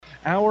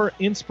our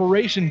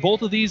inspiration.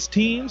 Both of these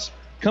teams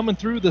coming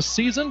through the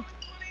season.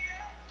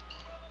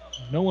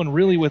 No one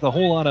really with a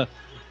whole lot of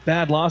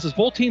bad losses.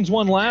 Both teams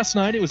won last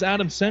night. It was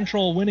Adams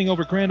Central winning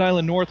over Grand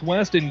Island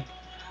Northwest, and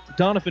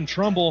Doniphan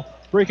Trumbull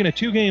breaking a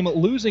 2-game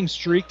losing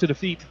streak to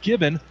defeat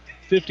Gibbon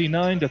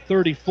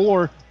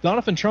 59-34.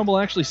 Doniphan Trumbull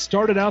actually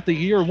started out the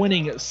year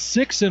winning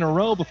 6 in a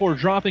row before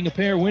dropping a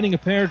pair, winning a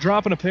pair,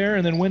 dropping a pair,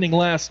 and then winning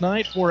last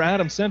night. For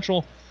Adams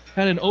Central,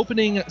 had an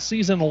opening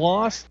season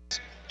loss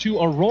to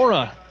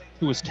Aurora,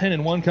 who was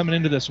 10-1 coming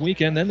into this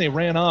weekend. Then they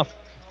ran off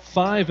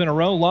 5 in a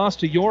row, lost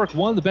to York,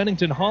 won the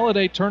Bennington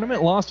Holiday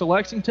Tournament, lost to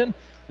Lexington,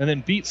 and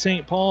then beat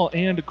St. Paul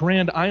and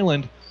Grand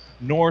Island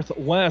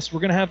Northwest. We're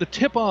going to have the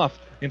tip-off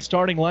in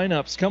starting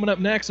lineups coming up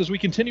next as we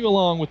continue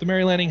along with the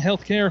Mary Lanning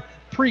Healthcare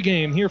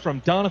pregame here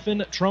from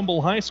Doniphan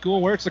Trumbull High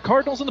School, where it's the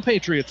Cardinals and the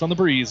Patriots on the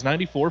Breeze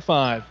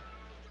 94.5.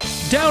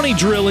 Downey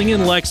Drilling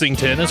in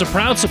Lexington is a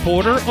proud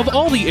supporter of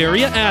all the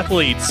area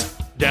athletes.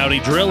 Downey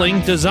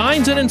Drilling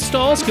designs and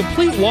installs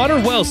complete water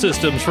well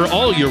systems for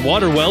all your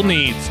water well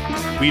needs.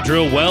 We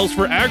drill wells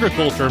for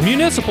agriculture,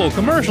 municipal,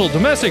 commercial,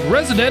 domestic,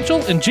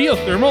 residential, and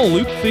geothermal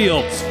loop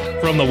fields.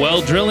 From the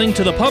well drilling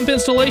to the pump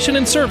installation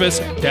and service,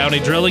 Downey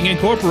Drilling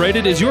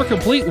Incorporated is your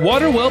complete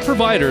water well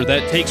provider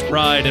that takes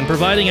pride in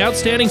providing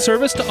outstanding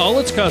service to all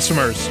its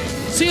customers.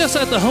 See us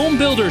at the Home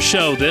Builders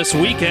Show this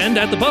weekend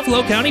at the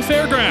Buffalo County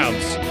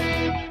Fairgrounds.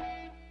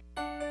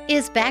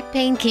 Is back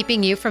pain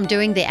keeping you from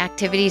doing the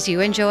activities you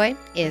enjoy?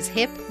 Is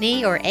hip,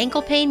 knee, or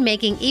ankle pain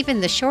making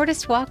even the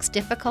shortest walks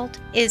difficult?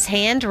 Is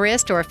hand,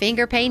 wrist, or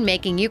finger pain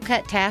making you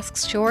cut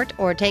tasks short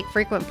or take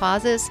frequent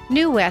pauses?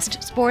 New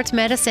West Sports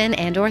Medicine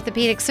and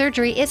Orthopedic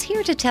Surgery is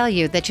here to tell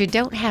you that you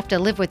don't have to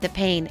live with the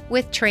pain.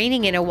 With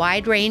training in a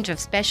wide range of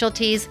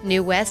specialties,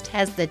 New West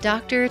has the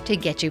doctor to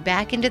get you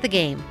back into the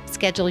game.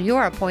 Schedule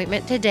your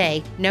appointment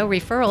today. No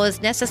referral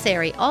is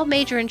necessary. All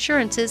major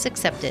insurances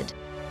accepted.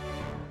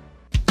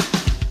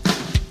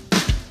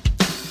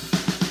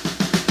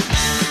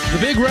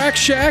 The Big Rack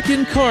Shack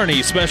in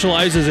Kearney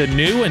specializes in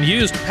new and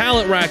used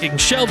pallet racking,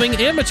 shelving,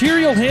 and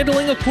material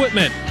handling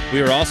equipment. We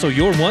are also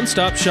your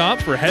one-stop shop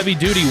for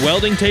heavy-duty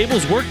welding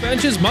tables,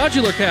 workbenches,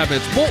 modular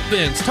cabinets, bolt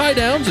bins,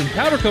 tie-downs, and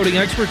powder coating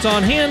experts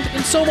on hand,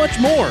 and so much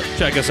more.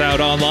 Check us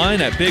out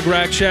online at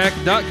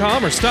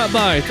BigRackShack.com or stop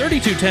by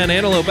 3210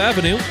 Antelope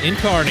Avenue in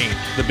Kearney.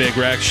 The Big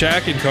Rack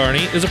Shack in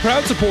Kearney is a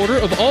proud supporter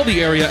of all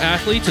the area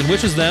athletes and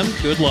wishes them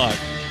good luck.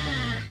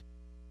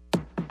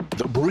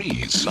 The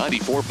Breeze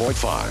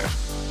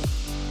 94.5.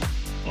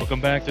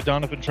 Welcome back to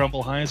Doniphan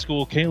Trumbull High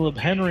School. Caleb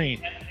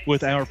Henry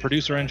with our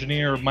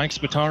producer-engineer Mike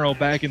Spataro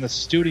back in the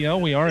studio.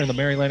 We are in the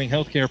Mary Lanning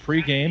Healthcare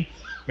pregame.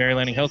 Mary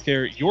Lanning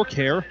Healthcare, your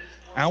care,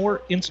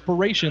 our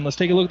inspiration. Let's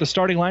take a look at the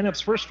starting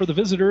lineups first for the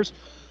visitors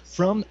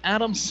from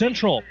Adams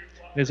Central.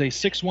 It is a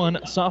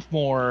 6'1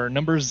 sophomore,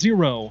 number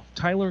 0,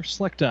 Tyler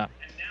Slechta.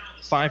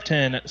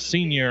 5'10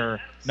 senior,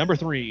 number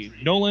 3,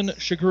 Nolan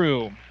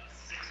Shagru.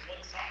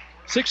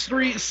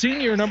 6'3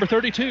 senior, number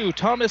 32,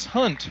 Thomas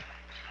Hunt.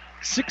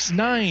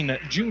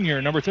 6'9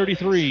 junior, number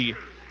 33,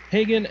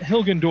 Hagen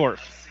Hilgendorf.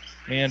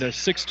 And a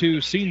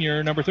 6'2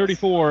 senior, number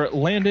 34,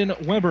 Landon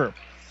Weber.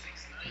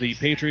 The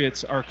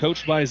Patriots are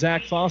coached by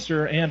Zach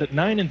Foster, and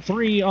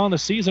 9-3 on the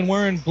season,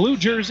 wearing blue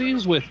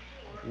jerseys with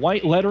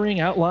white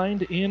lettering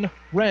outlined in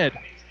red.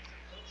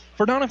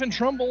 For Doniphan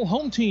Trumbull,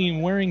 home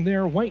team wearing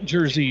their white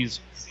jerseys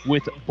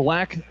with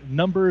black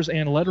numbers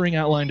and lettering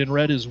outlined in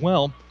red as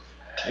well.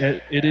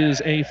 It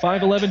is a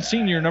 5'11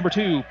 senior, number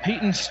 2,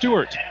 Peyton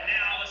Stewart.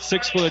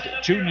 6'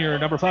 junior,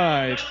 number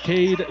 5,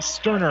 Cade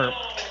Sterner.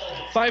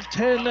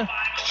 5'10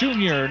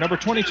 junior, number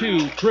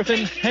 22,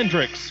 Griffin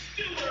Hendricks.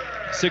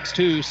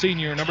 6'2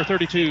 senior, number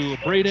 32,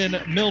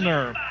 Braden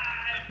Milner.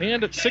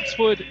 And 6'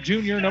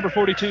 junior, number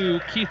 42,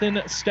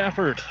 Keithan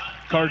Stafford.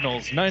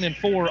 Cardinals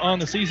 9-4 on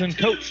the season,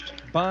 coached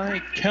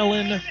by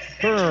Kellen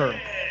Burr.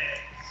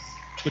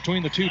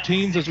 Between the two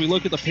teams, as we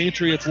look at the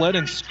Patriots, led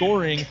in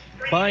scoring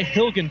by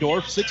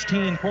Hilgendorf,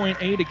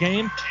 16.8 a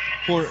game.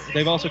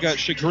 They've also got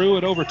Shagru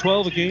at over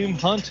 12 a game,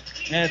 Hunt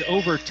at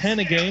over 10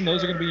 a game.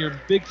 Those are going to be your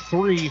big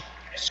three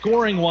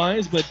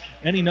scoring-wise, but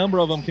any number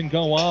of them can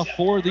go off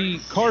for the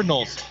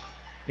Cardinals.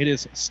 It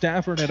is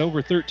Stafford at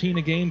over 13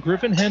 a game,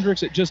 Griffin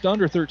Hendricks at just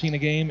under 13 a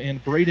game,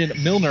 and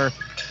Braden Milner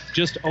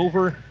just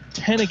over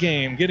 10 a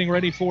game. Getting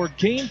ready for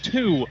Game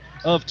 2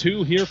 of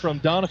 2 here from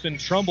Doniphan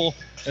Trumbull.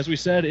 As we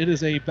said, it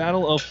is a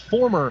battle of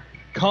former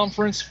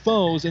conference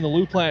foes in the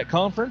Lou Platte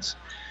Conference.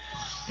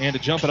 And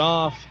to jump it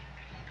off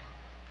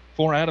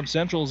for Adams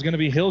Central is going to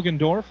be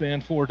Hilgendorf,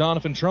 and for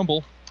Doniphan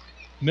Trumbull,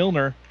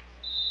 Milner.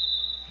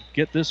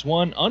 Get this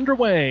one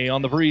underway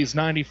on the Breeze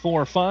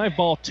 94.5.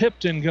 Ball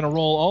tipped and going to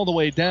roll all the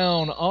way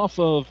down off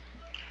of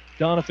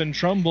Doniphan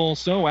Trumbull.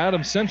 So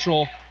Adams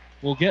Central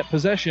will get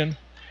possession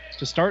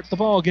to start the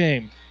ball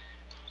game.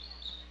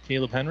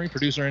 Caleb Henry,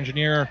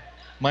 producer-engineer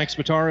Mike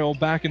Spataro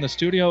back in the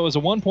studio. It was a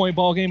one-point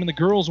ball game, and the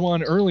girls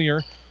won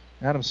earlier.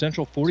 Adams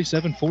Central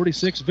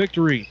 47-46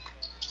 victory.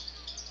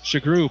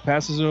 Shagru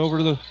passes it over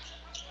to the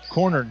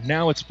corner.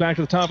 Now it's back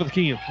to the top of the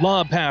key.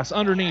 Lob pass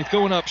underneath,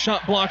 going up,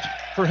 shot blocked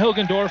for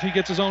Hilgendorf. He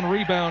gets his own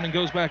rebound and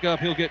goes back up.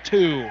 He'll get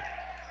 2.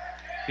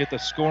 Get the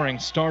scoring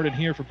started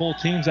here for both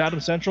teams.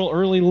 Adams Central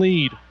early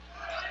lead.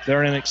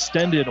 They're in an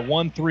extended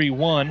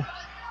 1-3-1.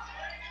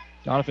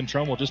 Doniphan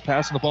Trumbull just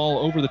passing the ball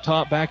over the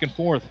top, back and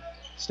forth.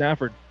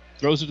 Stafford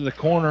throws it to the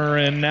corner,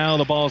 and now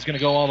the ball is going to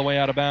go all the way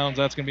out of bounds.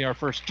 That's going to be our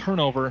first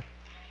turnover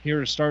here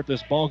to start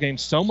this ball game.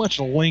 So much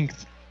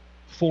length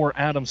for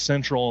Adams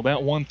Central. That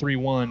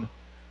 1-3-1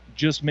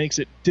 just makes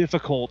it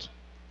difficult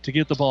to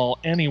get the ball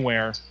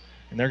anywhere.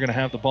 And they're going to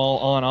have the ball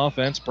on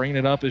offense. Bringing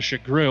it up is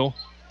Shagru.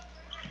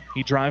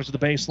 He drives to the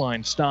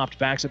baseline, stopped,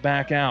 backs it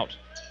back out.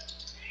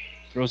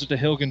 Throws it to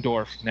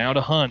Hilgendorf, now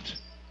to Hunt.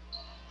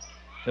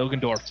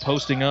 Hilgendorf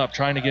posting up,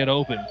 trying to get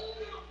open.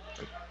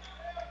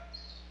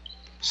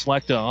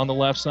 Slechta on the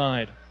left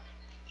side.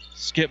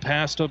 Skip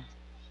pass to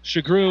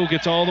Shagru,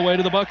 gets all the way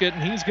to the bucket,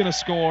 and he's going to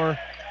score.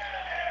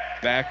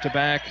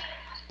 Back-to-back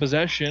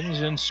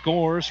possessions and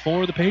scores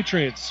for the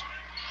Patriots.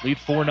 Lead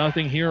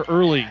 4-0 here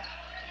early.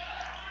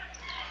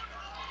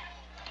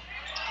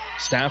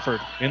 Stafford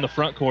in the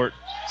front court.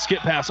 Skip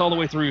pass all the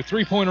way through.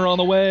 Three-pointer on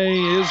the way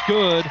is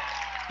good.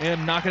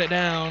 And knocking it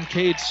down,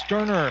 Cade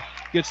Sterner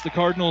gets the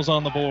Cardinals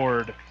on the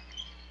board.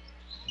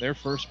 Their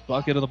first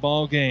bucket of the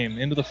ball game.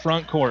 Into the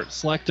front court.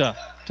 Slechta,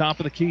 top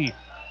of the key.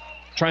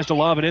 Tries to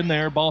lob it in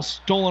there. Ball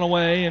stolen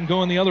away and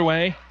going the other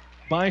way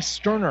by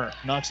Sterner.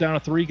 Knocks down a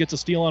 3, gets a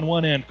steal on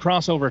one end.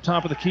 Crossover,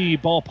 top of the key.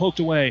 Ball poked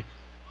away.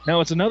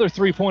 Now it's another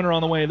three-pointer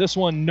on the way. This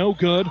one no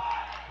good.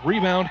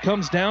 Rebound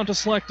comes down to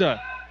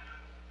Slechta.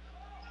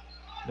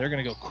 They're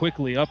going to go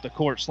quickly up the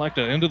court.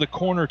 Slechta into the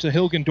corner to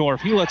Hilgendorf.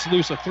 He lets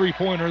loose a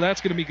three-pointer.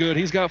 That's going to be good.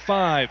 He's got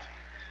 5.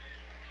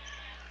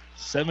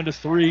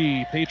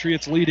 7-3.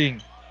 Patriots leading.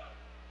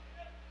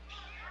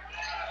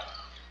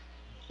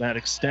 That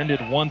extended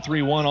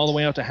 1-3-1 all the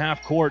way out to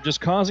half court,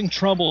 just causing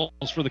troubles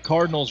for the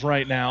Cardinals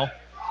right now.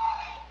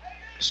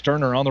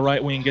 Sterner on the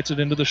right wing gets it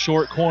into the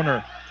short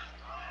corner.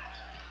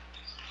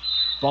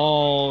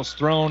 Ball's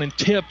thrown and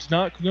tipped.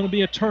 Not going to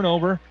be a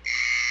turnover.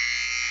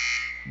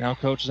 Now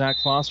Coach Zach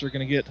Foster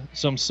going to get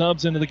some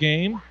subs into the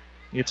game.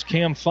 It's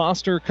Cam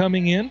Foster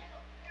coming in,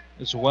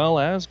 as well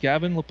as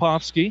Gavin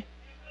Lipovsky.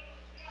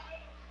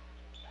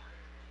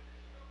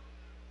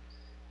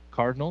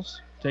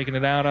 Cardinals taking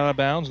it out of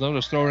bounds. They'll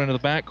just throw it into the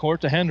backcourt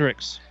to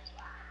Hendricks.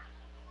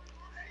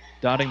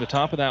 Dotting the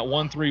top of that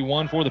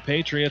 1-3-1 for the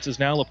Patriots is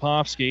now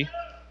Lipovsky.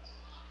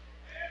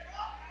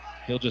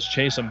 He'll just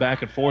chase him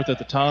back and forth at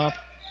the top.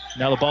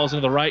 Now the ball's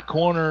into the right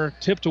corner,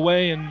 tipped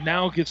away, and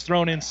now gets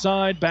thrown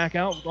inside, back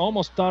out.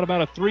 Almost thought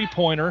about a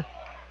three-pointer.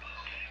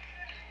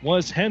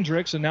 Was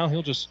Hendricks, and now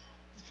he'll just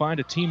find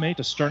a teammate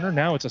to Sterner.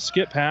 Now it's a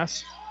skip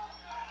pass.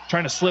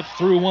 Trying to slip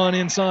through one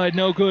inside,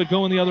 no good.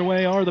 Going the other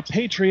way are the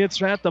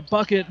Patriots at the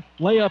bucket.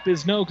 Layup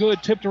is no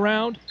good, tipped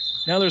around.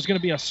 Now there's going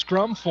to be a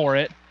scrum for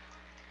it.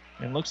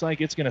 And looks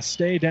like it's going to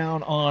stay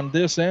down on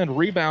this end.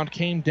 Rebound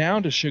came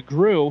down to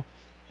Shagru,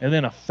 and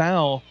then a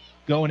foul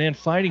going in,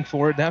 fighting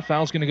for it. That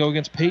foul's going to go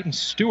against Peyton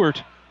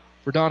Stewart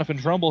for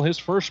Doniphan Trumbull, his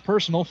first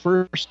personal,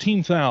 first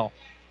team foul.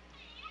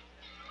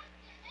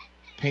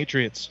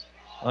 Patriots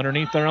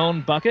underneath their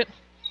own bucket.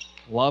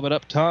 Lob it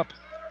up top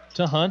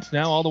to Hunt.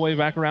 Now all the way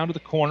back around to the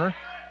corner.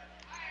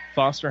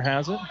 Foster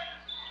has it.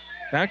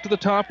 Back to the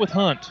top with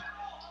Hunt.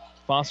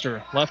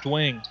 Foster, left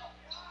wing.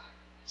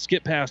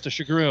 Skip pass to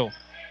Shagru.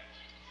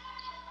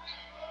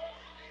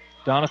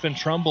 Doniphan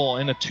Trumbull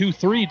in a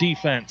 2-3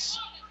 defense.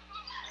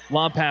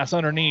 Lob pass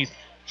underneath.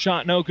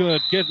 Shot no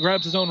good.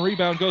 Grabs his own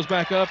rebound, goes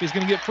back up. He's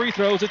going to get free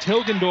throws. It's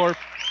Hilgendorf.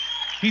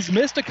 He's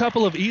missed a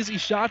couple of easy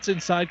shots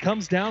inside,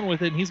 comes down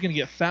with it, and he's going to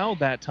get fouled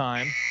that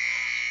time.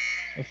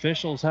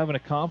 Officials having a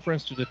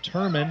conference to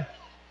determine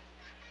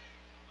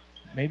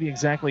maybe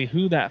exactly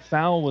who that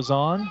foul was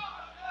on.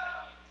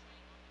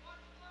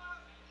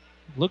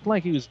 Looked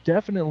like he was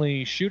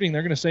definitely shooting.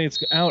 They're going to say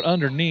it's out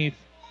underneath,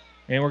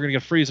 and we're going to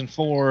get Friesen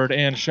forward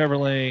and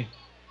Chevrolet,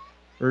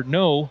 or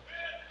no,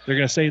 they're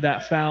going to say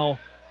that foul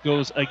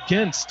goes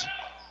against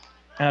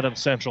Adams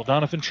Central.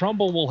 Doniphan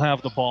Trumbull will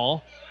have the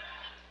ball.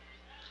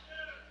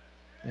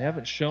 They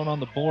haven't shown on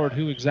the board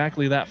who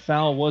exactly that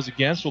foul was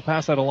against. We'll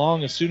pass that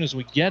along as soon as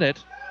we get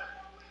it.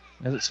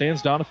 As it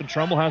stands, Doniphan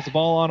Trumbull has the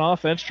ball on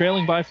offense,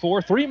 trailing by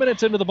 4. 3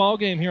 minutes into the ball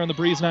game here on the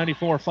Breeze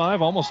 94-5.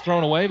 Almost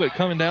thrown away, but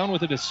coming down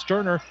with it is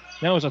Sterner.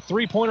 Now is a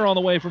three-pointer on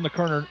the way from the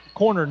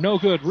corner. No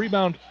good.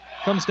 Rebound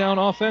comes down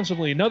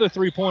offensively. Another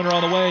three-pointer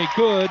on the way.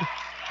 Good.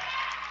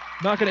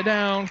 Knocking it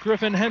down,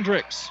 Griffin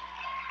Hendricks.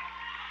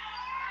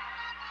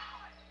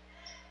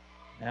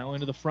 Now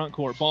into the front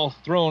court. Ball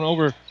thrown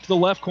over to the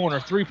left corner.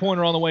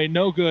 Three-pointer on the way.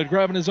 No good.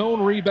 Grabbing his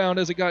own rebound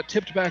as it got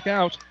tipped back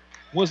out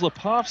was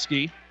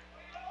Lipovsky.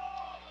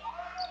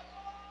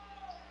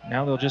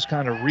 Now they'll just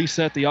kind of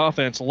reset the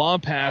offense.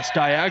 Lob pass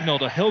diagonal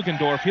to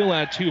Hilgendorf. He'll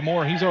add 2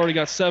 more. He's already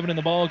got 7 in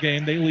the ball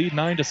game. They lead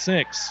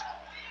 9-6.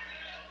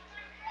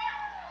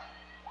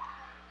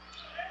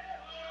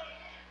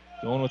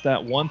 Going with that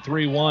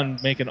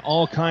 1-3-1, making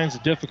all kinds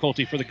of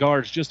difficulty for the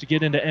guards just to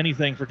get into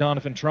anything for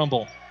Doniphan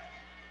Trumbull.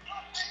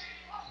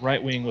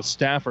 Right wing with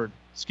Stafford.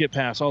 Skip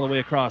pass all the way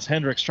across.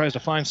 Hendricks tries to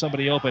find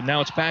somebody open. Now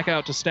it's back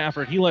out to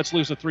Stafford. He lets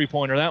loose a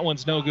three-pointer. That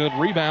one's no good.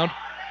 Rebound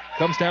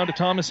comes down to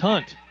Thomas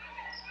Hunt.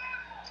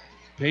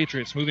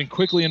 Patriots moving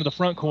quickly into the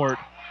front court.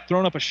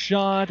 Throwing up a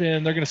shot,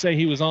 and they're going to say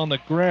he was on the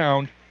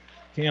ground.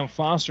 Cam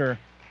Foster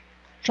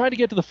tried to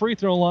get to the free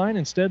throw line.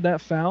 Instead,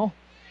 that foul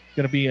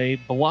going to be a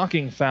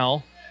blocking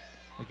foul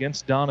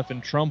against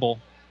Doniphan Trumbull.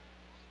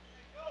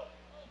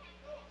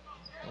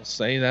 They'll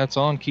say that's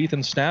on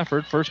Keithan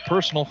Stafford. First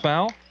personal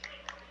foul.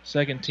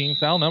 Second team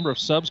foul. Number of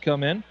subs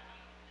come in,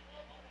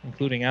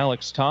 including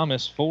Alex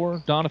Thomas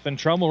for Doniphan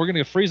Trumbull. We're going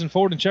to get Friesen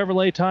Ford and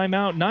Chevrolet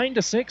timeout.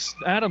 9-6.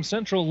 Adams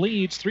Central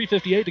leads.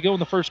 3:58 to go in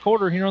the first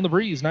quarter here on the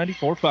Breeze.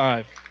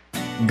 94-5.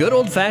 Good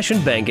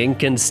old-fashioned banking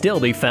can still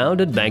be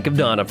found at Bank of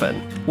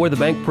Doniphan, where the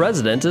bank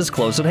president is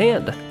close at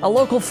hand. A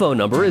local phone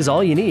number is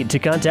all you need to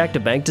contact a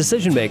bank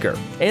decision maker,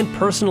 and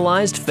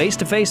personalized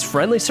face-to-face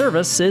friendly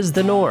service is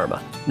the norm.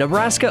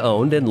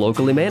 Nebraska-owned and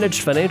locally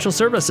managed financial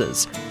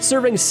services,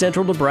 serving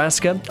central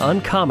Nebraska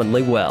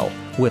uncommonly well,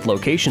 with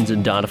locations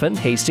in Doniphan,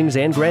 Hastings,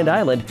 and Grand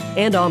Island,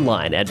 and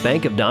online at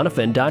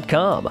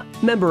bankofdoniphan.com.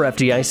 Member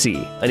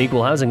FDIC, an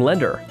equal housing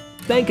lender.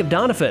 Bank of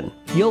Doniphan.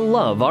 You'll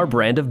love our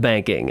brand of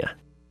banking.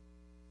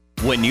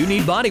 When you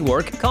need body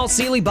work, call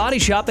Seeley Body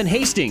Shop in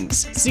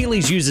Hastings.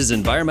 Seeley's uses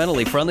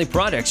environmentally friendly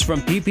products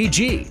from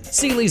PPG.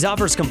 Seeley's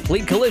offers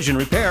complete collision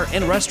repair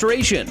and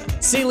restoration.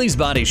 Seeley's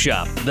Body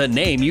Shop, the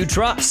name you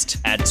trust,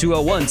 at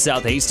 201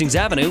 South Hastings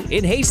Avenue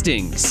in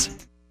Hastings.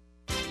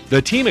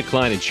 The team at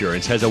Klein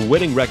Insurance has a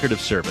winning record of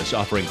service,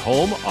 offering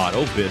home,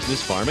 auto,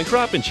 business, farm, and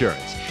crop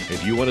insurance.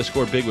 If you want to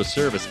score big with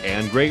service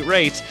and great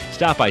rates,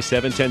 stop by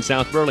 710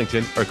 South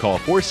Burlington or call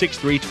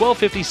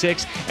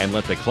 463-1256 and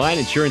let the Klein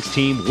Insurance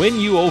team win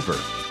you over.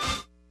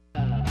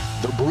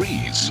 The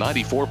Breeze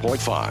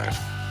 94.5.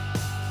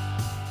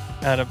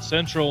 Adams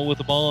Central with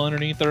the ball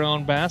underneath their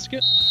own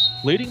basket.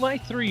 Leading by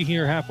 3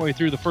 here halfway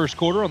through the first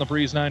quarter on the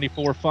Breeze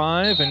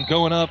 94.5. And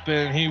going up,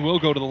 and he will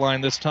go to the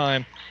line this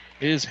time,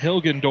 is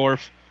Hilgendorf.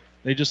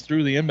 They just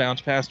threw the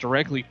inbounds pass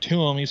directly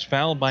to him. He's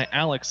fouled by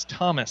Alex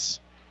Thomas.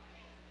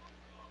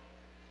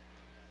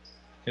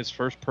 His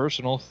first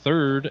personal,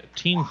 third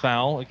team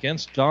foul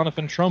against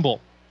Doniphan Trumbull.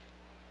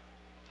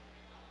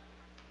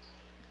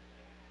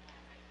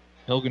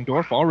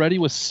 Hilgendorf already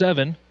with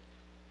 7,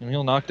 and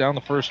he'll knock down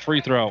the first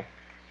free throw.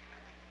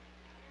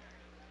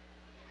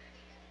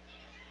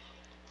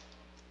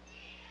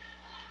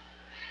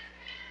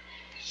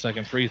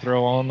 Second free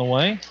throw on the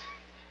way.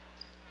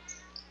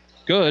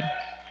 Good.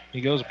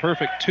 He goes a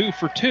perfect 2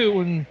 for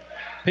 2, and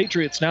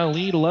Patriots now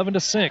lead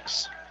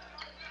 11-6.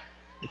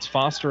 It's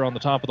Foster on the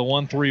top of the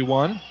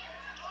 1-3-1.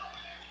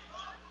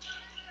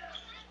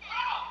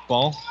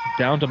 Ball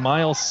down to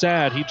Miles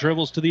Sad. He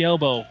dribbles to the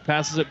elbow,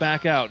 passes it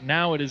back out.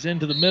 Now it is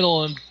into the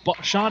middle, and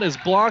shot is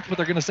blocked, but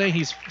they're going to say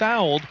he's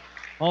fouled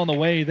on the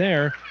way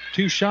there.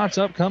 2 shots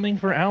upcoming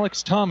for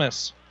Alex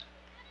Thomas.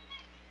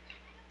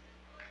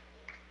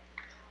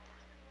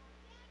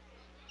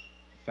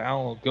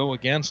 Foul will go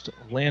against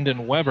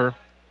Landon Weber.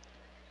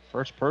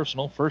 First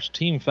personal, first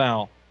team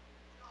foul.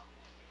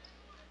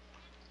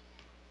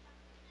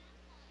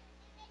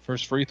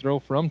 First free throw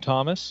from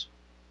Thomas.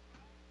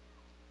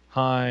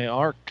 High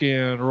arc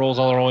and rolls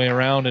all the way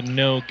around and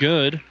no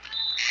good.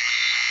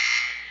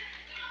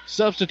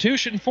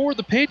 Substitution for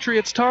the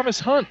Patriots, Thomas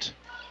Hunt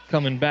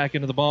coming back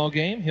into the ball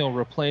game. He'll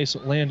replace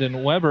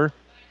Landon Weber.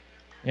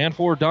 And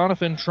for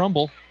Doniphan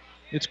Trumbull,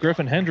 it's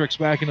Griffin Hendricks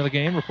back into the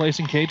game,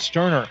 replacing Cade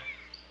Sterner.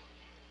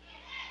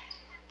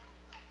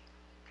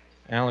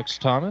 Alex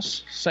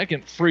Thomas,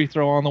 second free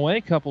throw on the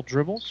way, couple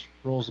dribbles,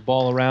 rolls the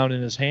ball around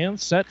in his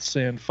hands, sets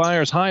and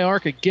fires high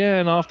arc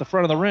again off the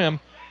front of the rim.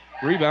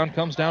 Rebound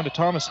comes down to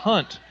Thomas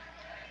Hunt.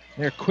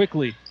 There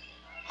quickly.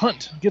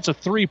 Hunt gets a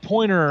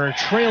three-pointer,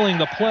 trailing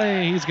the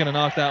play. He's going to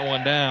knock that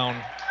one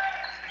down.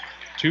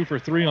 2 for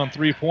 3 on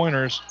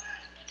three-pointers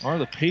are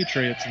the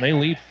Patriots, and they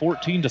lead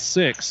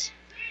 14-6.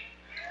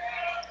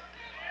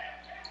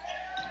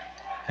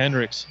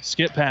 Hendricks,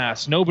 skip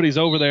pass. Nobody's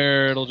over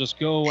there. It'll just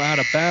go out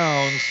of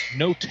bounds.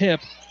 No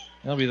tip.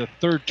 That'll be the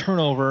third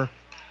turnover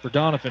for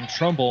Doniphan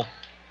Trumbull.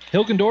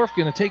 Hilgendorf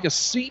going to take a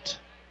seat,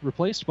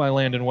 replaced by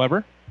Landon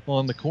Weber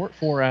on the court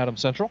for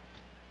Adams Central.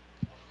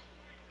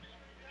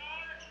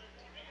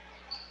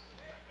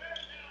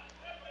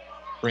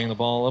 Bring the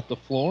ball up the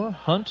floor.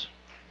 Hunt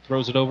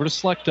throws it over to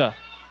Slechta.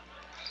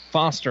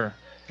 Foster,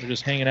 they're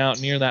just hanging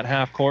out near that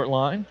half-court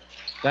line.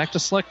 Back to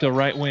Slechta,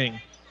 right wing.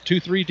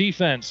 2-3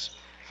 defense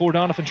for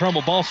Doniphan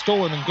Trumbull. Ball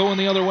stolen, and going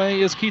the other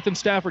way is Keithan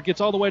Stafford.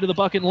 Gets all the way to the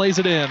bucket and lays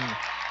it in.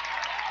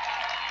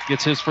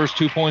 Gets his first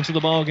 2 points of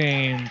the ball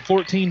game.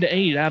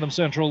 14-8, Adams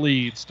Central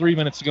leads. 3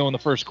 minutes to go in the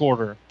first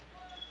quarter.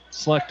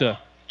 Slechta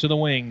to the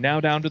wing, now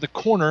down to the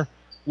corner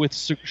with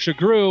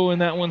Shagru,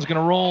 and that one's going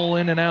to roll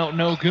in and out,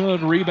 no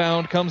good.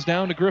 Rebound comes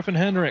down to Griffin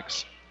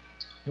Hendricks.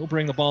 He'll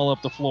bring the ball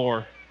up the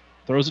floor.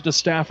 Throws it to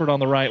Stafford on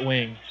the right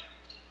wing.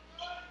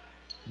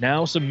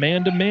 Now some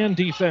man-to-man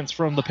defense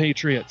from the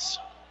Patriots.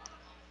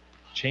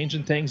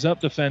 Changing things up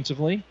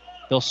defensively.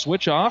 They'll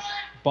switch off.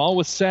 Ball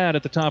with Sad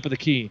at the top of the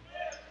key.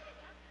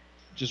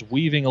 just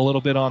weaving a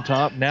little bit on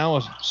top. Now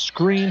a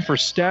screen for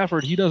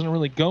Stafford. He doesn't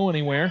really go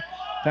anywhere.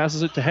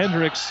 Passes it to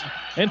Hendricks.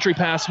 Entry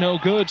pass no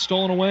good.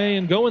 Stolen away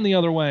and going the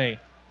other way.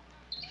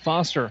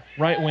 Foster,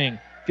 right wing.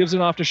 Gives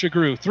it off to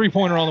Shagru.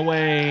 Three-pointer on the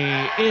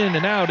way. In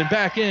and out and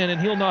back in, and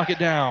he'll knock it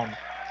down.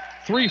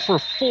 3 for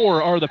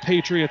 4 are the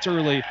Patriots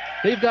early.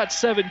 They've got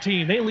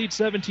 17. They lead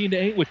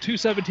 17-8 with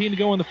 2:17 to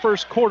go in the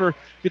first quarter.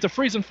 It's a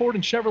Friesen Ford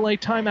and Chevrolet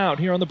timeout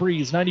here on the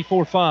Breeze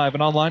 94.5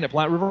 and online at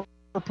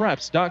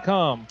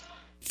PlatteRiverPreps.com.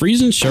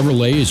 Friesen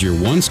Chevrolet is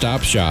your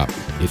one-stop shop.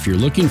 If you're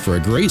looking for a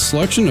great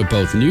selection of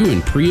both new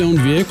and pre-owned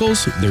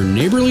vehicles, their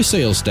neighborly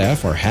sales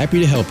staff are happy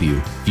to help you.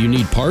 If you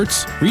need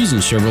parts, Friesen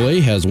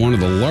Chevrolet has one of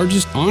the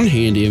largest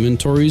on-hand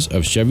inventories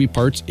of Chevy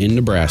parts in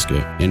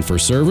Nebraska. And for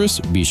service,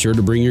 be sure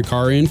to bring your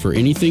car in for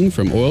anything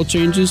from oil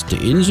changes to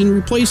engine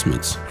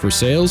replacements. For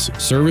sales,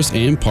 service,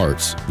 and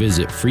parts,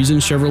 visit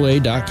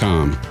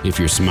FriesenChevrolet.com. If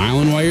you're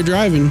smiling while you're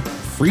driving,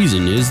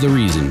 Friesen is the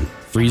reason.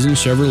 Friesen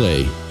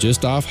Chevrolet,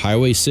 just off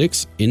Highway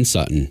 6 in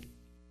Sutton.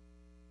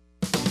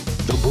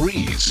 The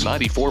Breeze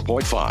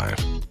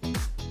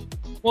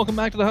 94.5. Welcome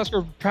back to the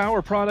Husker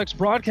Power Products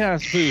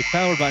broadcast booth,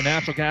 powered by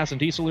natural gas and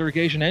diesel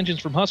irrigation engines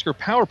from Husker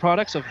Power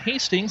Products of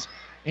Hastings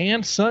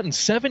and Sutton.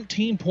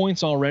 17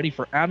 points already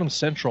for Adams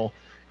Central,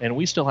 and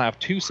we still have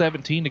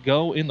 2:17 to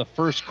go in the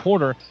first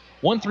quarter.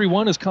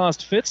 1-3-1 has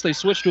caused fits. They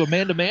switched to a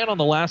man-to-man on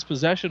the last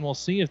possession. We'll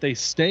see if they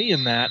stay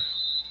in that.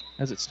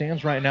 As it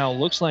stands right now,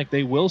 looks like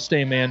they will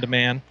stay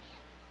man-to-man.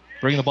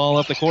 Bring the ball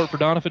up the court for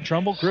Doniphan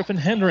Trumbull. Griffin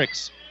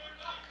Hendricks.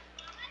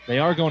 They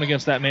are going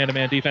against that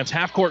man-to-man defense.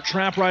 Half-court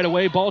trap right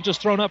away. Ball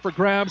just thrown up for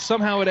grabs.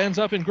 Somehow it ends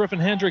up in Griffin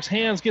Hendricks'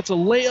 hands. Gets a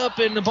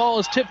layup, and the ball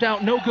is tipped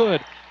out. No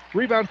good.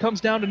 Rebound comes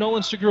down to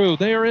Nolan Stegru.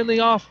 They are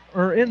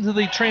into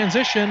the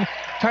transition.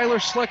 Tyler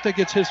Slechta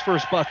gets his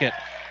first bucket.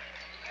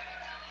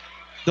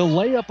 The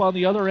layup on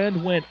the other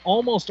end went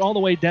almost all the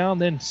way down,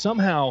 then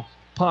somehow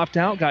popped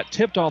out, got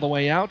tipped all the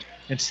way out,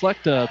 and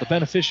Slechta, the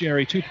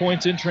beneficiary, 2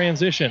 points in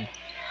transition.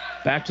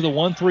 Back to the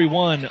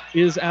 1-3-1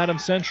 is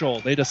Adams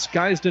Central. They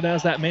disguised it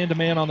as that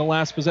man-to-man on the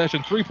last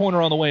possession.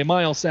 Three-pointer on the way.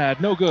 Miles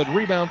Sad, no good.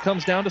 Rebound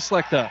comes down to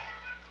Slechta.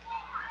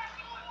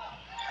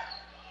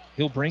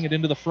 He'll bring it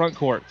into the front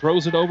court.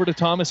 Throws it over to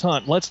Thomas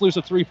Hunt. Let's lose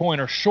a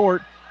three-pointer.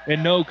 Short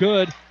and no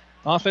good.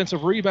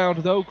 Offensive rebound,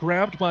 though,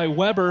 grabbed by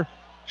Weber.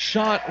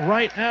 Shot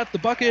right at the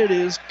bucket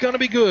is going to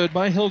be good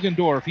by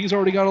Hilgendorf. He's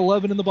already got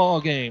 11 in the ball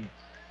game.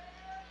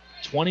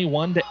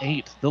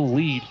 21-8, the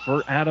lead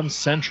for Adams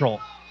Central.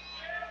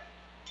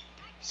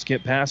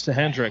 Skip pass to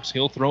Hendricks.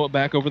 He'll throw it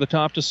back over the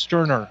top to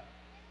Sterner.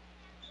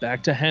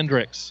 Back to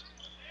Hendricks.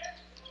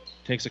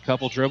 Takes a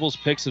couple dribbles,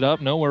 picks it up,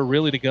 nowhere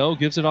really to go.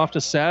 Gives it off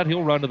to Sad.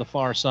 He'll run to the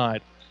far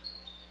side.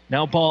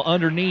 Now ball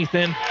underneath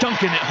and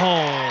dunking it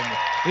home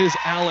is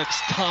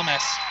Alex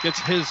Thomas. Gets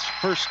his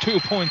first 2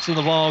 points in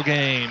the ball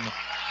game.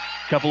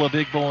 Couple of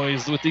big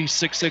boys with the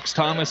 6'6"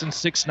 Thomas and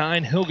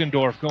 6'9"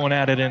 Hilgendorf going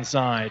at it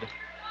inside.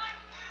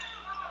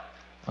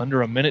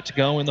 Under a minute to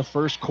go in the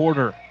first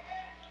quarter.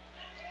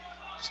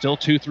 Still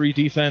 2-3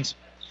 defense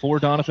for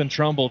Doniphan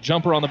Trumbull.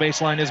 Jumper on the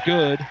baseline is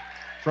good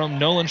from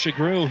Nolan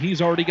Shagru.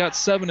 He's already got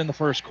 7 in the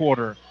first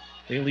quarter.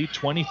 They lead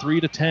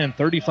 23-10,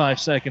 35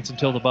 seconds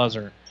until the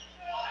buzzer.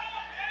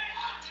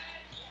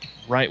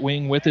 Right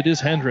wing with it is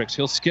Hendricks.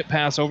 He'll skip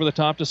pass over the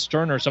top to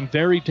Sterner. Some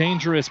very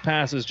dangerous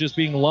passes just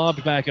being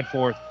lobbed back and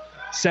forth.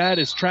 Sad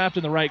is trapped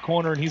in the right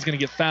corner, and he's going to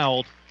get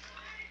fouled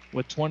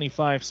with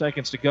 25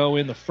 seconds to go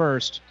in the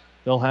first.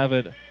 They'll have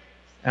it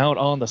out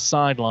on the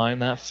sideline.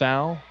 That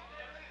foul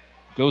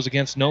goes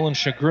against Nolan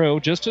Shagru.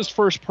 Just his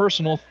first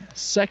personal,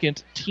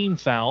 second team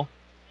foul.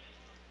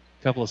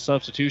 A couple of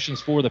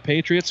substitutions for the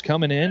Patriots.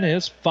 Coming in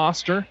is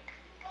Foster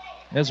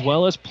as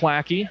well as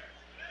Plackey.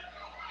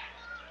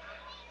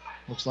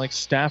 Looks like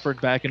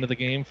Stafford back into the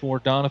game for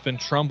Doniphan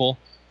Trumbull.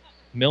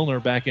 Milner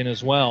back in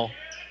as well.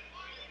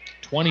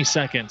 20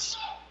 seconds.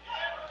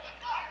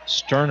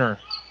 Sterner,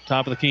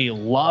 top of the key,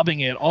 lobbing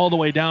it all the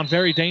way down.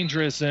 Very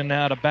dangerous and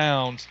out of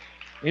bounds.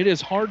 It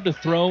is hard to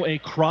throw a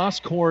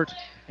cross-court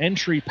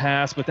entry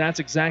pass, but that's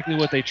exactly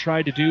what they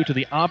tried to do to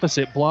the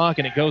opposite block,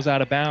 and it goes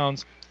out of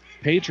bounds.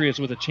 Patriots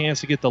with a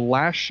chance to get the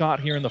last shot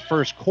here in the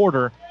first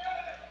quarter.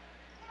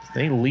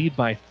 They lead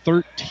by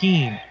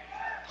 13.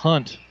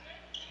 Hunt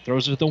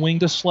throws it at the wing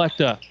to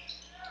Slechta.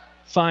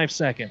 5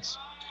 seconds.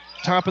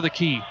 Top of the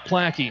key,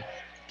 Plackey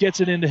gets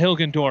it into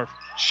Hilgendorf.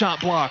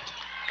 Shot blocked.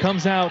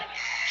 Comes out.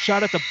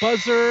 Shot at the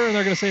buzzer, and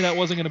they're going to say that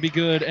wasn't going to be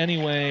good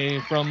anyway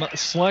from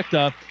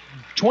Slechta.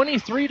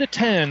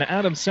 23-10.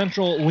 Adams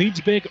Central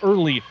leads big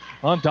early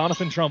on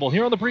Doniphan Trumbull.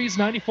 Here on the Breeze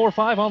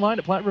 94.5, online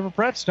at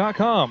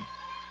PlatteRiverPreps.com.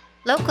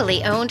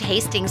 Locally owned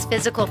Hastings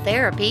Physical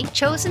Therapy,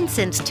 chosen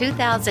since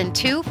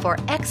 2002 for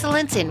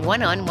excellence in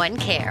one-on-one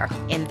care.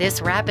 In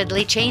this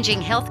rapidly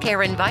changing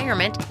healthcare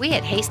environment, we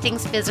at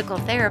Hastings Physical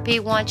Therapy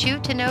want you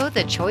to know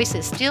the choice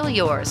is still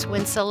yours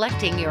when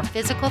selecting your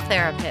physical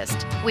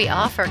therapist. We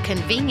offer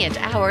convenient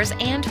hours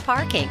and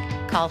parking.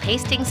 Call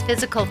Hastings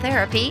Physical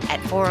Therapy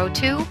at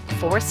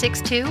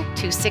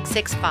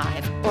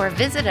 402-462-2665 or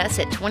visit us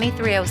at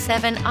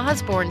 2307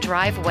 Osborne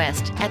Drive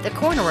West at the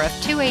corner of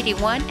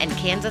 281 and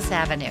Kansas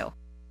Avenue.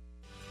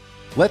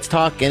 Let's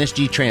talk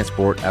NSG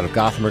Transport out of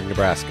Gothenburg,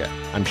 Nebraska.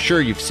 I'm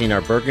sure you've seen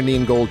our burgundy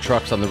and gold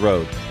trucks on the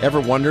road. Ever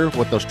wonder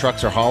what those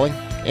trucks are hauling?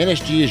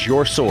 NSG is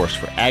your source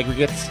for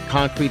aggregates,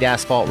 concrete,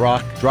 asphalt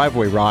rock,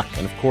 driveway rock,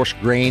 and of course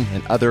grain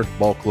and other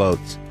bulk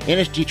loads.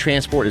 NSG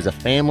Transport is a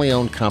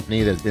family-owned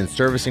company that has been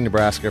servicing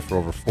Nebraska for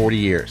over 40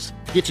 years.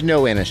 Get to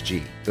know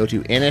NSG. Go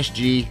to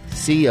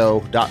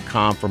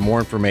nsgco.com for more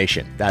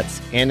information.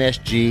 That's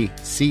nsgco.com.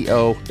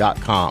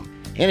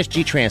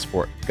 NSG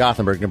Transport,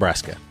 Gothenburg,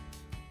 Nebraska.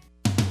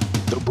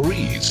 The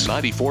Breeze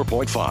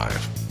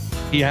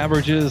 94.5. He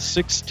averages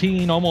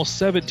 16, almost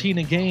 17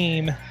 a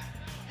game.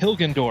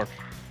 Hilgendorf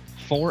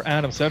for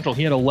Adams Central.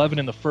 He had 11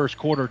 in the first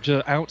quarter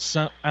to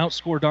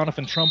outscore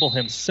Doniphan Trumbull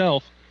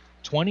himself,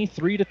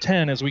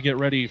 23-10 as we get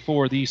ready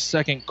for the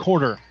second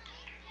quarter.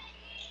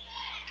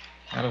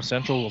 Adams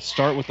Central will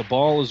start with the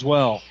ball as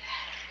well.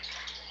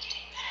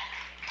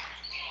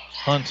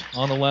 Hunt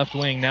on the left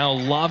wing, now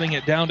lobbing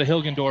it down to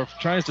Hilgendorf.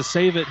 Tries to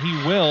save it, he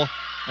will.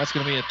 That's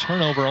going to be a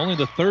turnover, only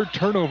the third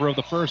turnover of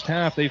the first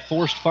half. They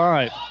forced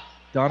 5.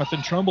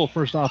 Doniphan Trumbull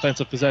first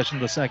offensive possession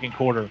of the second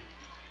quarter.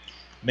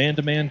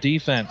 Man-to-man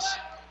defense.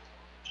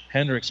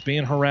 Hendricks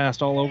being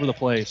harassed all over the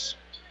place.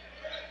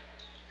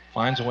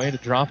 Finds a way to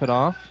drop it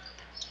off.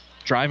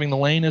 Driving the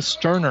lane is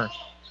Sterner.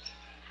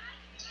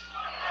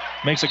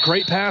 Makes a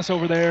great pass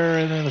over there,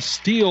 and then a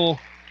steal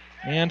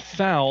and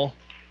foul.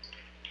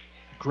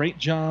 Great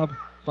job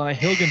by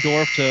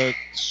Hilgendorf to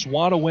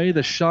swat away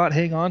the shot,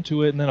 hang on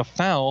to it, and then a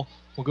foul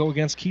will go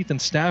against Keithan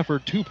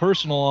Stafford. 2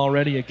 personal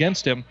already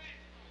against him.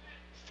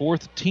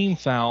 4th team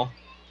foul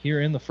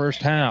here in the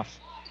first half.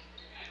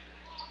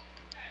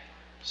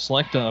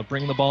 Slechta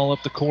bringing the ball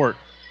up the court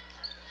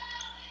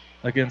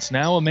against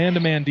now a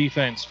man-to-man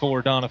defense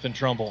for Doniphan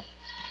Trumbull.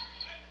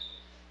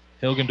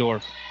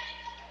 Hilgendorf,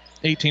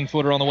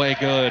 18-footer on the way,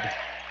 good.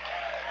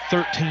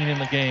 13 in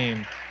the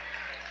game.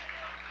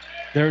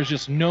 There's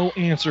just no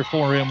answer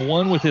for him.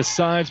 One with his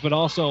sides, but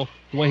also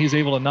the way he's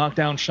able to knock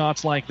down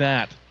shots like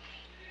that.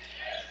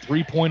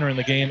 3-pointer in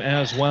the game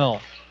as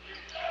well.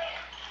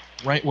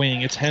 Right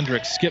wing, it's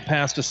Hendricks. Skip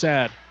pass to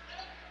Sad.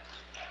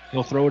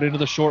 He'll throw it into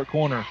the short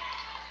corner.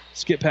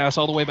 Skip pass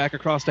all the way back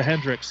across to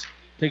Hendricks.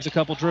 Takes a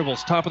couple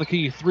dribbles. Top of the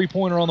key.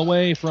 3-pointer on the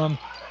way from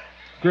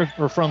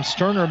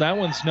Sterner. That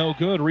one's no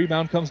good.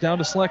 Rebound comes down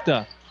to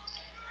Slechta.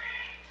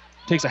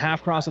 Takes a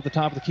half cross at the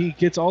top of the key.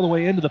 Gets all the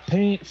way into the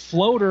paint.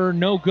 Floater,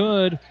 no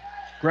good.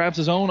 Grabs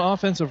his own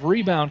offensive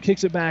rebound.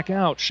 Kicks it back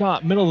out.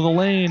 Shot, middle of the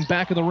lane,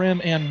 back of the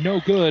rim, and no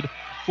good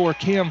for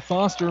Cam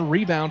Foster.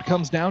 Rebound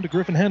comes down to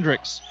Griffin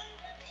Hendricks.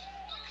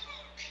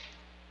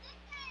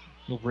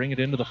 He'll bring it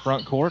into the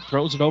front court.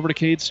 Throws it over to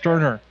Cade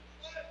Sterner.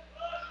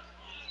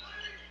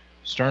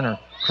 Sterner,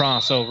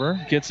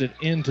 crossover, gets it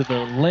into the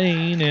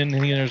lane, and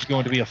there's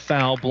going to be a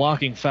foul,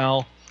 blocking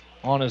foul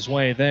on his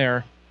way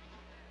there.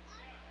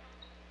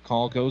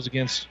 Call goes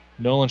against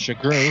Nolan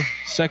Shagru.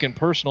 2nd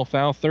personal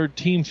foul, 3rd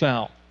team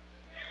foul.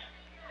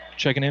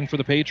 Checking in for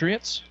the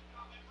Patriots,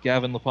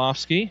 Gavin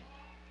Lepovsky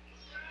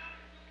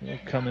will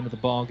come into the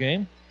ball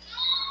game.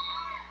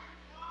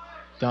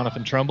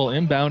 Doniphan Trumbull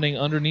inbounding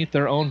underneath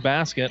their own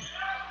basket.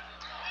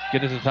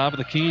 Get it to the top of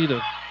the key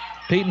to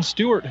Peyton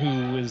Stewart,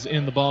 who is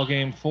in the ball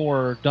game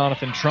for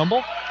Doniphan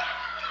Trumbull.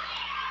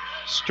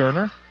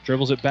 Sterner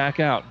dribbles it back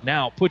out.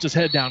 Now puts his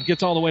head down,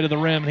 gets all the way to the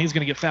rim, and he's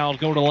going to get fouled.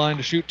 Go to the line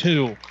to shoot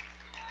 2.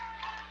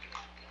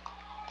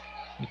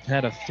 He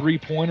had a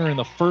 3-pointer in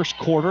the first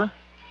quarter.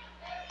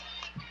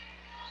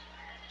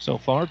 So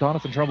far,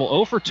 Doniphan Trumbull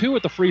 0 for 2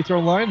 at the free throw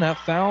line. That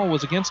foul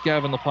was against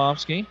Gavin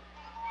Lepovsky.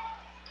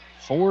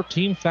 4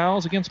 team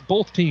fouls against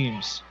both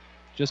teams.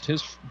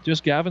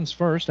 Just Gavin's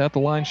first at the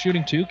line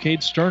shooting 2.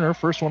 Cade Sterner,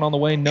 first one on the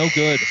way, no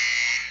good.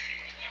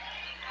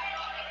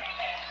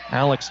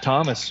 Alex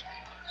Thomas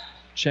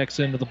checks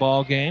into the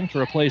ball game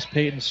to replace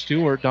Peyton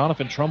Stewart.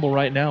 Doniphan Trumbull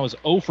right now is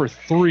 0 for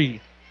 3.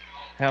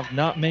 Have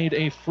not made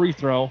a free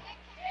throw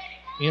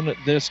in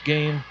this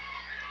game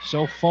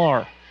so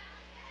far.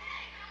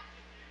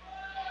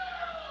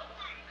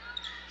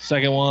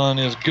 Second one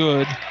is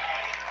good.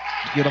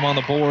 Get them on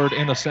the board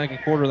in the second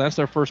quarter. That's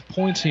their first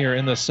points here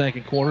in the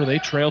second quarter. They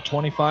trail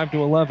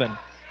 25-11.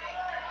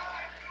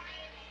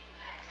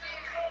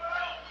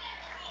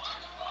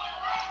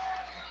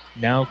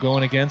 Now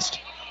going against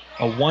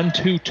a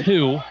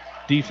 1-2-2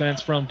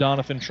 defense from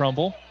Doniphan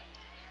Trumbull.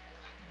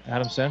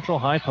 Adams Central,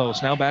 high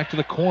post. Now back to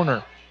the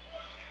corner.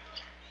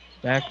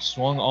 Back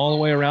swung all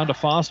the way around to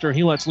Foster.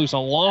 He lets loose a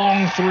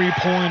long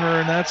 3-pointer,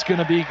 and that's going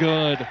to be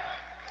good.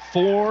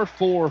 4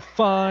 for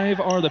 5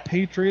 are the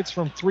Patriots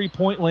from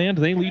three-point land.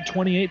 They lead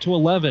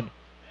 28-11.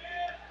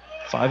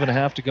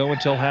 5.5 to go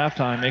until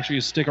halftime. Make sure you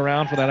stick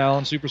around for that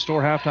Allen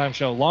Superstore halftime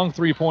show. Long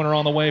 3-pointer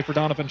on the way for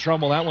Doniphan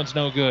Trumbull. That one's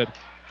no good.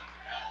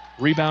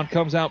 Rebound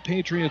comes out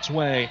Patriots'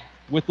 way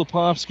with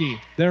Lepovsky.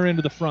 They're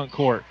into the front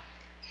court.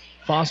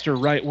 Foster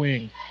right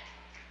wing.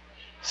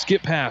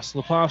 Skip pass.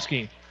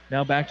 Lepovsky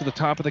Now back to the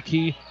top of the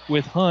key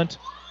with Hunt.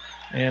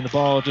 And the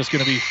ball just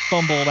going to be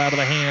fumbled out of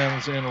the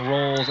hands and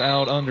rolls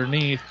out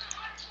underneath.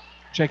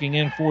 Checking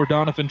in for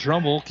Doniphan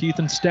Trumbull,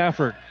 Keithan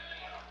Stafford.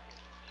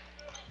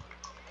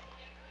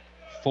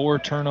 4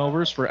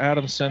 turnovers for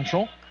Adams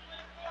Central.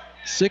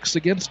 6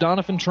 against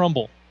Doniphan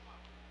Trumbull.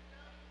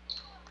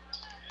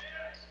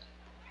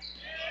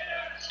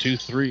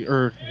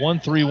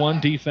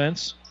 1-3-1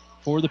 defense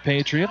for the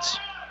Patriots.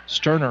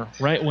 Sterner,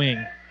 right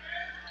wing.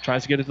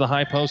 Tries to get it to the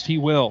high post. He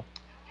will.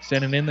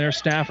 Sending in there,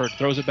 Stafford.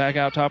 Throws it back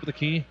out top of the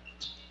key.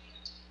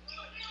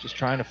 Just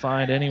trying to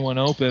find anyone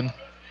open.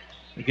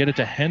 They get it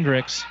to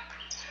Hendricks.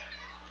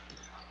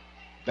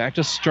 Back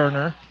to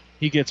Sterner.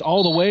 He gets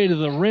all the way to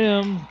the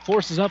rim,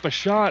 forces up a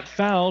shot,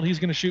 fouled. He's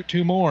going to shoot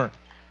 2 more.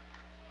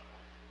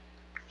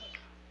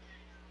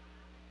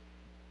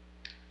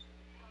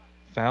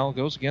 Foul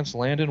goes against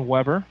Landon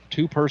Weber.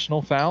 2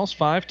 personal fouls,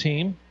 5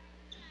 team.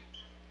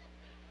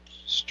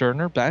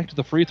 Sterner back to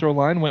the free throw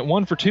line. Went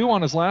 1 for 2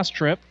 on his last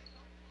trip.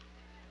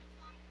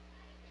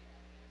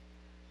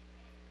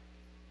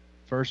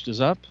 First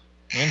is up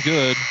and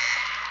good.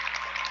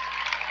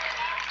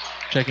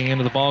 Checking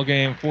into the ball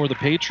game for the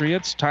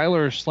Patriots,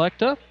 Tyler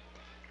Slechta,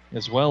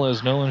 as well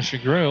as Nolan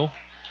Shagrew.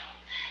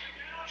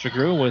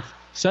 Shagrew with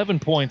 7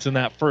 points in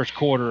that first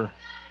quarter.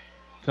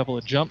 A couple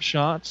of jump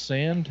shots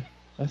and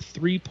a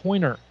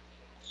 3-pointer.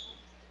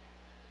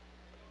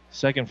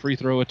 Second free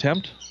throw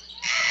attempt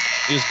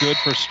is good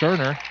for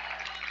Sterner,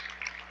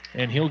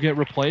 and he'll get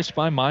replaced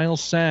by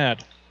Miles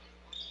Sadd.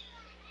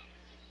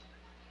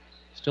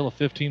 Still a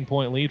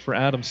 15-point lead for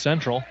Adams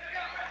Central.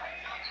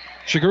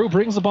 Shagrew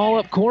brings the ball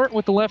up court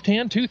with the left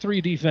hand,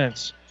 2-3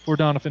 defense for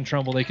Doniphan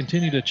Trumbull. They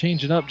continue to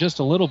change it up just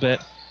a little bit.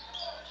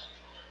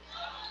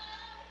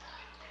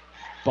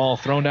 Ball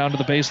thrown down to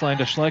the baseline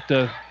to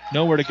Slechta.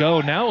 Nowhere to go.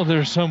 Now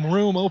there's some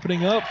room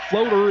opening up.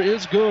 Floater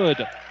is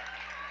good.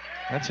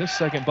 That's his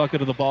second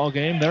bucket of the ball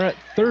game. They're at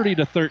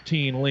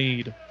 30-13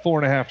 lead.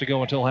 4.5 to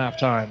go until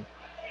halftime.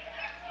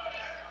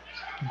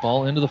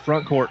 Ball into the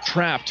front court.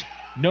 Trapped.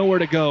 Nowhere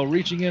to go.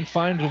 Reaching in,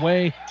 finds a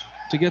way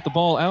to get the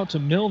ball out to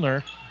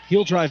Milner.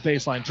 He'll drive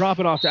baseline. Drop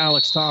it off to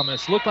Alex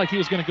Thomas. Looked like he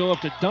was going to go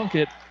up to dunk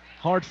it.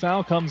 Hard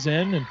foul comes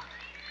in, and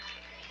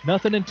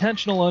nothing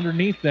intentional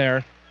underneath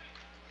there.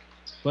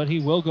 But he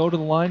will go to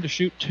the line to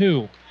shoot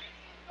 2.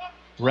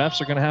 Refs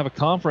are going to have a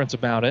conference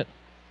about it.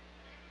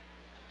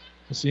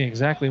 We'll see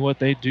exactly what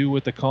they do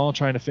with the call,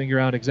 trying to figure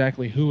out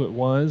exactly who it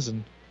was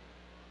and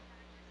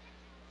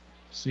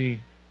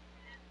see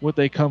what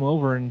they come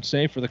over and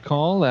say for the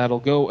call. That'll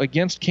go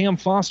against Cam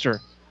Foster.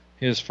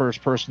 His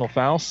first personal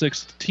foul,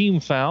 6th team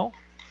foul.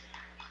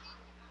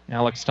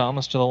 Alex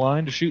Thomas to the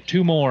line to shoot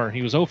 2 more.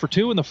 He was 0 for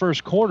 2 in the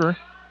first quarter.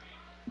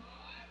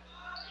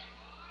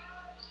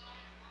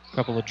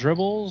 Couple of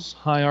dribbles,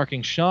 high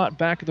arcing shot,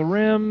 back of the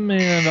rim,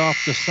 and off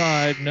the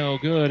side, no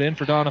good. In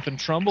for Doniphan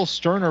Trumbull.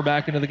 Sterner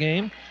back into the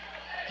game.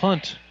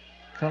 Hunt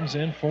comes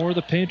in for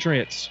the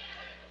Patriots.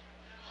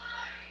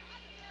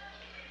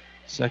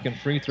 Second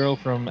free throw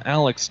from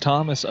Alex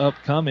Thomas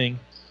upcoming.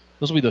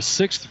 This will be the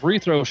 6th free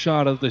throw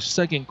shot of the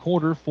second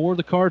quarter for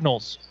the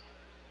Cardinals.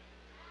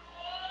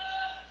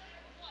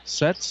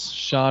 Sets,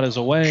 shot is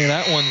away.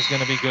 That one's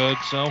going to be good,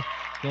 so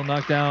he'll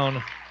knock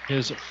down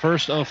his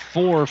first of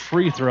 4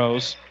 free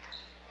throws.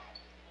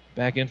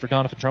 Back in for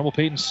Doniphan Trumbull,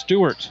 Peyton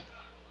Stewart.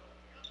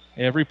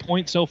 Every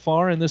point so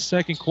far in this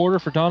second quarter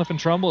for Doniphan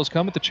Trumbull has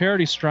come at the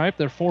charity stripe.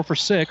 They're 4 for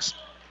 6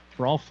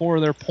 for all 4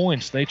 of their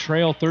points. They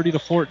trail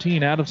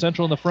 30-14. Adams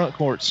Central in the front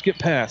court. Skip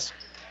pass.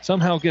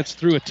 Somehow gets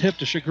through a tip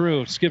to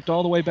Shagrew. Skipped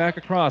all the way back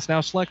across.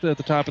 Now Slechta at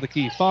the top of the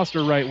key.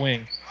 Foster right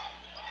wing.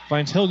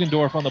 Finds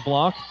Hilgendorf on the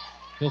block.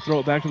 He'll throw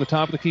it back to the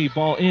top of the key.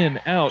 Ball in,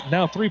 out.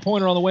 Now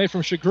 3-pointer on the way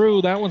from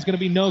Shagrew. That one's going to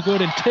be no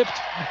good and tipped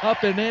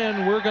up and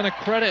in. We're going to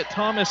credit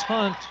Thomas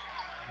Hunt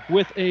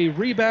with a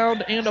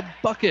rebound and a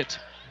bucket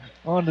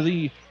onto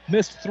the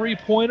missed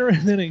 3-pointer,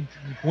 and then he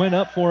went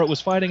up for it,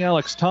 was fighting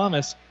Alex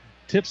Thomas.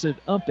 Tips it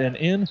up and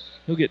in.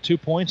 He'll get 2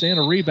 points and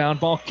a rebound.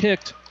 Ball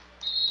kicked.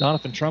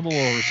 Doniphan Trumbull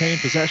will retain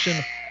possession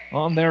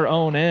on their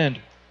own end.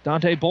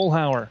 Dante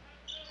Bolhauer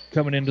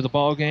coming into the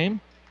ball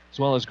game, as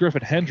well as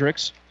Griffin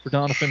Hendricks for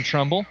Doniphan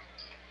Trumbull.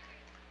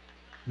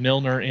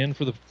 Milner in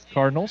for the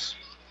Cardinals.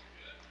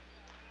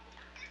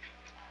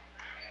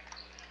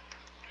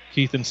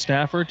 Keithan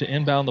Stafford to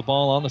inbound the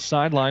ball on the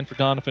sideline for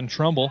Doniphan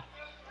Trumbull.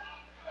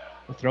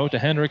 We'll throw it to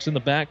Hendricks in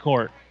the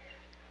backcourt.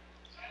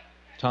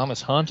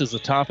 Thomas Hunt is the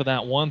top of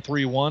that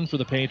 1-3-1 for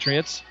the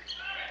Patriots.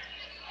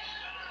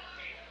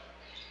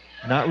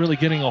 Not really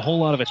getting a whole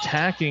lot of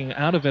attacking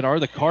out of it are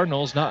the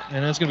Cardinals,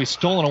 and it's going to be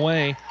stolen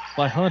away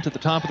by Hunt at the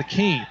top of the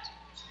key.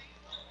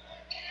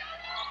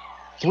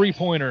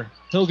 3-pointer,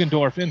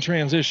 Hilgendorf in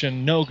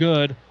transition, no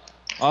good.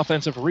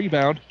 Offensive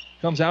rebound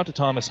comes out to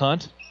Thomas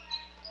Hunt.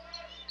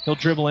 He'll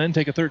dribble in,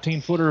 take a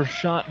 13-footer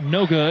shot,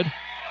 no good.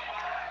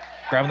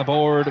 Grabbing the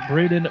board,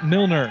 Braden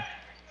Milner.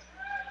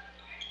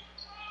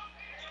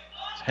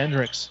 It's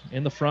Hendricks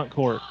in the front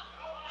court.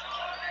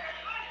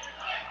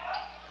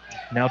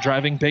 Now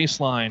driving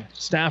baseline,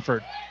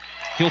 Stafford.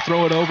 He'll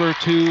throw it over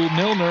to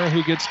Milner,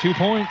 who gets 2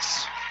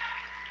 points.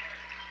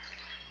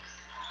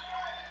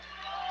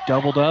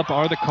 Doubled up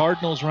are the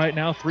Cardinals right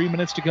now. 3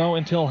 minutes to go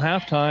until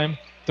halftime.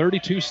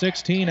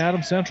 32-16,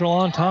 Adams Central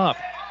on top.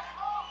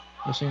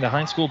 Listening to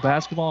high school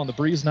basketball on the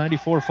Breeze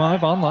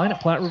 94.5, online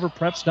at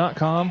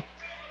PlatteRiverPreps.com.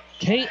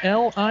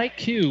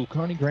 KLIQ,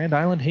 Kearney Grand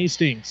Island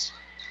Hastings.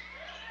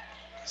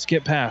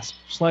 Skip pass,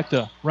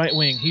 Slechta, right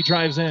wing. He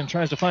drives in,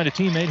 tries to find a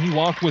teammate. He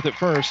walked with it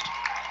first.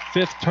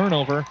 5th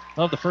turnover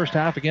of the first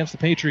half against the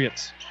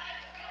Patriots.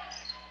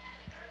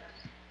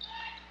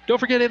 Don't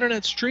forget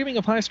internet streaming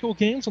of high school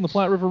games on the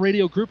Platte River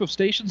Radio group of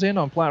stations and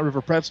on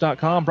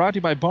PlatteRiverPreps.com. Brought to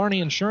you by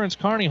Barney Insurance,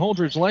 Kearney,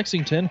 Holdridge,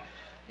 Lexington,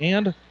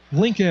 and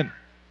Lincoln.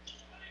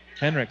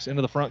 Hendricks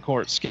into the front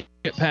court. Skip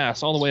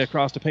pass all the way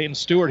across to Peyton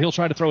Stewart. He'll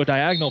try to throw a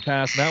diagonal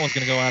pass, and that one's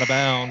going to go out of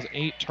bounds.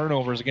 8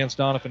 turnovers against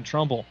Doniphan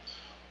Trumbull.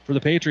 For the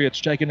Patriots,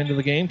 checking into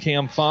the game,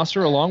 Cam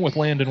Foster along with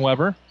Landon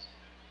Weber.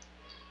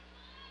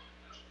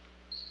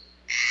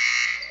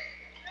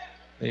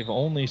 They've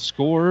only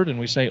scored, and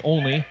we say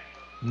only,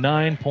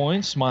 9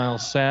 points.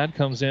 Miles Sad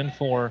comes in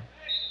for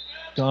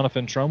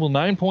Doniphan Trumbull.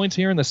 9 points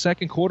here in the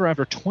second quarter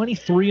after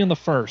 23 in the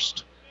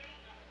first.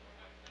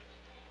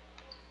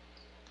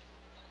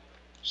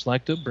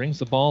 Slechta brings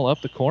the ball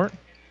up the court.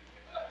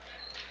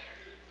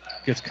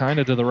 Gets kind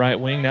of to the right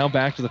wing. Now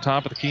back to the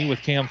top of the key with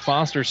Cam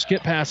Foster.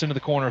 Skip pass into the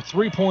corner.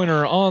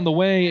 Three-pointer on the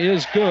way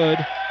is good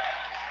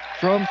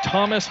from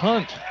Thomas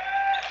Hunt.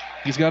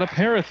 He's got a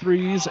pair of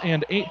threes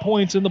and 8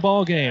 points in the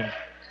ball game.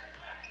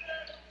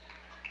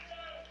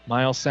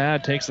 Miles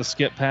Sad takes the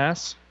skip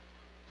pass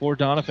for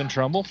Doniphan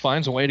Trumbull.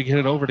 Finds a way to get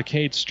it over to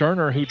Cade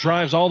Sterner, who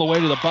drives all the way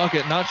to the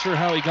bucket. Not sure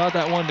how he got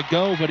that one to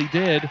go, but he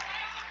did.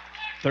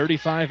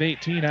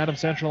 35-18, Adams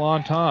Central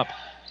on top.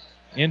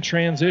 In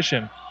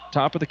transition,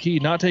 top of the key,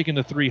 not taking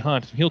the three,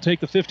 Hunt. He'll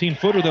take the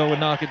 15-footer, though, and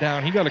knock it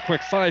down. He got a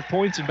quick 5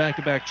 points in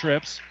back-to-back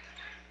trips.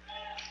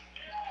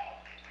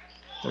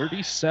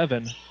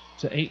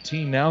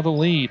 37-18, now the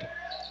lead.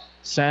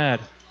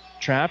 Sad,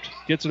 trapped,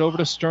 gets it over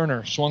to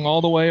Sterner. Swung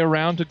all the way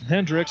around to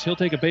Hendricks. He'll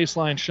take a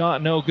baseline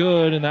shot, no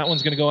good, and that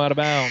one's going to go out of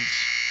bounds.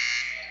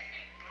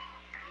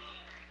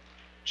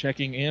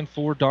 Checking in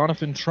for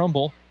Doniphan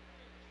Trumbull.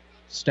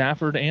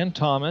 Stafford and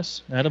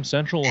Thomas. Adams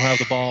Central will have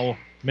the ball.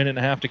 Minute and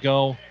a half to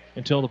go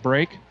until the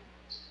break.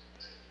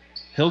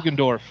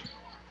 Hilgendorf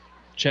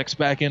checks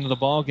back into the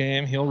ball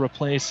game. He'll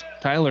replace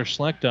Tyler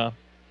Slechta.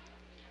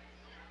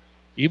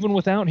 Even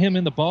without him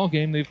in the ball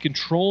game, they've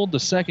controlled the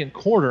second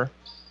quarter,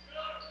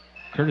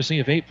 courtesy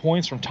of 8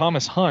 points from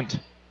Thomas Hunt.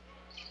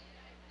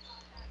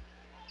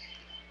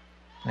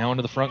 Now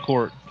into the front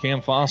court.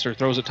 Cam Foster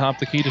throws it top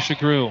the key to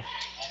Shagru.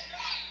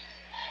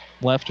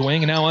 Left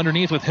wing, and now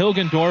underneath with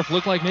Hilgendorf.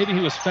 Looked like maybe he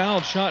was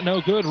fouled. Shot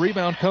no good.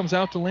 Rebound comes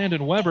out to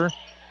Landon Weber.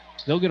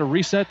 They'll get to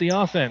reset the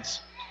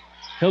offense.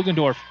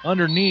 Hilgendorf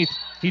underneath.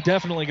 He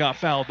definitely got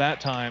fouled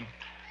that time.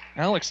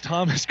 Alex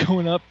Thomas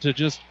going up to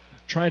just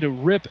try to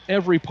rip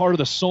every part of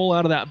the soul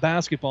out of that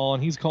basketball,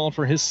 and he's called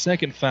for his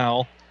second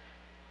foul.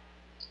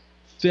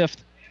 5th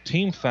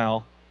team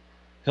foul.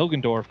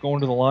 Hilgendorf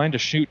going to the line to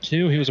shoot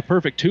 2. He was a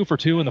perfect 2 for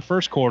 2 in the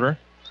first quarter.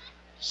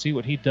 See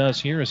what he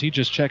does here as he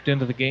just checked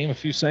into the game a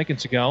few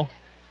seconds ago.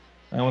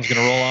 That one's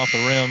going to roll off the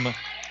rim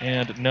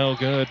and no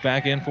good.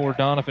 Back in for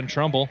Doniphan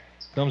Trumbull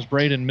comes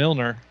Braden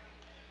Milner.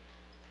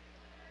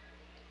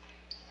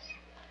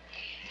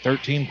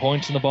 13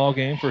 points in the ball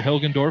game for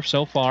Hilgendorf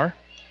so far.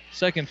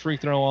 Second free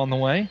throw on the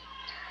way.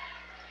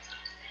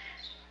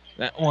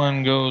 That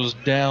one goes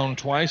down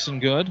twice and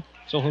good.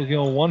 So he'll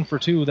go 1 for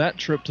 2 that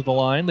trip to the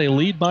line. They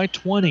lead by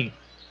 20.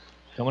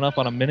 Coming up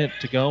on a minute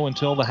to go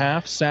until the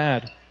half.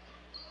 Sad.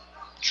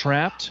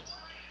 Trapped,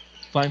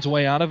 finds a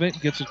way out of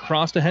it, gets it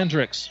across to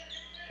Hendricks.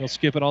 He'll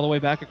skip it all the way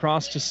back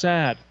across to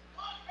Sad.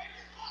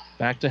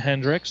 Back to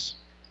Hendricks.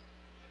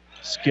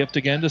 Skipped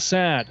again to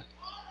Sad.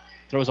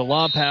 Throws a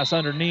lob pass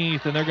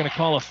underneath, and they're going to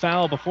call a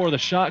foul before the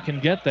shot can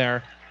get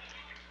there.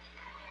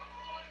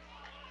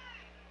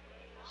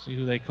 See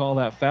who they call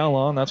that foul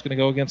on. That's going to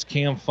go against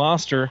Cam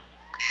Foster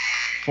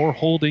for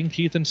holding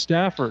Keithan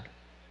Stafford.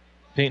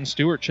 Peyton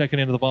Stewart checking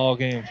into the ball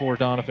game for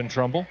Doniphan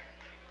Trumbull.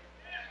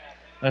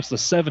 That's the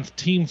 7th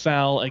team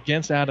foul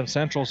against Adams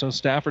Central, so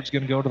Stafford's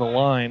going to go to the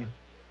line.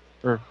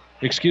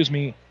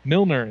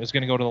 Milner is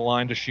going to go to the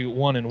line to shoot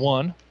 1 and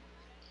 1.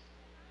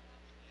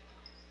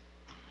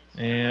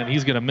 And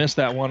he's going to miss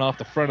that one off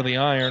the front of the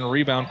iron.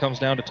 Rebound comes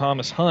down to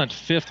Thomas Hunt.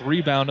 5th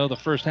rebound of the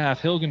first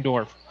half.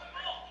 Hilgendorf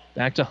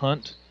back to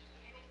Hunt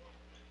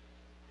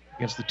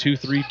against the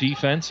 2-3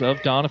 defense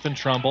of Doniphan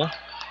Trumbull.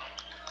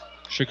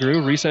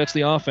 Shagru resets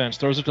the offense.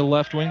 Throws it to the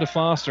left wing to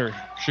Foster.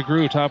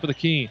 Shagru, top of the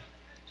key.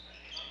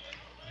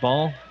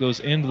 Ball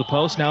goes into the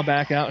post, now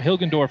back out.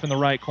 Hilgendorf in the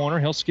right corner.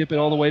 He'll skip it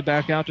all the way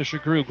back out to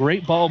Shagru.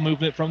 Great ball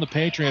movement from the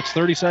Patriots.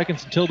 30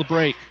 seconds until the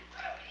break.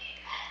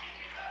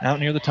 Out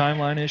near the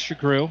timeline is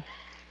Shagru.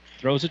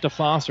 Throws it to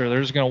Foster.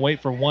 They're just going to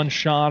wait for one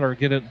shot or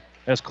get it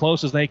as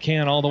close as they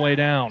can all the way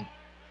down.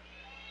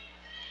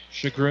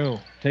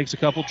 Shagru takes a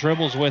couple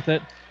dribbles with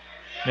it.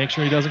 Make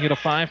sure he doesn't get a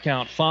 5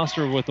 count.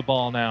 Foster with the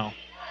ball now.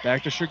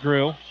 Back to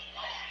Shagru.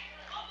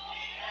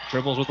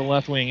 Dribbles with the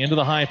left wing into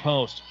the high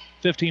post.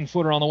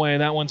 15-footer on the way.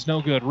 That one's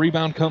no good.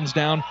 Rebound comes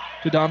down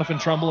to Doniphan,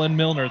 Trumbull, and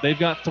Milner. They've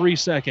got 3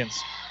 seconds.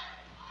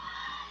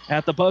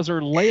 At the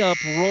buzzer, layup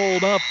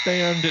rolled up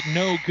and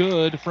no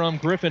good from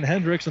Griffin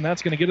Hendricks, and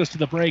that's going to get us to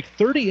the break.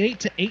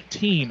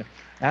 38-18.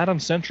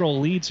 Adams Central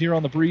leads here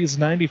on the Breeze,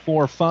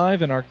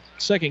 94-5 in our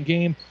second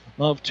game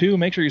of 2.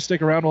 Make sure you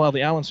stick around. We'll have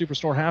the Allen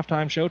Superstore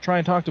halftime show. Try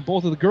and talk to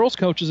both of the girls'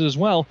 coaches as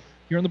well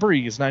here on the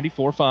Breeze,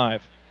 94-5.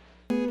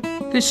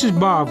 This is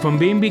Bob from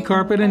B&B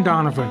Carpet in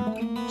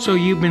Doniphan. So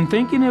you've been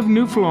thinking of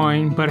new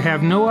flooring but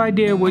have no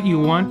idea what you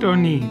want or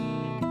need.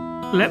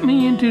 Let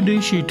me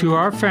introduce you to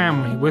our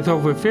family with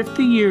over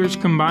 50 years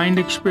combined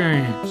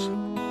experience.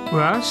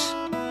 Russ,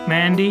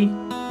 Mandy,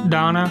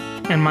 Donna,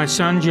 and my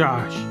son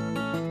Josh.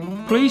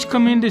 Please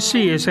come in to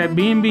see us at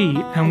B&B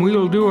and we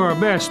will do our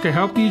best to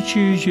help you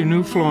choose your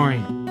new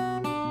flooring.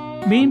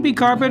 B&B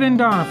Carpet in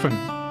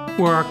Doniphan,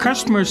 where our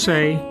customers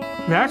say,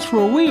 that's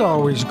where we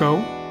always go.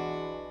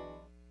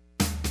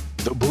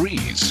 The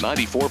Breeze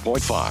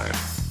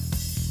 94.5.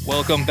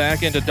 Welcome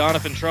back into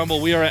Doniphan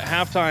Trumbull. We are at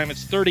halftime.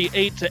 It's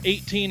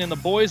 38-18 in the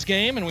boys'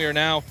 game, and we are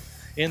now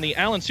in the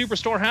Allen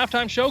Superstore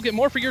halftime show. Get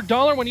more for your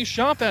dollar when you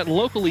shop at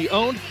locally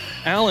owned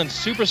Allen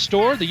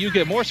Superstore, the You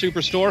Get More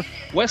Superstore,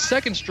 West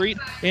 2nd Street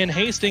in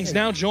Hastings.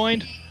 Now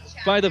joined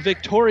by the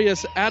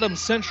victorious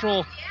Adams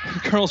Central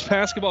girls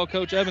basketball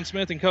coach, Evan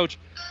Smith. And Coach,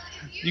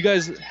 you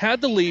guys had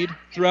the lead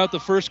throughout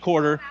the first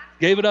quarter,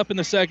 gave it up in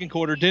the second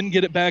quarter, didn't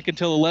get it back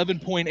until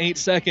 11.8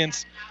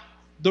 seconds.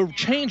 The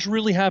change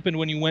really happened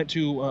when you went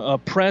to a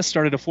press,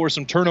 started to force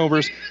some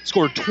turnovers,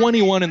 scored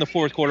 21 in the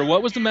fourth quarter.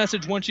 What was the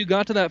message once you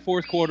got to that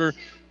fourth quarter,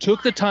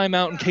 took the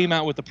timeout, and came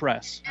out with the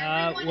press?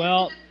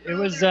 Well, it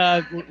was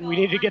we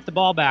needed to get the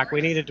ball back. We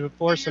needed to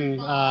force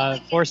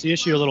the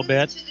issue a little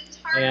bit.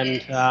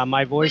 And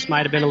my voice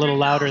might have been a little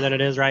louder than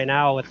it is right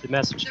now with the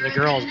message to the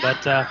girls.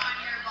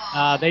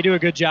 But they do a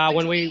good job.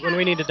 When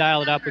we need to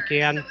dial it up, we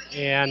can.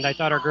 And I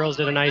thought our girls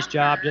did a nice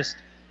job just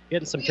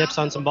getting some tips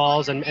on some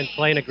balls and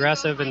playing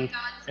aggressive and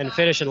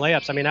finishing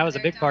layups. I mean, that was a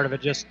big part of it.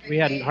 Just we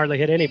hadn't hardly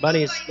hit any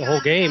bunnies the whole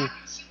game.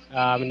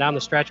 And down the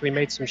stretch, we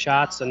made some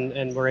shots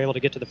and were able to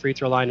get to the free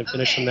throw line and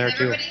finish them there,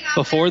 too.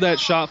 Before that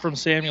shot from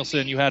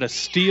Samuelson, you had a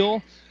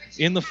steal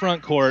in the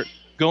front court,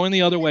 going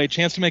the other way,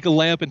 chance to make a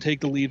layup and take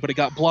the lead, but it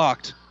got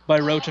blocked by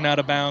Roach and out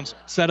of bounds.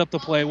 Set up the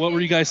play. What were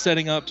you guys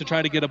setting up to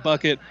try to get a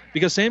bucket?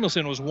 Because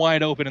Samuelson was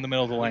wide open in the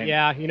middle of the lane.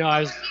 Yeah, I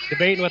was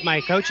debating with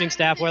my coaching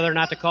staff whether or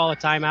not to call a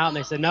timeout, and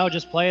they said, no,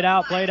 just play it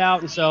out.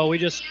 And so we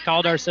just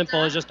called our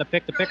simple as just a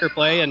pick-the-picker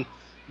play, and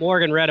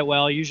Morgan read it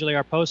well. Usually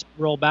our post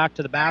roll back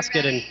to the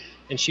basket,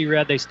 and she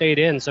read they stayed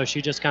in, so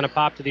she just kind of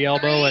popped to the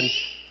elbow, and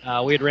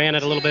we had ran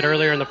it a little bit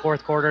earlier in the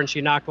fourth quarter, and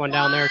she knocked one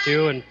down there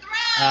too. And,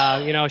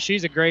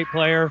 she's a great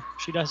player.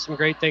 She does some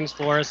great things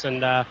for us,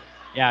 and,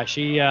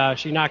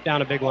 she knocked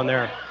down a big one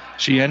there.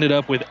 She ended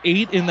up with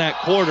 8 in that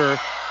quarter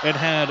and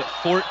had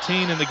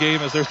 14 in the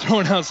game as they're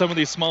throwing out some of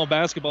these small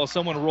basketballs.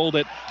 Someone rolled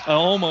it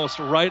almost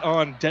right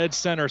on dead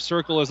center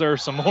circle as there are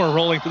some more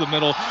rolling to the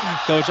middle.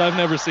 Coach, I've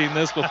never seen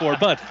this before.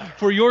 But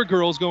for your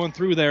girls going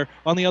through there,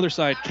 on the other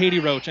side, Katie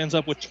Roach ends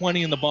up with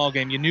 20 in the ball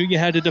game. You knew you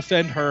had to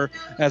defend her,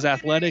 as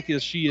athletic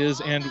as she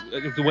is and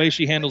the way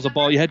she handles the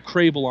ball. You had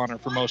Crable on her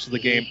for most of the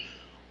game.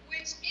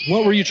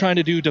 What were you trying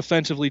to do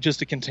defensively just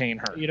to contain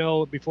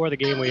her? Before the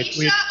game,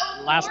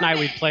 last night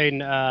we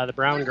played the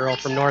Brown girl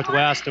from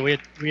Northwest, and we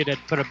had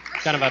put a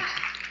kind of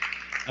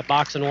a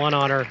box and one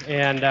on her,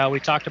 and we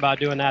talked about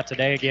doing that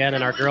today again,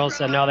 and our girls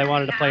said no, they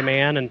wanted to play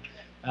man,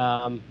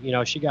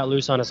 and she got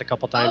loose on us a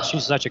couple times.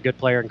 She's such a good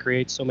player and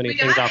creates so many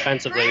things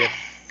offensively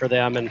for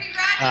them, and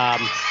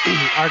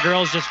our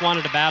girls just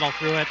wanted to battle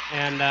through it,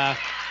 and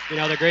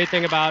the great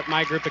thing about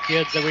my group of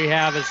kids that we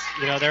have is,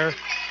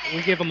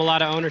 we give them a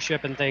lot of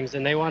ownership and things,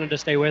 and they wanted to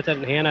stay with it.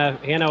 And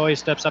Hannah always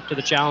steps up to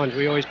the challenge.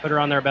 We always put her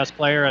on their best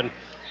player, and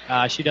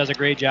she does a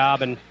great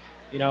job. And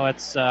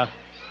it's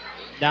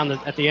down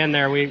at the end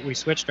there, we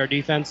switched our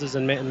defenses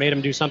and made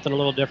them do something a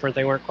little different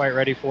they weren't quite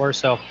ready for.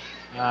 So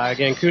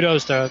again,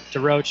 kudos to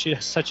Roach. She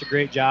does such a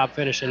great job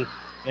finishing.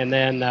 And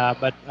then,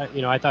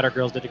 I thought our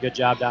girls did a good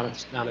job down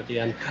at the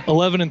end.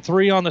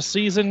 11-3 on the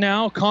season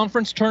now.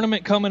 Conference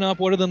tournament coming up.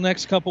 What do the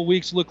next couple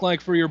weeks look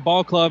like for your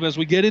ball club as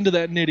we get into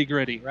that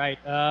nitty-gritty? Right.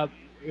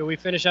 We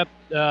finish up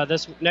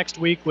this next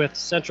week with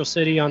Central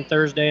City on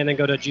Thursday, and then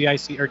go to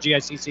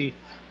GICC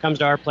comes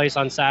to our place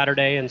on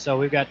Saturday. And so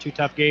we've got 2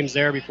 tough games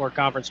there before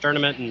conference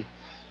tournament.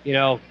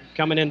 And,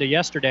 coming into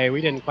yesterday, we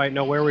didn't quite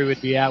know where we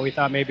would be at. We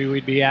thought maybe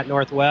we'd be at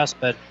Northwest,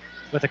 but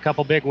with a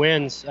couple big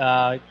wins,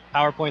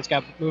 PowerPoints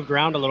got moved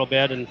around a little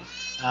bit, and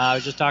I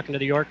was just talking to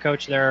the York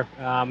coach there,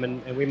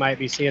 and we might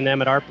be seeing them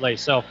at our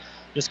place. So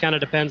just kind of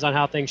depends on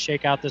how things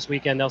shake out this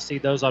weekend. They'll see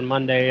those on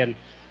Monday, and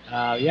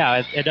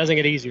it doesn't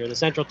get easier. The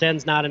Central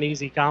 10's not an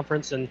easy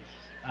conference, and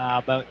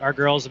but our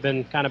girls have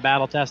been kind of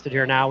battle tested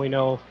here now. We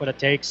know what it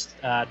takes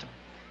to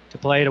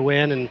play to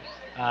win, and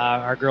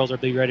our girls will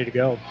be ready to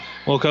go.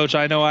 Well, Coach,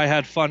 I know I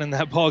had fun in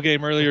that ball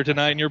game earlier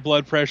tonight, and your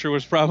blood pressure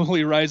was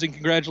probably rising.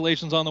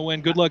 Congratulations on the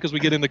win. Good luck as we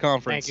get in the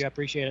conference. Thank you. I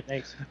appreciate it.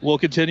 Thanks. We'll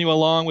continue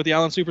along with the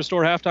Allen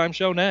Superstore halftime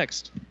show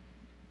next.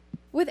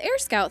 With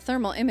AirScout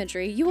thermal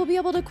imagery, you will be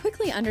able to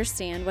quickly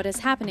understand what is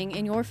happening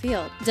in your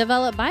field.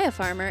 Developed by a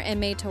farmer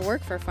and made to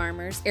work for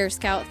farmers,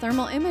 AirScout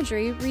thermal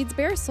imagery reads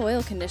bare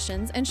soil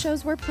conditions and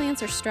shows where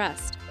plants are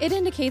stressed. It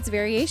indicates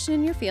variation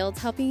in your fields,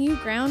 helping you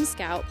ground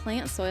scout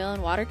plant soil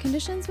and water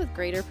conditions with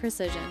greater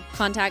precision.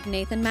 Contact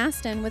Nathan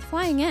Maston with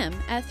Flying M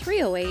at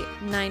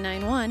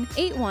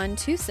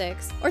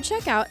 308-991-8126 or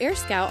check out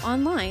AirScout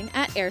online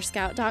at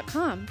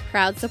airscout.com.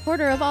 Proud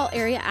supporter of all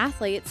area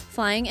athletes,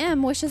 Flying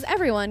M wishes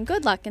everyone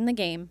good luck in the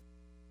game. The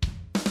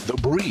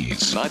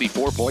Breeze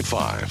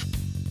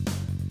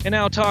 94.5. And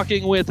now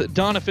talking with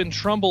Doniphan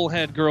Trumbull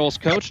head girls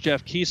coach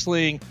Jeff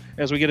Kiesling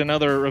as we get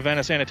another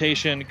Ravenna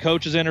Sanitation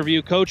coach's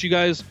interview. Coach, you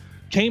guys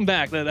came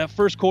back. That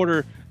first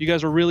quarter, you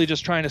guys were really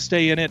just trying to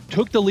stay in it.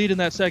 Took the lead in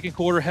that second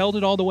quarter, held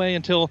it all the way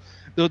until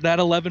that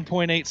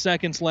 11.8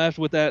 seconds left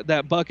with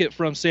that bucket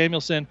from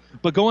Samuelson.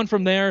 But going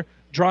from there,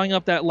 drawing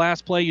up that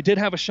last play, you did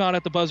have a shot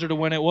at the buzzer to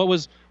win it. What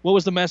was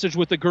the message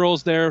with the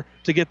girls there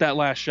to get that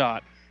last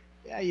shot?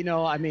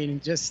 Yeah,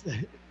 just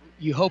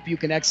you hope you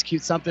can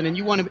execute something, and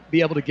you want to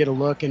be able to get a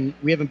look. And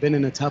we haven't been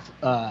in a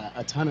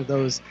ton of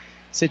those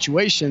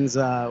situations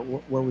where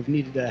we've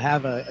needed to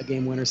have a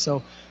game winner.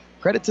 So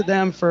credit to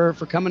them for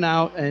coming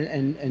out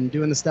and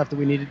doing the stuff that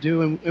we needed to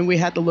do. And we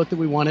had the look that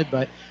we wanted,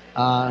 but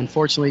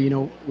unfortunately,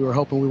 we were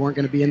hoping we weren't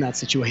going to be in that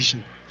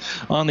situation.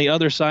 On the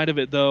other side of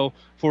it, though,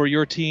 for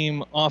your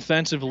team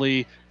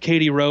offensively,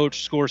 Katie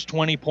Roach scores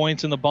 20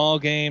 points in the ball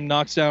game,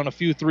 knocks down a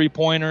few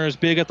three-pointers,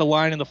 big at the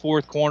line in the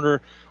fourth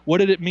quarter. What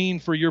did it mean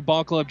for your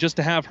ball club just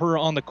to have her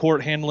on the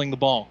court handling the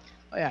ball?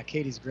 Oh, yeah,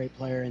 Katie's a great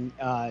player, and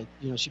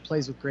she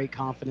plays with great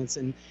confidence.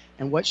 And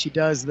what she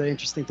does, the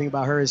interesting thing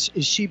about her is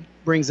she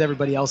brings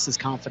everybody else's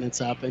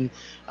confidence up. And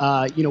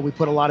we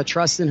put a lot of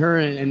trust in her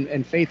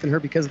and faith in her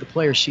because of the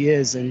player she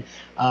is. And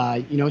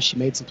she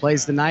made some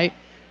plays tonight.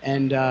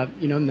 And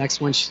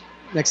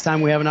next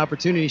time we have an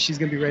opportunity, she's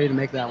going to be ready to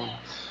make that one.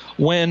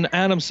 When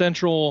Adams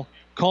Central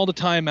called a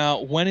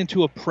timeout, went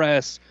into a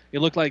press, it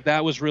looked like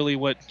that was really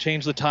what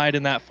changed the tide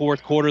in that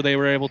fourth quarter. They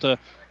were able to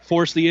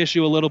force the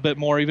issue a little bit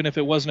more, even if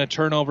it wasn't a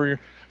turnover,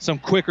 some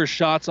quicker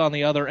shots on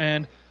the other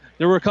end.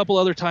 There were a couple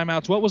other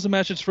timeouts. What was the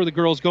message for the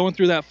girls going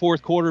through that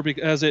fourth quarter,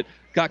 because it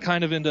got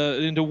kind of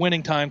into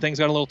winning time, things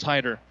got a little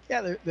tighter?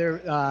 Yeah,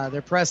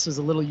 their press was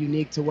a little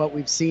unique to what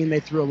we've seen.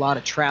 They threw a lot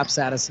of traps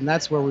at us, and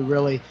that's where we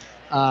really,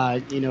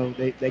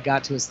 they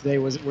got to us today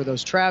were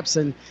those traps.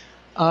 And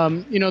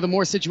the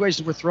more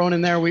situations we're throwing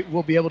in there,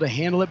 we'll be able to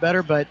handle it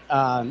better. But,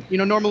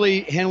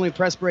 normally handling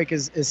press break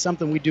is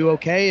something we do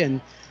okay.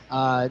 And,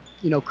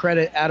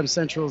 credit Adams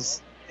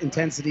Central's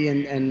intensity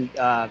and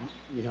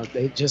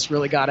they just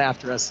really got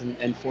after us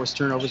and forced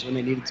turnovers when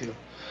they needed to.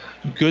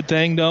 Good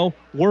thing, though,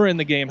 we're in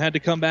the game. Had to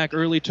come back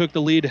early, took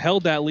the lead,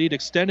 held that lead,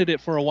 extended it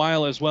for a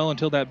while as well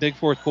until that big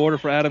fourth quarter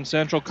for Adams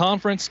Central.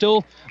 Conference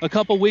still a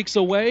couple weeks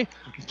away.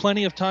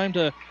 Plenty of time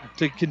to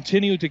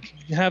continue to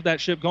have that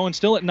ship going.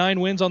 Still at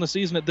 9 wins on the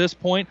season at this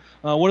point.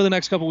 What do the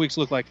next couple weeks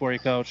look like for you,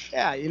 Coach?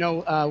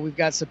 Yeah, we've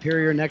got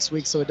Superior next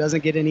week, so it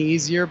doesn't get any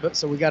easier.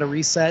 So we got to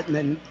reset and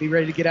then be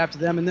ready to get after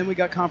them. And then we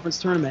got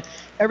conference tournament.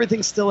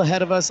 Everything's still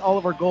ahead of us. All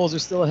of our goals are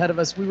still ahead of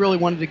us. We really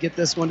wanted to get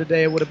this one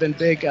today. It would have been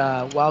big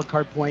wild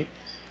card point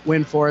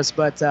win for us,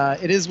 but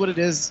it is what it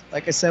is.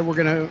 Like I said, we're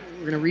gonna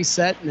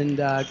reset and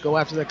go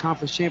after the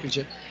conference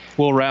championship.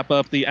 We'll wrap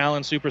up the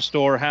Allen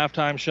Superstore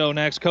halftime show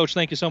next. Coach,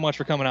 thank you so much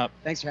for coming up.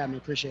 Thanks for having me.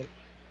 Appreciate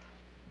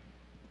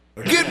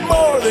it. Get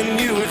more than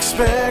you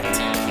expect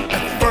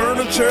at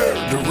Furniture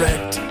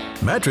Direct.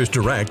 Mattress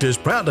Direct is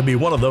proud to be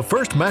one of the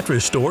first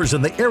mattress stores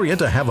in the area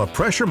to have a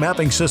pressure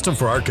mapping system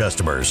for our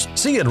customers.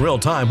 See in real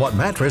time what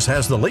mattress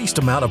has the least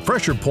amount of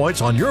pressure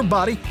points on your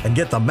body and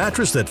get the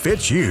mattress that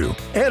fits you.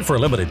 And for a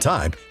limited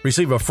time,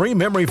 receive a free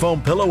memory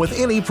foam pillow with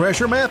any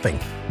pressure mapping.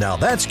 Now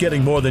that's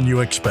getting more than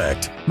you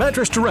expect.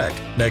 Mattress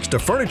Direct, next to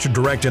Furniture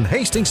Direct in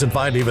Hastings, and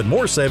find even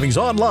more savings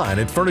online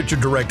at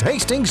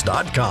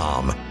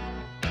FurnitureDirectHastings.com.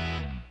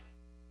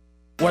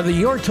 Whether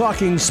you're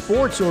talking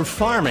sports or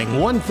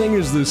farming, one thing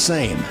is the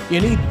same.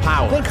 You need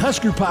power. Think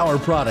Husker Power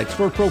products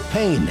for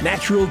propane,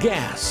 natural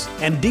gas,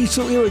 and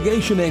diesel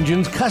irrigation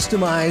engines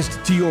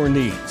customized to your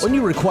needs. When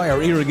you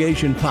require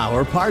irrigation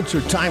power, parts, or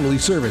timely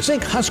service,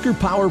 think Husker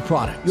Power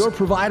products, your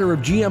provider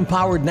of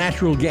GM-powered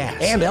natural gas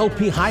and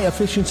LP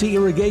high-efficiency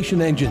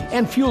irrigation engines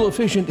and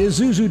fuel-efficient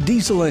Isuzu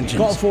diesel engines.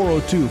 Call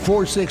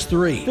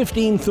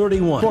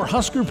 402-463-1531 for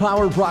Husker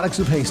Power products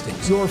of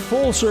Hastings, your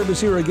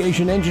full-service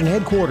irrigation engine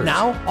headquarters.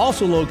 Now,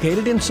 also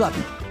located in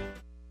Sutton.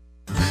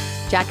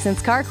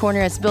 Jackson's Car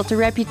Corner has built a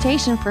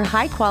reputation for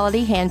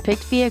high-quality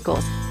hand-picked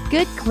vehicles.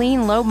 Good,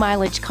 clean,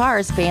 low-mileage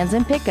cars, vans,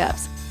 and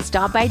pickups.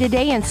 Stop by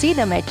today and see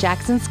them at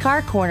Jackson's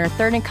Car Corner,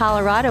 3rd and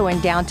Colorado in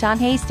downtown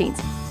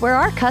Hastings, where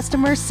our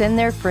customers send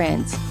their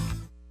friends.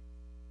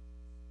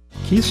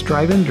 Keith's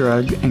Drive-In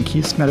Drug and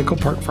Keith's Medical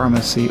Park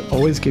Pharmacy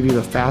always give you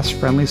the fast,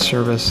 friendly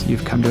service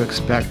you've come to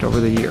expect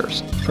over the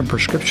years. From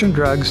prescription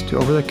drugs to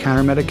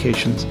over-the-counter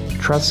medications,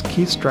 trust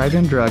Keith's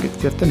Drive-In Drug at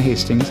 5th and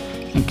Hastings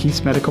and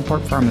Keith's Medical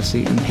Park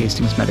Pharmacy in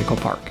Hastings Medical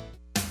Park.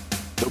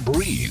 The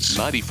Breeze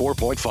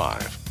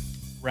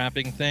 94.5.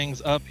 Wrapping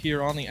things up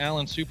here on the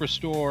Allen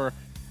Superstore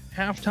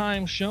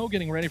halftime show,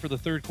 getting ready for the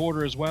third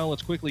quarter as well.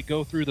 Let's quickly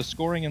go through the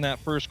scoring in that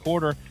first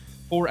quarter.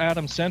 For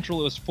Adams Central,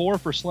 it was 4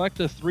 for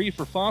Selecta, 3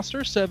 for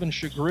Foster, 7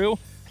 Chagru,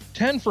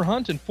 10 for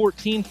Hunt, and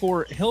 14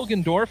 for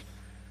Hilgendorf.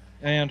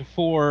 And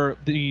for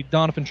the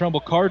Doniphan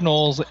Trumbull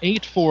Cardinals,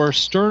 8 for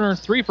Sterner,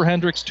 3 for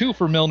Hendricks, 2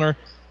 for Milner,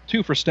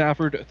 2 for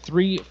Stafford,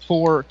 3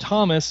 for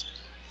Thomas.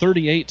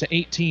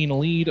 38-18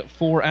 lead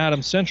for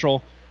Adams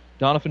Central.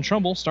 Doniphan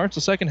Trumbull starts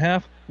the second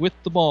half with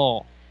the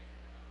ball.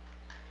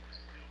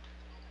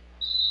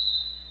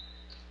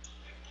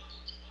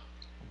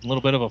 A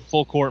little bit of a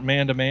full court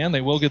man-to-man.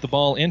 They will get the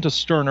ball into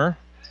Sterner.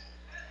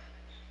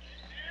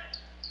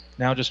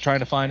 Now just trying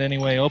to find any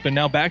way open.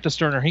 Now back to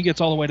Sterner. He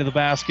gets all the way to the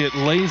basket,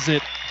 lays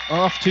it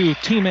off to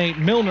teammate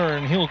Milner,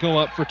 and he'll go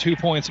up for 2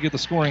 points to get the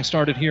scoring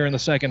started here in the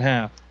second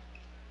half.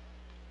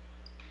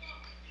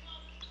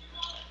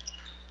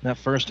 That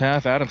first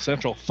half, Adams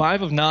Central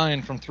 5 of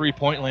 9 from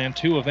three-point land,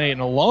 2 of 8,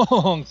 and a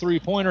long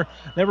three-pointer.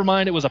 Never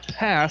mind, it was a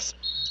pass.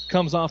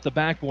 Comes off the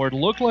backboard.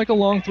 Looked like a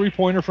long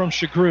three-pointer from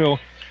Chagru.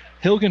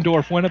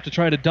 Hilgendorf went up to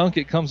try to dunk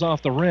it, comes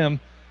off the rim,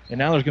 and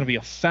now there's going to be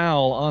a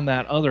foul on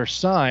that other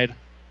side.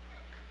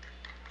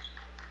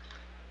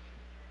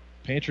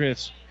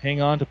 Patriots hang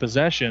on to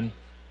possession.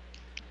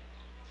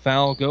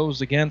 Foul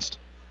goes against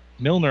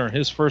Milner,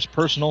 his first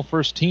personal,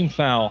 first team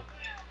foul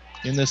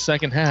in this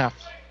second half.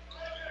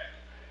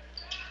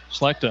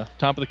 Selecta,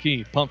 top of the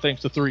key, pump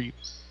fakes the three.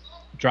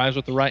 Drives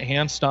with the right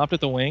hand, stopped at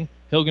the wing.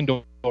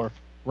 Hilgendorf,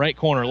 right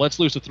corner, lets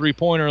loose a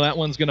three-pointer. That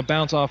one's going to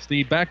bounce off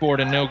the backboard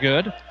and no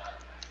good.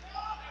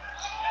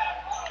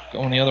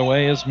 Going the other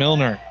way is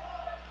Milner.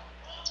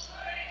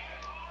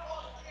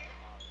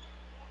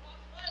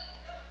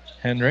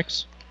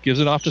 Hendricks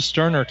gives it off to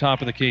Sterner, top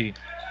of the key.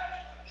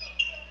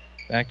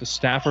 Back to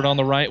Stafford on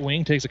the right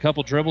wing, takes a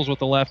couple dribbles with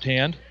the left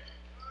hand.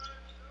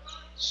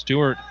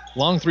 Stewart,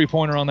 long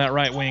three-pointer on that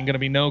right wing, going to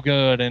be no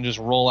good and just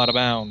roll out of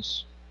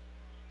bounds.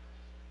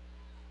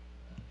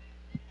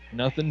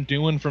 Nothing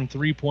doing from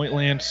three-point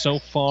land so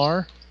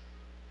far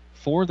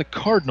for the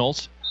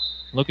Cardinals.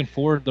 Looking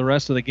forward to the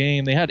rest of the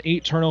game. They had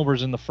 8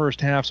 turnovers in the first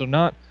half, so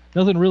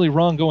nothing really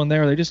wrong going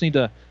there. They just need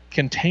to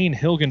contain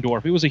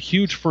Hilgendorf. It was a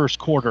huge first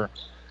quarter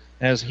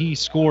as he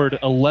scored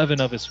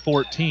 11 of his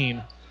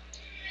 14.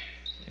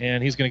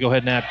 And he's going to go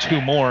ahead and add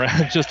 2 more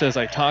just as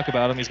I talk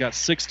about him. He's got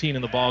 16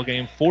 in the ball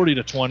game,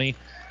 40-20.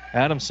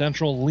 Adams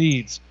Central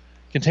leads.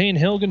 Contain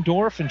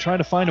Hilgendorf and try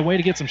to find a way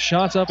to get some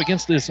shots up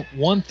against this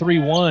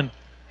 1-3-1.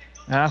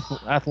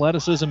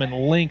 Athleticism and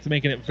length,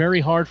 making it very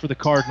hard for the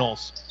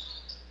Cardinals.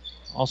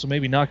 Also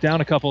maybe knock down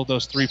a couple of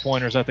those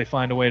three-pointers that they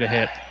find a way to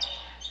hit.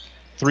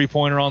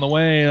 Three-pointer on the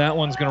way. That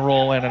one's going to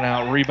roll in and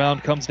out.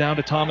 Rebound comes down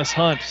to Thomas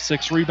Hunt.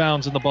 6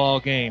 rebounds in the ball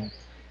game.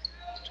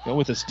 To go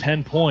with his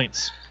 10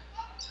 points.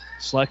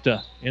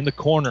 Selecta in the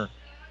corner.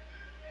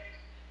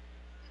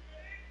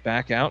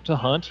 Back out to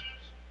Hunt.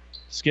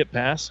 Skip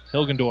pass.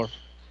 Hilgendorf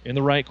in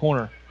the right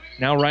corner.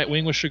 Now right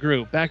wing with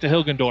Chagru. Back to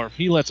Hilgendorf.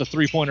 He lets a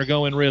three-pointer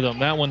go in rhythm.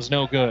 That one's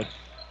no good.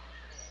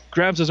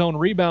 Grabs his own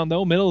rebound,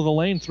 though. Middle of the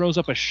lane, throws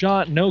up a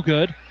shot. No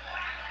good.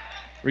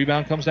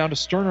 Rebound comes down to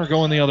Sterner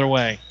going the other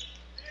way.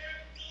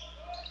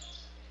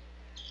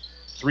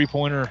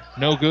 Three-pointer,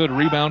 no good.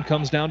 Rebound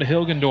comes down to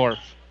Hilgendorf.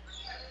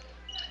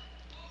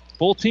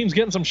 Both teams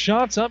getting some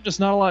shots up, just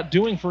not a lot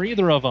doing for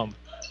either of them.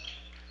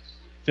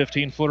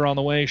 15-footer on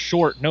the way,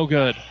 short, no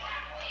good.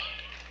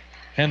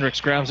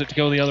 Hendricks grabs it to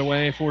go the other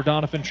way for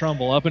Doniphan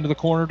Trumbull. Up into the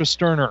corner to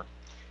Sterner.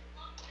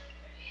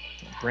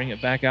 Bring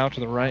it back out to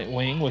the right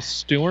wing with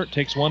Stewart.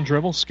 Takes one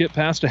dribble, skip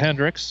pass to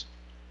Hendricks.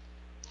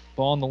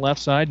 Ball on the left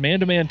side.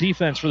 Man-to-man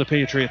defense for the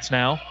Patriots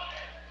now.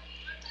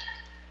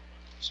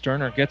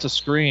 Sterner gets a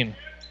screen.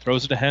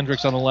 Throws it to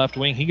Hendricks on the left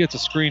wing. He gets a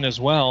screen as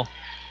well.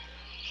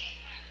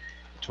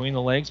 Between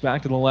the legs,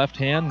 back to the left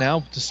hand.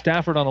 Now to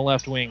Stafford on the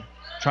left wing.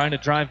 Trying to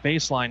drive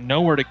baseline.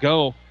 Nowhere to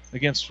go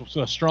against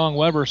a strong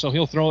Weber, so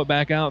he'll throw it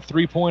back out.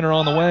 Three-pointer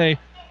on the way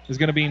is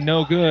going to be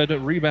no good.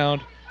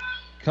 Rebound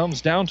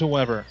comes down to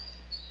Weber.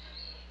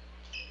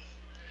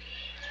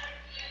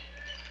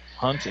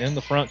 Hunt in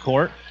the front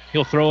court.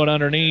 He'll throw it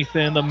underneath,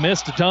 and the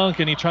missed dunk,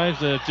 and he tries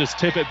to just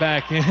tip it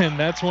back in.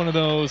 That's one of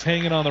those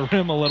hanging on the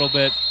rim a little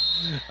bit.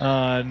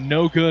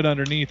 No good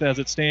underneath as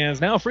it stands.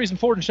 Now Friesen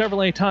Ford and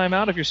Chevrolet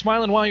timeout. If you're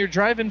smiling while you're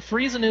driving,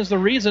 Friesen is the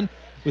reason.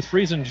 With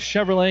Friesen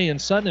Chevrolet in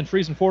Sutton and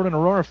Friesen Ford in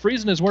Aurora,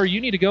 Friesen is where you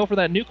need to go for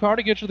that new car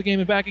to get you to the game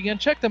and back again.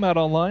 Check them out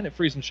online at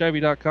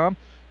FriesenChevy.com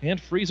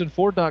and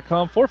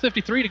FriesenFord.com.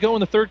 4:53 to go in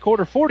the third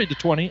quarter,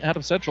 40-20.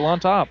 Adams Central on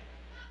top.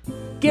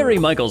 Gary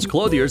Michaels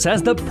Clothiers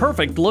has the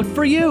perfect look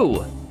for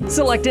you.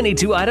 Select any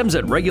 2 items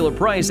at regular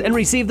price and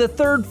receive the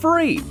third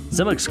free.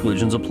 Some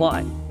exclusions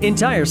apply.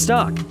 Entire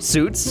stock: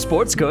 suits,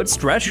 sports coats,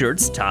 dress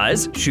shirts,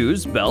 ties,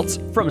 shoes, belts.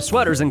 From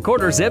sweaters and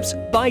quarter zips,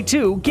 buy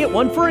 2, get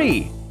 1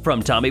 free.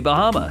 From Tommy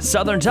Bahama,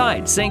 Southern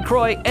Tide, St.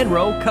 Croix,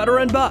 Enro, Cutter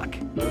and Buck.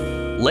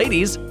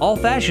 Ladies, all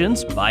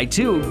fashions, buy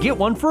 2, get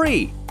 1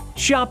 free.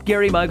 Shop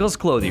Gary Michaels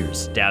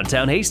Clothiers,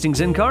 downtown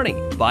Hastings and Kearney.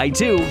 Buy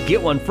 2,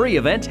 get 1 free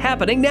event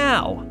happening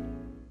now.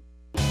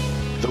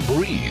 The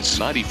Breeze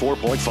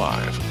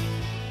 94.5.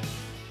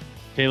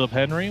 Caleb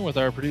Henry with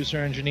our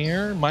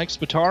producer-engineer Mike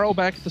Spataro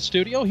back at the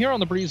studio here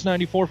on the Breeze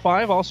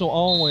 94.5. Also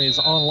always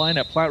online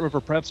at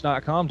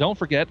PlatteRiverPreps.com. Don't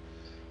forget,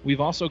 we've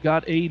also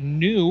got a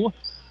new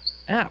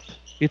app.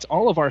 It's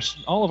all of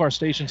our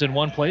stations in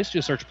one place.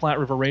 Just search Platte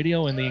River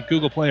Radio in the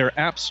Google Play or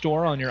App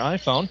Store on your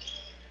iPhone.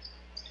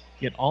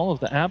 Get all of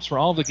the apps for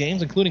all of the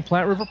games, including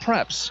Platte River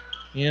Preps,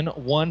 in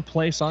one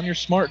place on your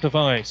smart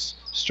device.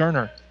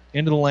 Sterner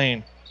into the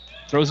lane.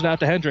 Throws it out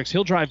to Hendricks.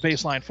 He'll drive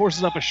baseline.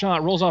 Forces up a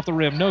shot. Rolls off the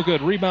rim. No good.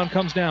 Rebound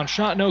comes down.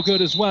 Shot no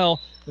good as well.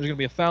 There's going to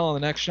be a foul on the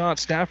next shot.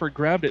 Stafford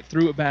grabbed it,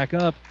 threw it back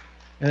up,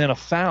 and then a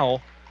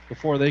foul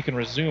before they can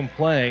resume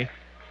play.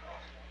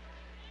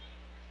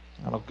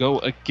 That'll go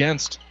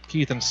against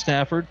Keith and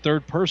Stafford.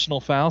 Third personal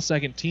foul.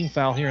 Second team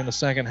foul here in the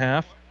second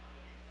half.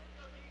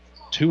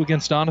 2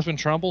 against Doniphan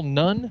Trumbull.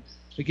 None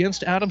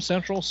against Adams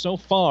Central so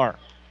far.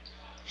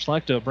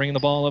 Schlechter bringing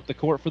the ball up the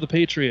court for the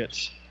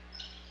Patriots.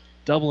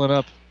 Doubling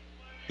up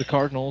the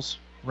Cardinals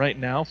right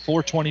now.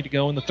 4:20 to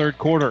go in the third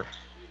quarter.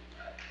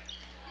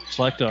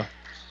 Schlechter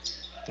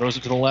throws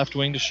it to the left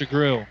wing to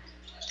Shagru.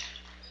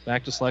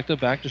 Back to Schlechter,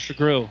 back to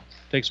Shagru.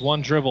 Takes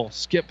one dribble,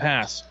 skip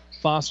pass.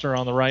 Foster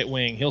on the right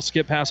wing. He'll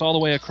skip pass all the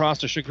way across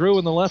to Shagru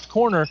in the left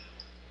corner,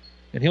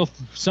 and he'll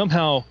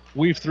somehow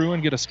weave through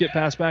and get a skip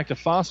pass back to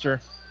Foster.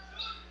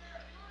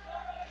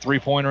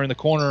 Three-pointer in the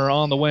corner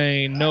on the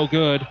way, no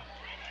good.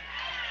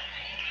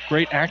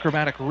 Great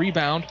acrobatic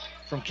rebound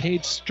from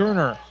Cade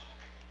Sterner.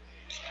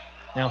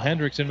 Now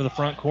Hendricks into the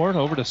front court,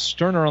 over to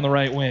Sterner on the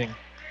right wing.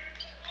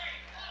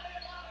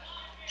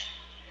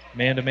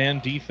 Man-to-man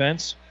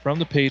defense from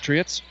the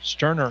Patriots.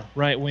 Sterner,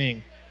 right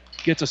wing,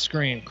 gets a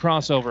screen,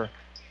 crossover,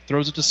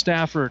 throws it to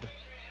Stafford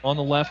on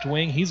the left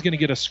wing. He's going to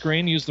get a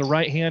screen, use the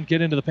right hand,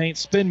 get into the paint,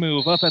 spin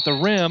move up at the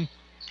rim.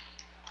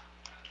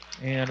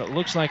 And it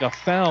looks like a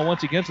foul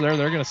once he gets there.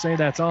 They're going to say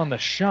that's on the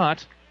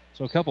shot.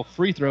 So a couple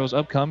free throws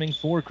upcoming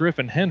for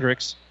Griffin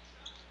Hendricks.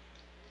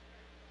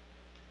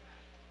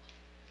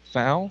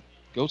 Foul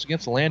goes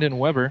against Landon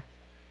Weber.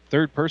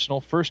 Third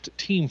personal, first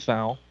team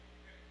foul.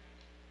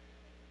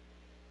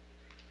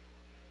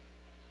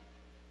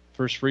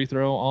 First free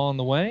throw on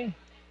the way.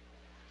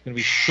 It's going to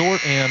be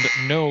short and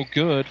no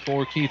good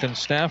for Keith and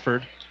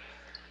Stafford.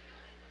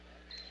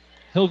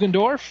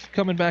 Hilgendorf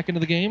coming back into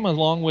the game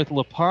along with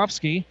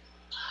Lipovsky.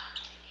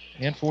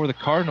 And for the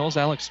Cardinals,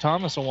 Alex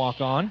Thomas will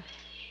walk on.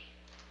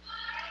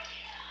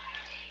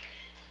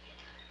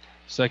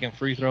 Second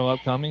free throw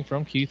upcoming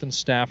from Keith and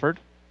Stafford.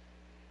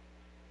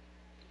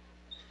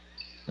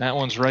 That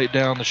one's right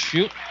down the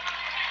chute.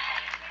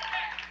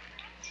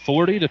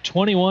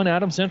 40-21,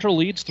 Adams Central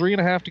leads.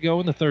 3.5 to go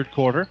in the third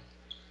quarter.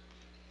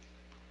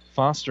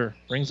 Foster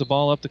brings the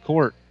ball up the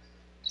court.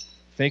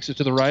 Fakes it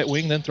to the right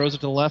wing, then throws it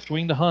to the left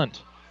wing to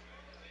Hunt.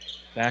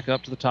 Back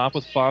up to the top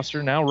with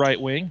Foster, now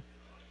right wing.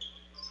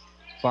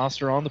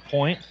 Foster on the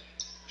point.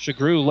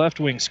 Shagru,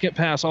 left wing, skip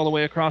pass all the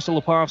way across to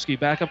Lipovsky.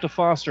 Back up to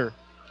Foster.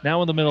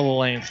 Now in the middle of the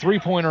lane.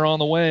 Three-pointer on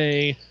the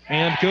way,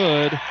 and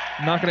good.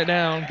 Knocking it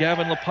down,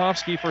 Gavin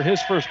Lipovsky for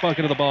his first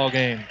bucket of the ball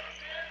game.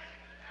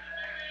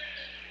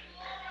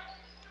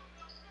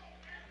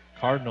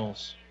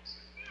 Cardinals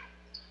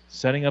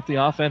setting up the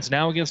offense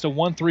now against a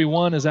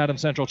 1-3-1 as Adams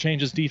Central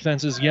changes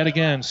defenses yet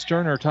again.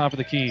 Sterner top of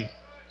the key.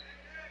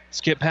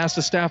 Skip pass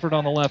to Stafford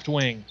on the left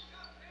wing.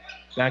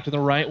 Back to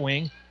the right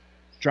wing.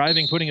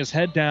 Driving, putting his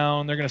head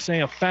down. They're going to say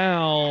a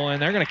foul,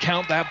 and they're going to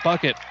count that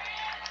bucket.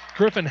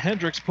 Griffin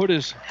Hendricks put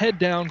his head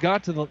down,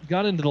 got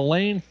into the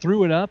lane,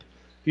 threw it up.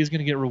 He's going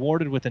to get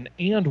rewarded with an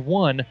and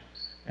one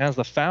as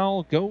the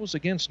foul goes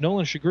against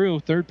Nolan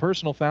Shagru. Third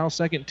personal foul,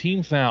 second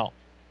team foul.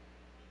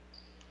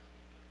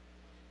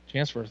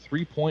 Chance for a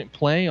three-point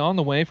play on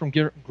the way from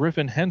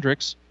Griffin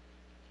Hendricks.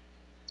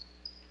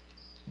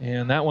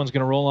 And that one's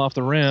going to roll off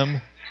the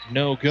rim.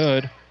 No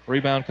good.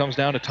 Rebound comes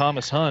down to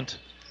Thomas Hunt.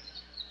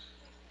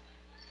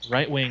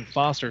 Right wing,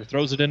 Foster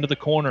throws it into the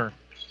corner.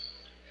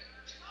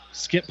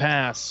 Skip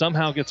pass,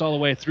 somehow gets all the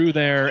way through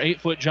there.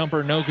 8-foot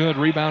jumper, no good.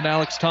 Rebound,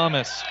 Alex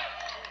Thomas.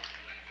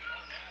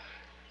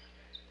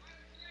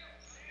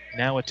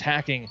 Now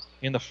attacking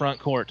in the front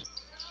court.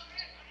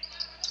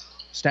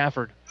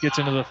 Stafford gets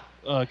into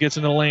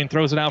the lane,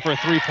 throws it out for a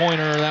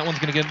three-pointer. That one's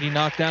going to be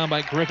knocked down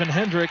by Griffin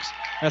Hendricks.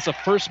 That's the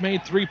first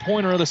made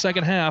three-pointer of the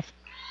second half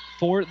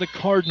for the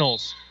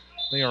Cardinals.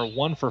 They are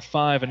 1 for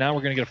 5, and now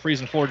we're going to get a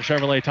Friesen Ford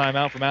Chevrolet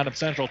timeout from Adams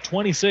Central.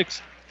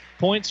 26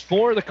 points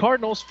for the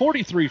Cardinals,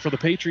 43 for the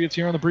Patriots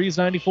here on the Breeze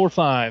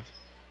 94.5.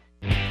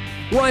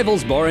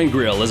 Rivals Bar and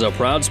Grill is a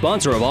proud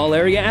sponsor of all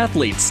area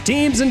athletes,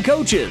 teams, and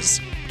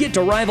coaches. Get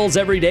to Rivals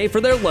every day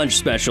for their lunch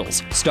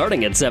specials,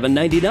 starting at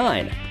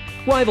 $7.99.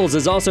 Rivals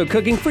is also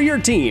cooking for your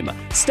team.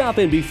 Stop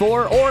in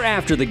before or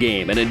after the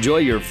game and enjoy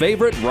your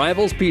favorite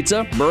Rivals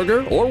pizza,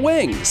 burger, or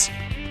wings.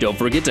 Don't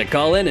forget to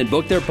call in and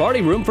book their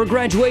party room for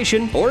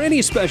graduation or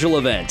any special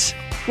event.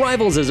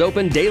 Rivals is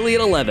open daily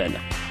at 11.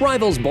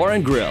 Rivals Bar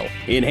and Grill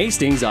in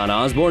Hastings on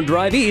Osborne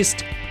Drive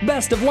East.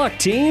 Best of luck,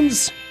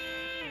 teams!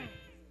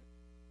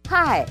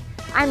 Hi,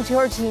 I'm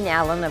Georgine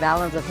Allen of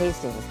Allens of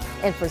Hastings,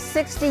 And for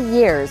 60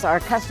 years, our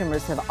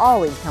customers have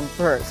always come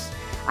first.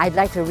 I'd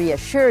like to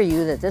reassure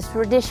you that this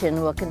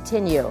tradition will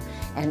continue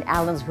and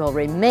Allen's will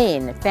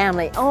remain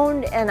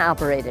family-owned and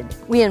operated.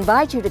 We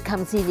invite you to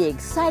come see the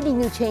exciting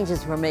new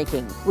changes we're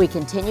making. We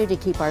continue to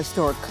keep our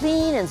store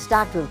clean and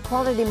stocked with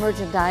quality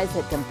merchandise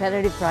at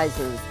competitive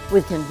prices.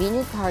 With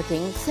convenient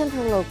parking,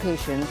 central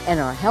location, and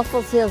our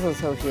helpful sales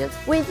associates,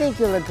 we think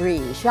you'll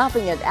agree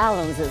shopping at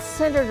Allen's is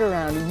centered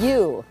around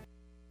you.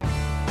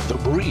 The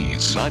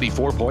Breeze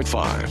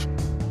 94.5.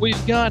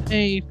 We've got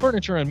a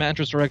Furniture and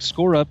Mattress Direct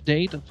score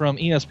update from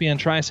ESPN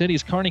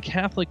Tri-Cities. Kearney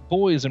Catholic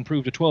boys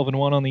improved to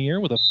 12-1 on the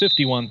year with a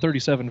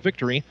 51-37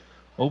 victory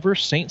over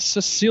St.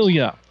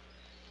 Cecilia.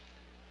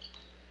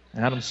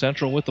 Adams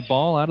Central with the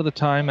ball out of the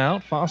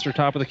timeout. Foster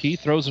top of the key,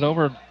 throws it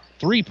over.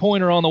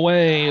 Three-pointer on the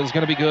way is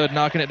going to be good,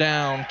 knocking it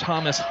down.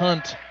 Thomas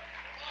Hunt.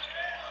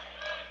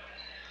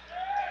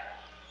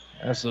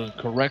 That's the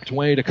correct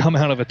way to come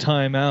out of a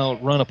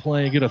timeout, run a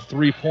play, get a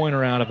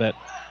three-pointer out of it.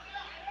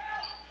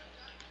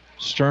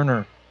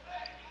 Sterner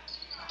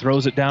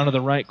throws it down to the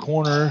right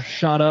corner.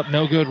 Shot up,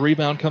 no good.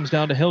 Rebound comes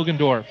down to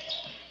Hilgendorf.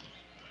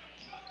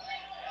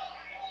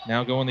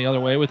 Now going the other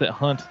way with it.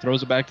 Hunt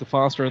throws it back to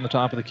Foster in the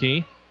top of the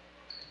key.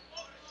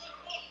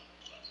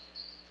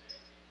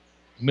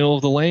 Middle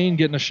of the lane,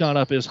 getting a shot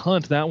up is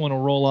Hunt. That one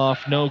will roll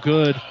off, no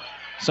good.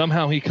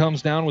 Somehow he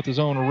comes down with his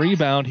own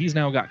rebound. He's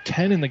now got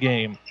 10 in the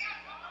game.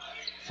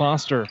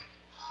 Foster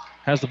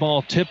has the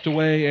ball tipped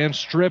away and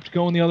stripped,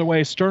 going the other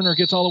way. Sterner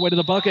gets all the way to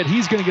the bucket.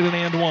 He's going to get an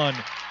and one.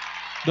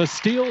 The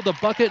steal, the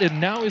bucket, and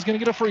now he's going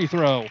to get a free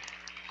throw.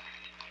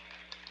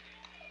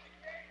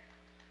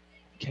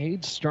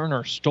 Cade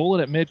Sterner stole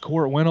it at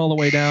midcourt, went all the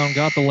way down,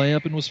 got the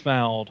layup, and was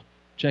fouled.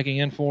 Checking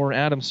in for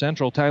Adams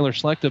Central, Tyler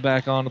Slechta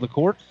back onto the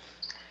court.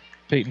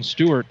 Peyton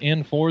Stewart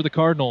in for the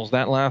Cardinals.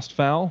 That last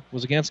foul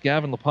was against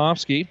Gavin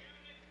Lepovsky.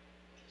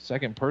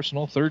 Second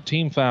personal, third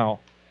team foul.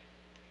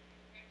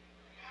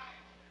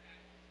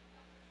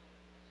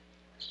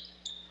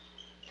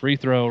 Free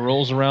throw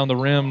rolls around the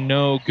rim,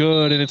 no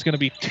good, and it's going to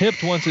be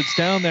tipped once it's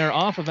down there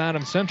off of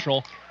Adams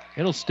Central.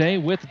 It'll stay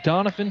with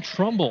Doniphan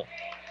Trumbull.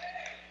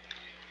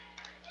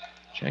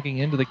 Checking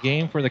into the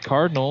game for the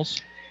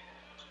Cardinals.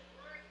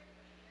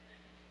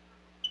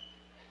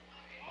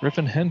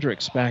 Griffin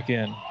Hendricks back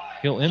in.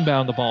 He'll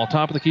inbound the ball.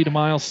 Top of the key to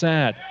Miles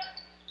Sad.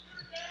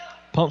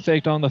 Pump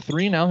faked on the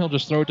three. Now he'll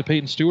just throw it to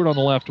Peyton Stewart on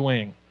the left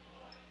wing.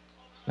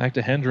 Back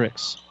to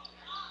Hendricks.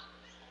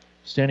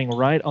 Standing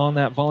right on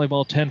that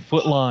volleyball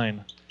 10-foot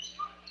line.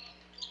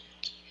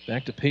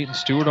 Back to Peyton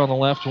Stewart on the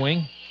left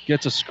wing.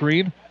 Gets a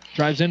screen.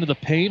 Drives into the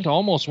paint.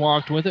 Almost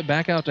walked with it.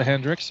 Back out to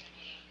Hendricks.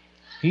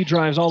 He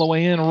drives all the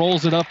way in.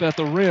 Rolls it up at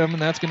the rim,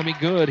 and that's going to be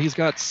good. He's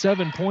got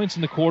 7 points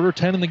in the quarter,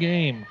 10 in the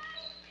game.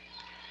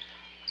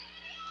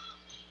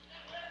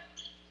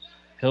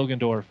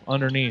 Hilgendorf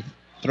underneath.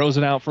 Throws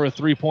it out for a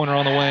three-pointer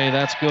on the way.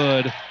 That's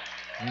good.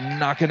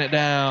 Knocking it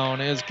down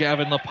is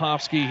Gavin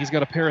Lepovsky. He's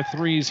got a pair of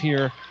threes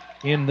here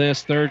in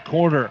this third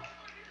quarter.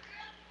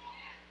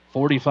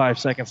 45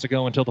 seconds to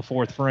go until the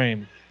fourth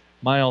frame.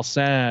 Miles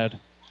Sad,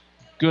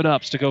 good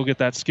ups to go get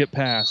that skip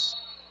pass,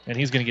 and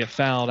he's going to get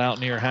fouled out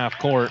near half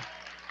court.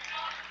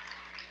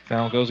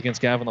 Foul goes against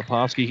Gavin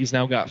Lepovsky. He's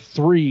now got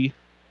 3.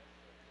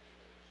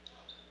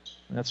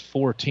 That's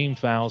 4 team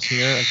fouls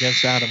here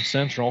against Adams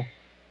Central.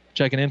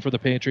 Checking in for the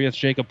Patriots,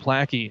 Jacob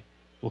Plackey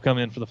will come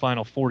in for the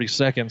final 40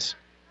 seconds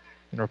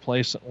and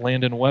replace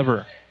Landon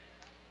Weber.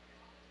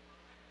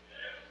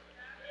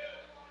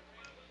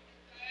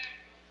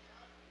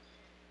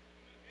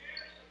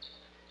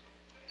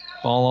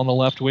 Ball on the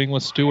left wing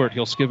with Stewart.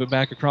 He'll skip it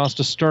back across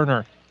to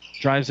Sterner.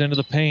 Drives into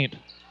the paint.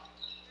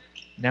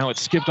 Now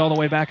it's skipped all the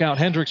way back out.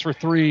 Hendricks for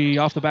 3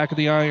 off the back of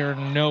the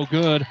iron. No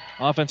good.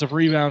 Offensive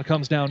rebound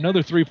comes down.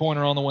 Another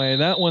three-pointer on the way.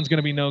 That one's going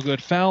to be no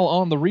good. Foul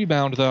on the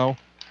rebound, though.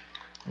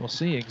 We'll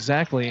see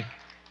exactly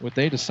what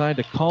they decide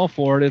to call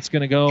for it. It's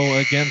going to go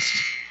against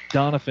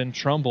Doniphan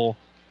Trumbull.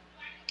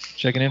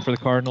 Checking in for the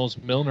Cardinals.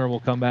 Milner will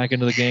come back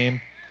into the game.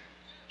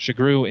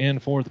 Shagru in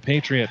for the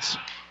Patriots.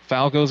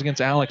 Foul goes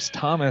against Alex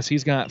Thomas.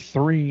 He's got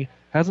 3.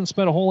 Hasn't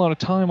spent a whole lot of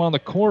time on the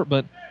court,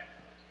 but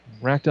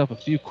racked up a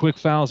few quick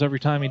fouls every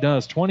time he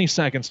does. 20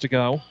 seconds to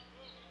go.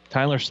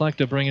 Tyler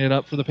Slechta bringing it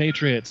up for the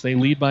Patriots. They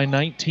lead by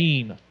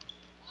 19.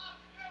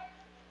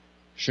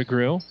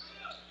 Shagru.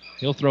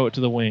 He'll throw it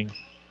to the wing.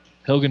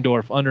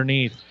 Hilgendorf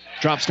underneath.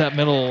 Drop step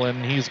middle,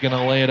 and he's going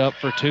to lay it up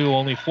for 2.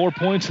 Only 4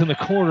 points in the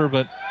quarter,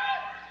 but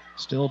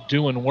still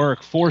doing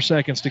work. 4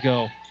 seconds to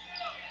go.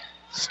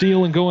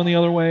 Steal and going the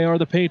other way are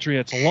the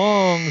Patriots.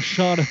 Long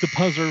shot at the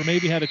buzzer.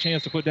 Maybe had a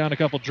chance to put down a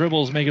couple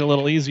dribbles, make it a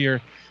little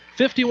easier.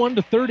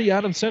 51-30,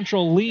 Adams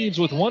Central leads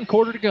with 1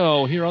 quarter to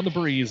go here on the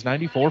Breeze,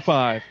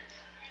 94.5.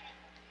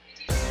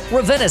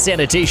 Ravenna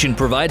Sanitation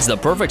provides the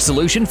perfect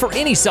solution for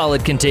any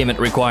solid containment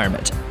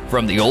requirement.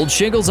 From the old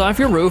shingles off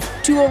your roof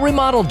to a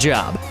remodel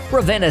job,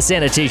 Ravenna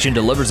Sanitation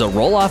delivers a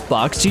roll-off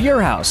box to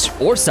your house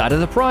or side of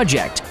the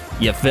project.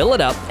 You fill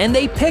it up and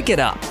they pick it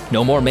up.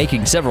 No more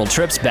making several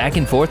trips back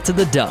and forth to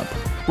the dump.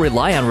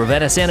 Rely on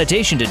Ravenna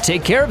Sanitation to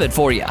take care of it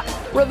for you.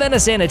 Ravenna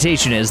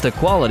Sanitation is the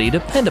quality,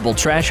 dependable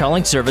trash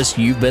hauling service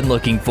you've been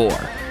looking for.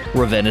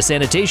 Ravenna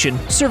Sanitation,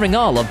 serving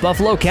all of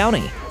Buffalo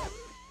County.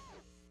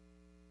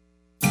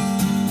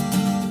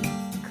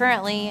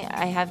 Currently,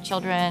 I have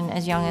children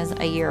as young as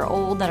a year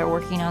old that are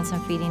working on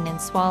some feeding and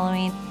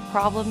swallowing,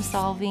 problem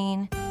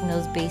solving, and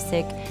those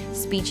basic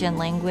speech and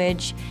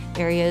language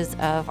areas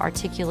of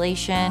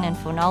articulation and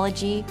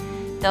phonology.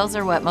 Those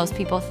are what most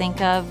people think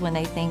of when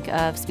they think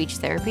of speech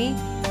therapy.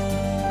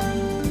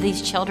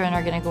 These children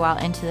are going to go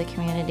out into the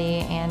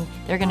community and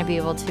they're going to be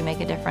able to make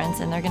a difference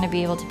and they're going to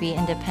be able to be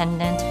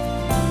independent.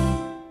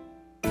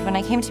 When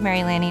I came to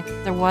Mary Lanning,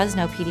 there was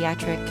no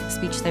pediatric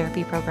speech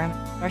therapy program.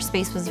 Our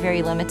space was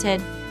very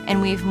limited,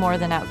 and we've more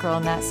than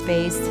outgrown that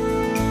space.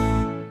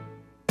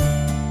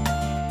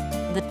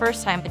 The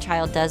first time a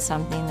child does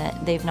something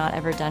that they've not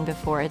ever done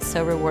before, it's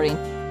so rewarding.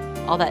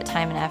 All that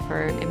time and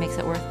effort, it makes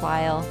it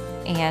worthwhile,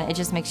 and it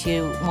just makes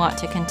you want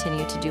to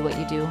continue to do what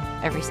you do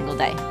every single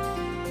day.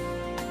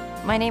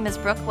 My name is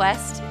Brooke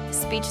West,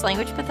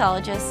 speech-language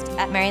pathologist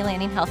at Mary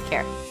Lanning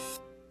Healthcare.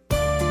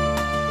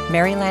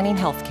 Mary Lanning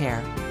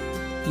Healthcare.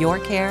 Your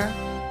care,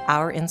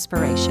 our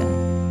inspiration.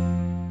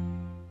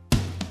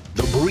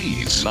 The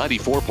Breeze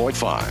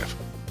 94.5.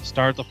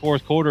 Start the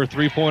fourth quarter,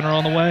 three-pointer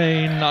on the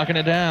way, knocking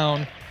it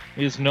down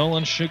is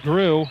Nolan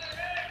Shagru.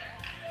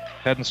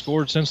 Hadn't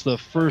scored since the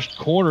first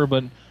quarter,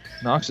 but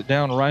knocks it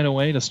down right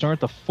away to start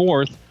the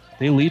fourth.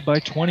 They lead by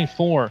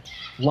 24.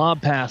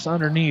 Lob pass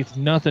underneath,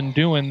 nothing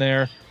doing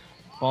there.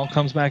 Ball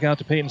comes back out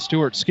to Peyton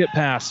Stewart. Skip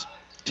pass,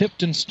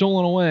 tipped and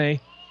stolen away.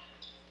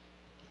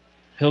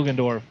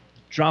 Hilgendorf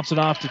drops it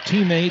off to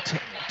teammate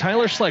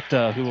Tyler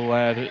Slechta, who will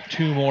add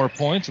 2 more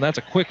points, and that's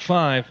a quick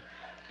 5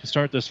 to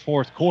start this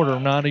fourth quarter,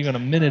 not even a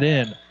minute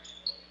in.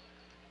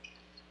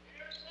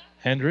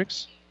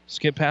 Hendricks,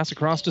 skip pass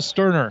across to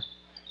Sterner.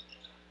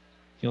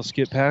 He'll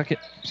skip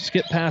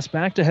pass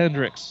back to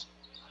Hendricks.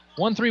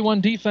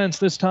 1-3-1 defense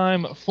this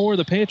time for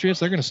the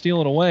Patriots. They're going to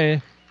steal it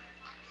away.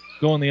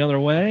 Going the other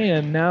way,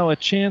 and now a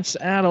chance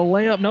at a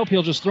layup. Nope,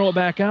 he'll just throw it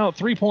back out.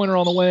 Three-pointer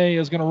on the way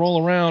is going to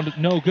roll around.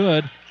 No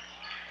good.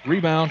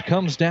 Rebound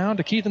comes down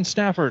to Keithan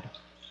Stafford.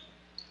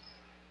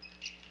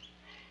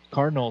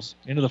 Cardinals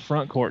into the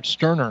front court.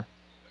 Sterner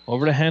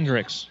over to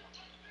Hendricks.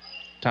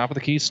 Top of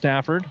the key,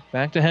 Stafford.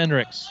 Back to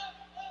Hendricks.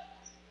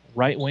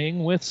 Right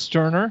wing with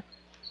Sterner.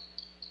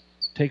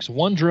 Takes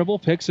one dribble,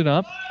 picks it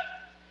up.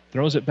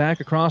 Throws it back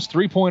across.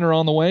 Three-pointer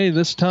on the way.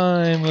 This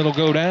time it'll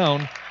go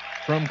down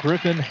from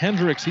Griffin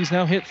Hendricks. He's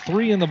now hit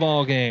 3 in the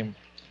ball game.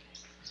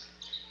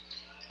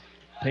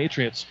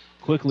 Patriots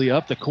quickly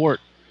up the court.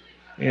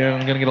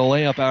 And going to get a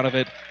layup out of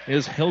it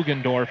is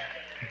Hilgendorf.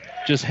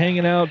 Just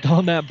hanging out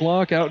on that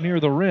block out near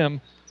the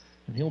rim.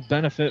 And he'll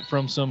benefit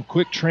from a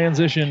quick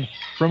transition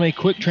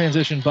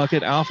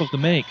bucket off of the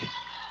make.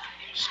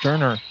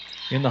 Sterner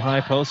in the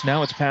high post.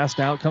 Now it's passed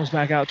out. Comes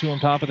back out to him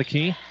top of the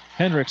key.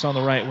 Hendricks on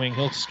the right wing.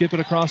 He'll skip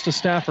it across to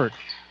Stafford.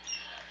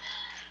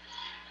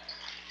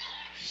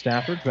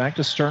 Stafford back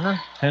to Sterner.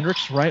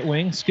 Hendricks right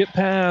wing. Skip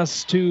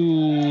pass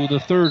to the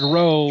third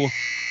row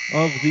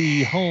of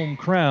the home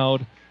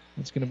crowd.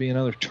 It's going to be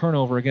another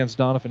turnover against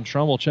Doniphan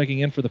Trumbull.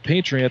 Checking in for the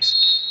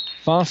Patriots,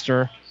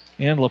 Foster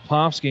and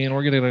Lepovsky. And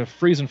we're going to get a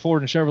Friesen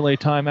Ford and Chevrolet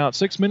timeout.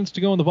 6 minutes to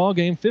go in the ball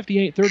game.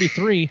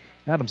 58-33.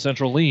 Adams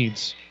Central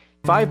leads.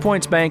 5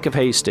 Points Bank of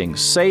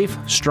Hastings, safe,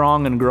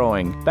 strong, and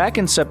growing. Back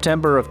in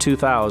September of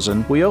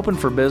 2000, we opened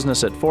for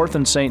business at 4th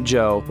and St.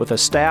 Joe with a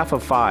staff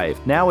of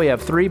 5. Now we have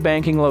 3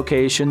 banking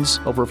locations,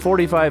 over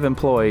 45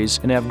 employees,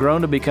 and have grown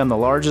to become the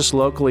largest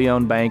locally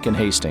owned bank in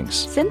Hastings.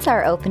 Since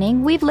our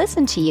opening, we've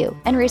listened to you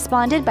and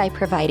responded by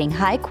providing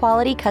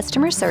high-quality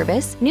customer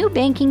service, new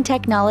banking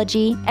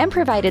technology, and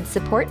provided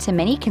support to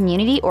many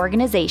community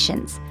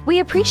organizations.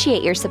 We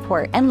appreciate your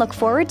support and look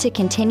forward to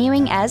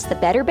continuing as the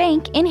better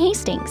bank in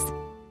Hastings.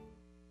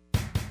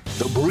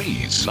 The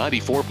Breeze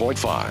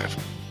 94.5.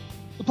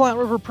 The Platte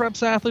River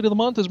Preps Athlete of the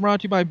Month is brought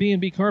to you by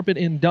B&B Carpet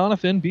in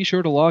Doniphan. Be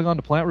sure to log on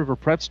to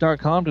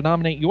PlatteRiverPreps.com to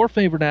nominate your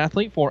favorite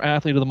athlete for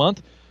Athlete of the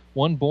Month.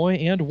 1 boy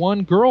and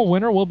 1 girl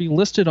winner will be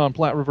listed on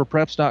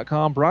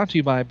PlatteRiverPreps.com. Brought to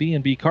you by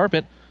B&B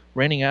Carpet.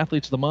 Reigning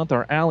Athletes of the Month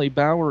are Allie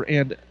Bauer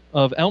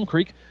of Elm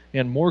Creek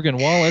and Morgan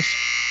Wallace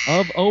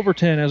of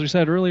Overton. As we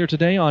said earlier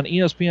today on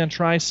ESPN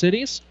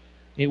Tri-Cities,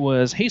 it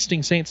was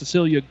Hastings St.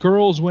 Cecilia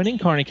girls winning,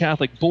 Kearney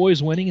Catholic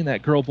boys winning in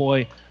that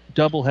girl-boy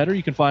doubleheader.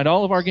 You can find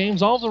all of our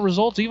games, all of the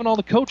results, even all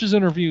the coaches'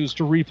 interviews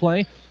to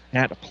replay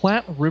at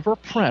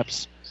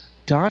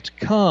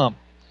PlatteRiverPreps.com.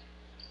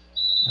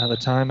 Now the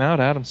timeout,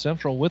 Adams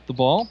Central with the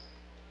ball.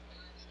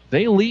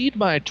 They lead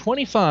by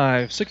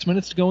 25. 6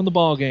 minutes to go in the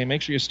ball game.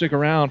 Make sure you stick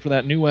around for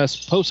that New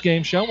West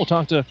post-game show. We'll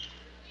talk to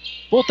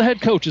both the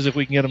head coaches if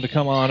we can get them to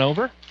come on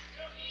over.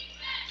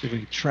 See if we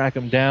can track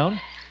them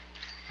down.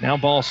 Now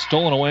ball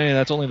stolen away.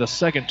 That's only the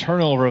second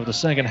turnover of the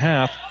second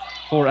half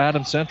for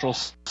Adams Central.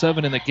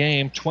 7 in the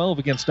game, 12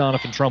 against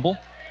Doniphan Trumbull.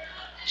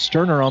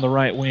 Sterner on the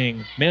right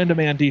wing.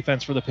 Man-to-man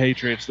defense for the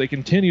Patriots. They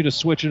continue to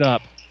switch it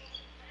up.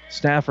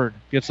 Stafford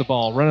gets the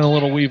ball, running a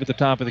little weave at the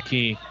top of the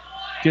key.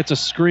 Gets a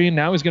screen.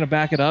 Now he's going to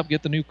back it up,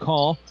 get the new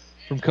call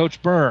from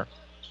Coach Burr.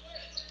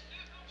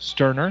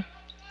 Sterner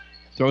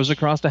throws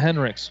across to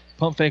Hendricks.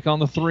 Pump fake on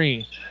the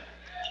 3.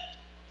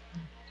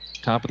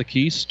 Top of the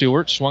key,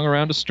 Stewart swung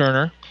around to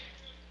Sterner.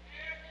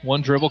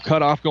 One dribble,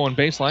 cut off going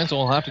baseline, so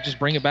we'll have to just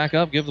bring it back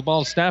up, give the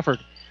ball to Stafford.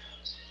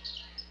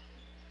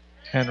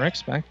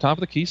 Hendricks back top of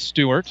the key,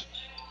 Stewart.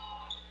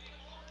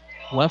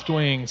 Left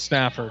wing,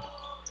 Stafford.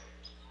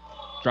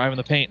 Driving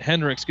the paint,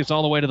 Hendricks gets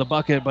all the way to the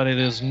bucket, but it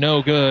is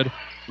no good.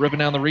 Ripping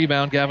down the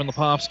rebound, Gavin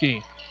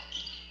Lepofsky.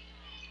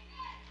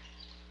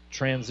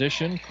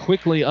 Transition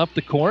quickly up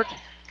the court.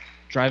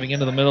 Driving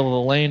into the middle of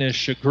the lane is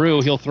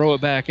Shagru. He'll throw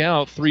it back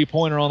out.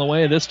 Three-pointer on the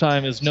way. This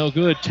time is no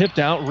good. Tipped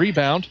out.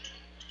 Rebound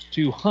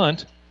to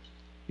Hunt.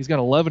 He's got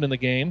 11 in the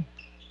game.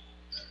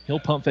 He'll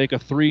pump fake a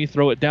 3,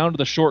 throw it down to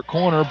the short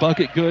corner.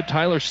 Bucket good.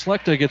 Tyler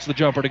Slechta gets the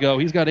jumper to go.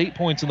 He's got 8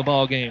 points in the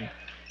ball game.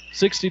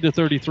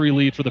 60-33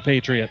 lead for the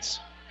Patriots.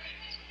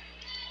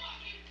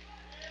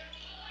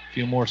 A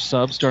few more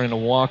subs starting to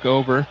walk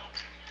over.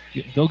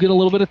 They'll get a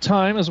little bit of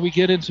time as we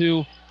get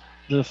into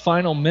the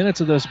final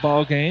minutes of this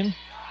ball game.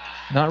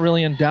 Not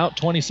really in doubt,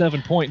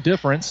 27-point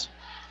difference.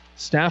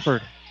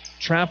 Stafford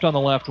trapped on the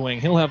left wing.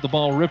 He'll have the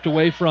ball ripped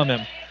away from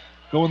him.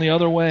 Going the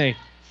other way,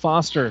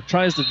 Foster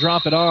tries to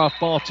drop it off.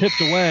 Ball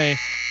tipped away,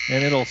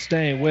 and it'll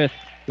stay with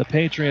the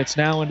Patriots.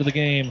 Now into the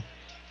game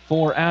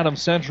for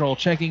Adams Central.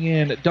 Checking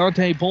in,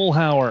 Dante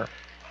Bullhauer,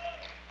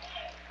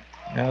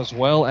 as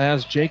well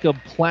as Jacob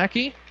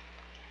Plackey.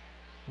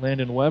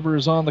 Landon Weber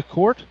is on the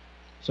court.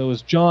 So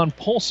is John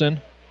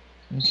Polson,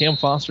 and Cam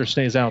Foster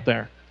stays out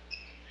there.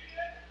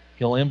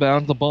 He'll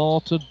inbound the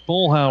ball to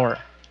Bullhauer.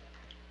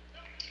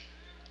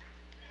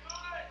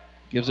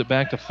 Gives it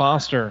back to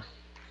Foster.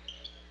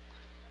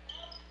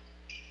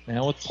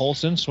 Now with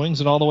Polson,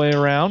 swings it all the way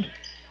around.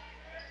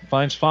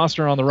 Finds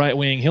Foster on the right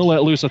wing. He'll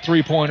let loose a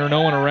three-pointer,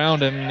 no one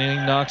around him, and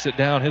he knocks it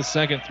down. His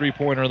second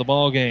three-pointer of the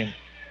ball game.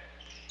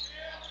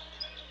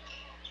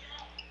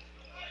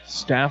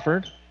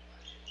 Stafford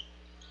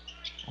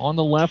on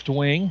the left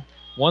wing.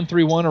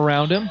 1-3-1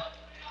 around him.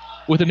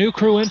 With a new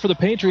crew in for the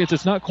Patriots,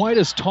 it's not quite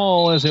as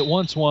tall as it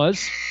once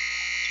was.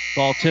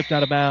 Ball tipped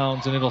out of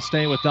bounds, and it'll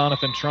stay with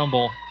Doniphan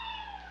Trumbull.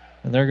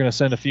 And they're going to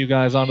send a few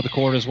guys onto the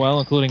court as well,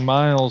 including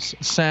Miles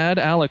Sad,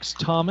 Alex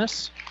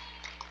Thomas.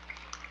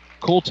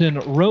 Colton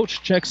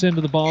Roach checks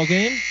into the ball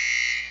game.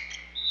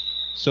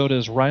 So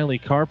does Riley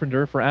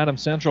Carpenter for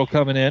Adams Central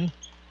coming in.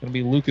 Going to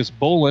be Lucas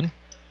Bolin.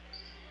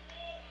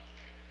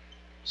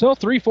 So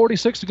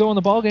 3:46 to go in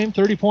the ball game,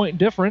 30-point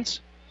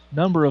difference.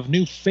 Number of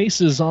new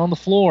faces on the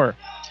floor.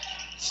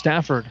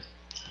 Stafford,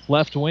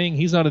 left wing.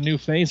 He's not a new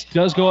face.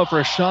 Does go up for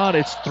a shot.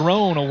 It's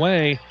thrown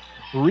away.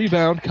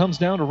 Rebound comes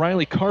down to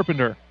Riley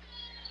Carpenter.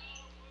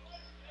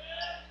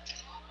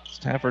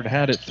 Stafford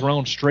had it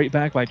thrown straight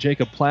back by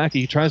Jacob Plackey.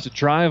 He tries to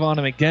drive on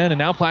him again, and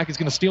now Plackey's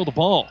going to steal the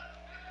ball.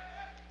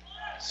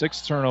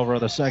 6th turnover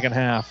of the second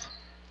half.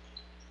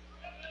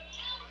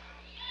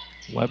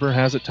 Weber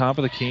has it top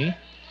of the key.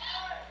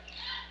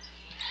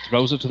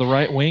 Throws it to the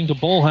right wing to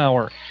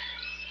Bullhauer.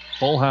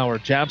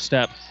 Bullhauer, jab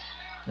step.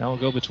 Now we'll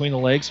go between the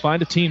legs,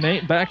 find a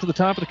teammate, back to the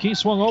top of the key,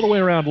 swung all the way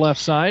around left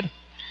side.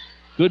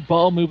 Good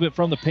ball movement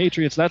from the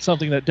Patriots. That's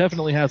something that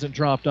definitely hasn't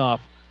dropped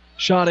off.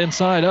 Shot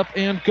inside, up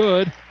and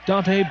good.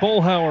 Dante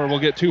Bullhauer will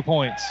get 2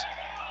 points.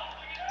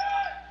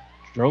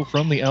 Drove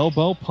from the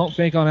elbow, pump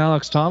fake on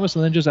Alex Thomas,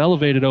 and then just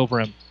elevated over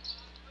him.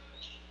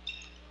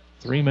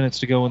 3 minutes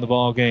to go in the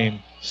ball game.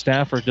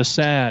 Stafford to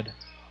Sad.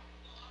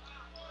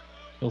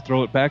 He'll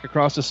throw it back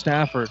across to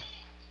Stafford.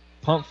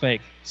 Pump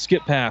fake,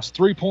 skip pass,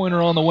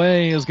 three-pointer on the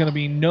way is going to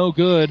be no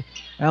good.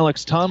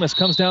 Alex Thomas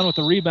comes down with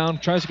the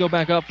rebound, tries to go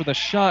back up for the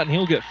shot, and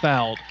he'll get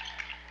fouled.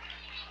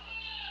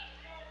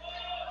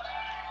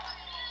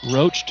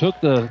 Roach took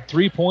the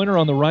three-pointer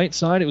on the right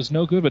side. It was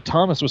no good, but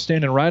Thomas was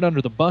standing right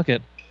under the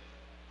bucket.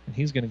 And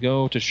he's going to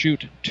go to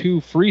shoot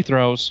 2 free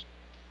throws.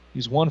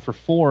 He's 1 for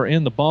 4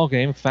 in the ball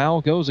game. Foul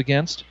goes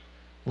against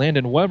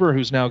Landon Weber,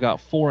 who's now got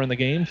 4 in the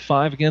game,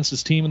 5 against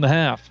his team in the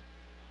half.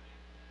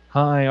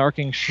 High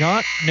arcing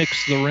shot,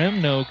 nicks the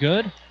rim, no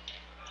good.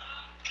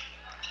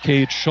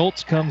 Cade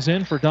Schultz comes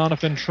in for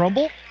Doniphan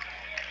Trumbull.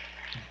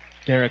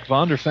 Derek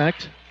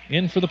Vonderfecht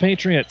in for the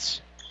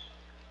Patriots.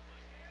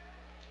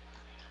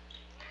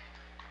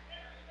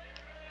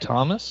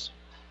 Thomas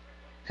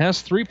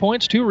has 3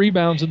 points, 2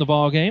 rebounds in the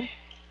ball game.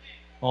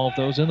 All of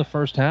those in the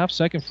first half.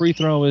 Second free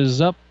throw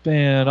is up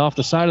and off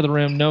the side of the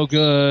rim, no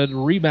good.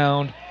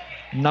 Rebound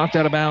knocked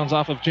out of bounds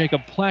off of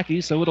Jacob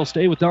Plackey, so it'll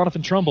stay with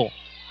Doniphan Trumbull.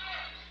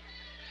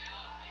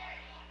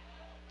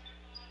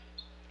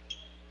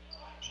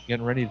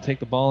 Getting ready to take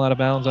the ball out of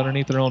bounds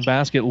underneath their own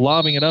basket,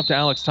 lobbing it up to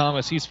Alex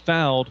Thomas. He's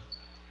fouled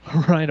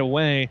right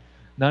away.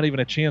 Not even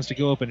a chance to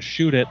go up and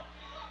shoot it.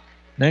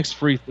 Next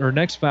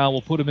foul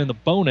will put him in the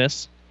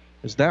bonus,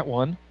 as that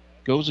one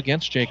goes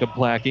against Jacob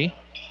Plackey.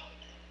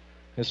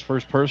 His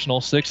first personal,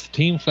 6th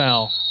team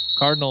foul.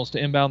 Cardinals to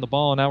inbound the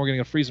ball, and now we're going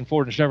to go freezing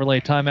forward to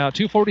Chevrolet timeout.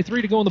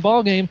 2:43 to go in the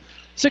ball game.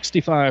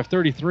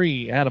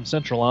 65-33, Adams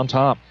Central on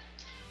top.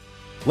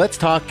 Let's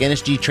talk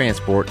NSG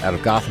Transport out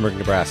of Gothenburg,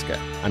 Nebraska.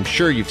 I'm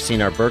sure you've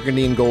seen our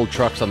burgundy and gold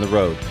trucks on the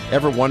road.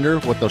 Ever wonder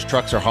what those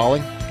trucks are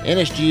hauling?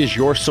 NSG is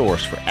your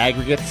source for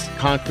aggregates,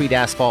 concrete,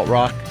 asphalt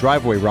rock,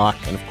 driveway rock,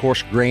 and of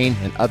course grain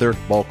and other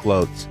bulk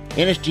loads.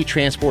 NSG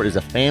Transport is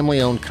a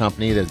family-owned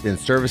company that has been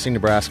servicing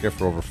Nebraska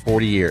for over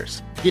 40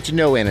 years. Get to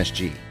know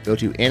NSG. Go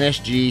to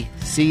nsgco.com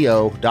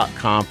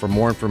for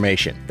more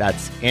information.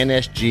 That's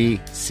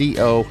nsgco.com.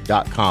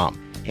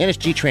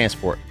 NSG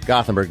Transport,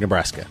 Gothenburg,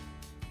 Nebraska.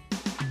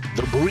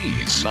 The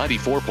Breeze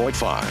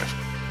 94.5.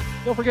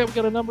 Don't forget, we've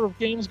got a number of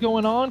games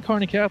going on.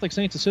 Kearney Catholic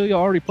St. Cecilia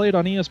already played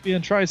on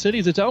ESPN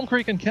Tri-Cities. It's Elm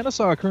Creek and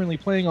Kennesaw currently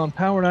playing on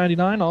Power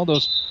 99. All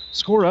those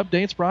score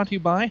updates brought to you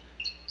by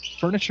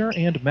Furniture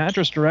and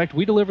Mattress Direct.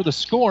 We deliver the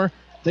score.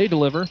 They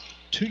deliver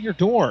to your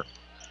door.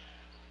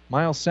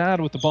 Miles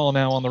Sad with the ball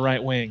now on the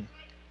right wing.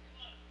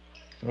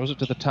 Throws it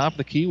to the top of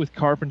the key with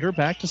Carpenter.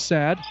 Back to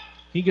Sad.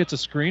 He gets a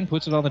screen,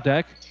 puts it on the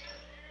deck.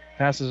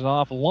 Passes it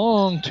off.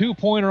 Long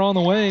two-pointer on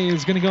the way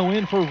is going to go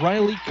in for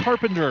Riley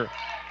Carpenter.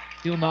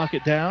 He'll knock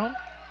it down.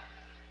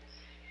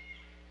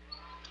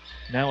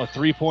 Now a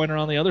three-pointer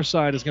on the other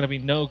side is going to be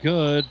no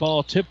good.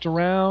 Ball tipped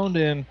around,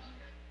 and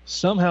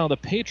somehow the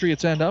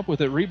Patriots end up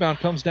with it. Rebound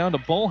comes down to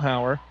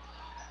Bullhauer,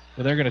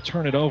 but they're going to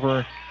turn it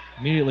over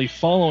immediately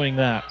following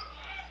that.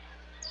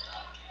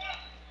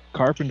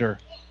 Carpenter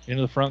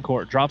into the front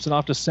court. Drops it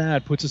off to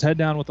Sad. Puts his head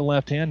down with the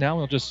left hand. Now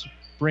he'll just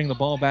bring the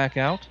ball back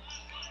out.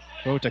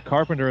 Throw it to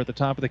Carpenter at the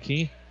top of the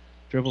key.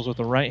 Dribbles with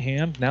the right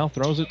hand. Now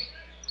throws it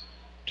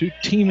to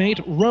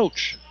teammate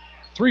Roach.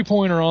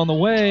 Three-pointer on the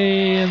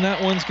way, and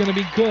that one's going to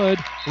be good.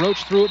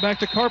 Roach threw it back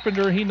to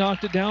Carpenter. He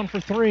knocked it down for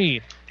three.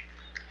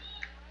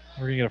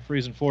 We're going to get a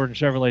Friesen Ford and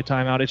Chevrolet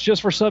timeout. It's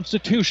just for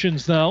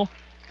substitutions, though.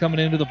 Coming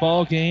into the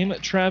ball game,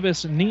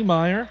 Travis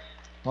Niemeyer,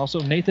 also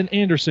Nathan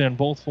Anderson,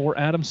 both for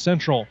Adams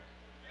Central.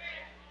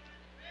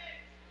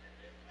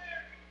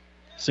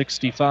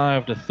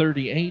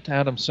 65-38,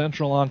 Adams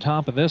Central on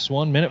top of this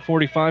one. Minute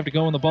 45 to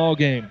go in the ball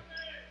game.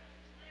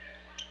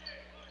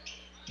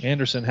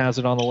 Anderson has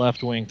it on the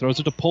left wing. Throws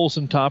it to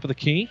Polson, top of the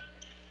key.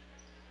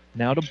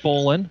 Now to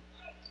Bolin.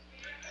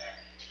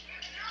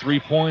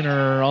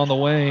 Three-pointer on the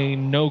way.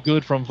 No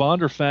good from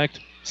Vonderfecht.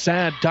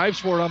 Sad dives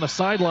for it on the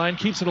sideline.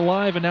 Keeps it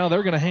alive, and now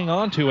they're going to hang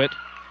on to it.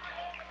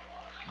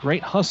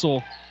 Great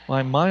hustle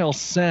by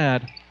Miles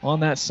Sad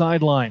on that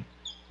sideline.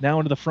 Now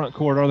into the front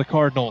court are the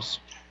Cardinals.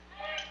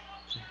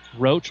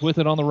 Roach with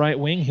it on the right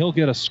wing. He'll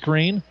get a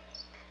screen.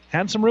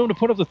 Had some room to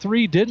put up the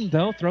three. Didn't,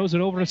 though. Throws it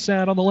over to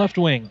Sad on the left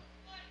wing.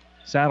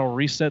 Sad will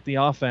reset the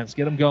offense,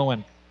 get him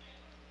going.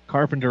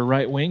 Carpenter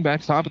right wing,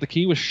 back top of the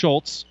key with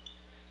Schultz.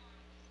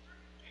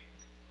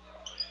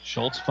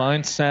 Schultz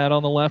finds Sad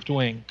on the left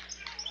wing.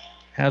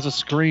 Has a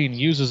screen,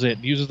 uses it,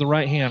 uses the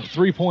right hand.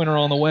 Three-pointer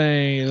on the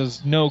way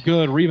is no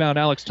good. Rebound,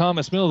 Alex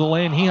Thomas, middle of the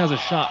lane. He has a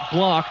shot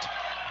blocked.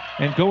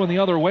 And going the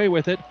other way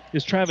with it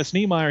is Travis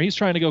Niemeyer. He's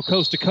trying to go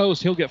coast to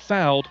coast. He'll get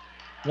fouled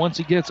once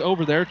he gets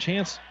over there.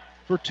 Chance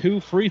for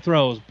two free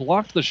throws.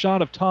 Blocked the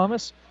shot of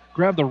Thomas,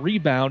 grabbed the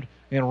rebound,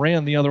 and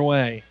ran the other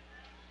way.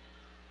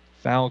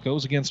 Foul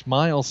goes against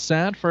Miles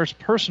Sad. First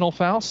personal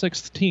foul,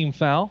 sixth team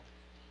foul.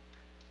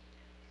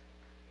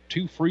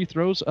 Two free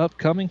throws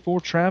upcoming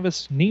for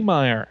Travis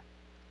Niemeyer.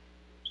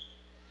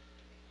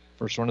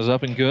 First one is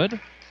up and good.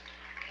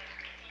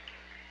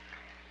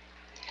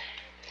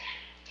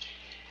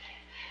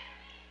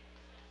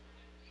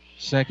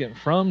 Second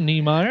from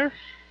Niemeyer.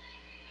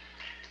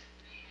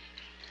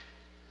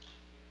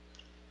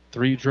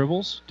 Three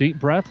dribbles, deep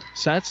breath,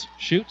 sets,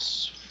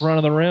 shoots, front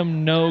of the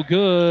rim, no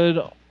good.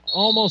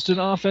 Almost an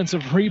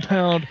offensive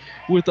rebound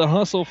with the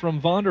hustle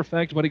from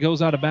Vonderfecht, but it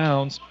goes out of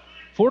bounds.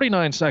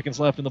 49 seconds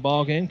left in the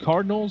ball game.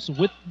 Cardinals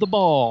with the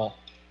ball.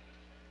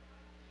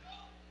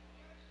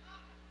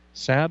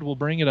 Sad will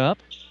bring it up.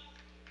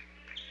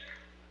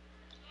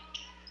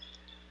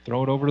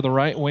 Throw it over to the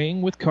right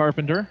wing with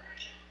Carpenter.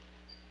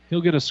 He'll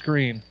get a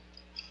screen.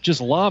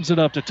 Just lobs it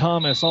up to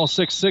Thomas. All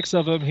 6'6"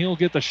 of him. He'll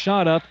get the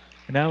shot up.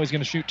 And now he's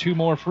going to shoot two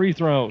more free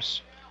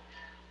throws.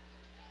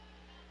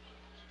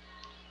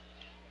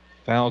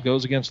 Foul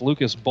goes against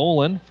Lucas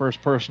Bolin.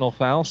 First personal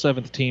foul,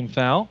 seventh team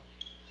foul.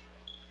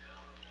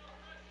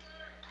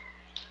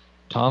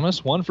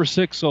 Thomas, 1 for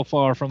 6 so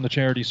far from the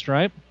charity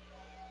stripe.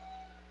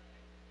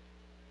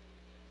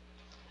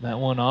 That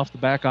one off the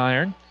back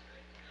iron.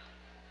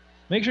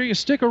 Make sure you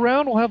stick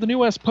around. We'll have the New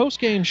West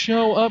postgame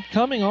show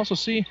upcoming. Also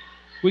see if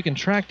we can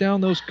track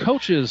down those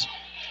coaches.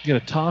 Get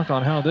a talk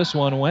on how this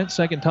one went.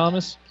 Second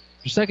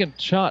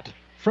shot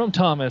from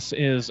Thomas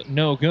is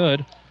no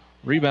good.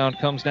 Rebound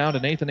comes down to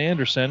Nathan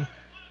Anderson.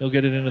 He'll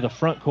get it into the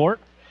front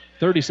court.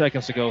 30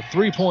 seconds to go.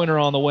 Three-pointer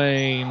on the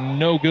way.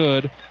 No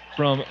good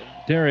from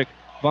Derek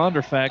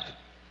Vonderfecht.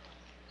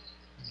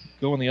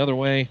 Going the other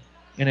way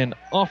in an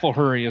awful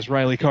hurry is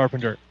Riley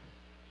Carpenter.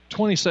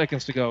 20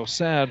 seconds to go.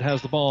 Sad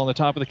has the ball on the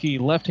top of the key.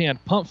 Left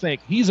hand pump fake.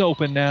 He's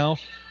open now.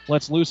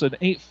 Lets loose an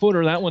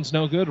 8-footer. That one's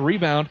no good.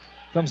 Rebound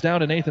comes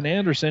down to Nathan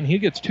Anderson. He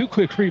gets 2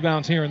 quick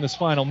rebounds here in this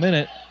final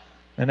minute.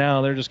 And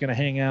now they're just going to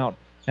hang out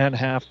at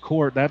half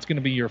court. That's going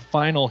to be your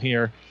final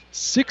here.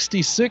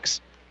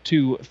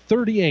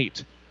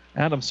 66-38.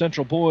 Adams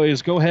Central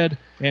boys go ahead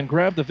and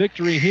grab the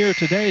victory here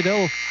today.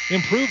 They'll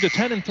improve to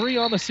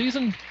 10-3 on the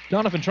season.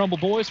 Doniphan Trumbull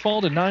boys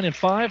fall to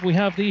 9-5. We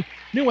have the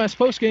New West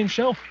postgame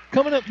show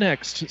coming up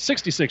next.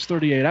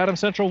 66-38. Adams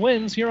Central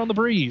wins here on The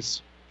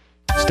Breeze.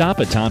 Stop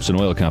at Thompson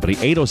Oil Company,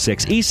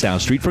 806 East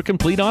South Street for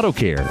complete auto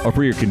care. Or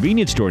for your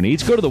convenience store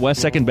needs, go to the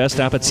West 2nd Best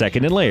Stop at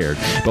 2nd and Laird.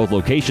 Both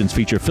locations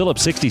feature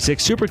Phillips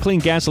 66 Super Clean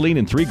gasoline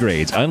in 3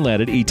 grades,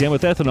 unleaded, E10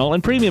 with ethanol,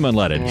 and premium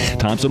unleaded.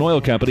 Thompson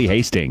Oil Company,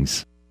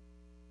 Hastings.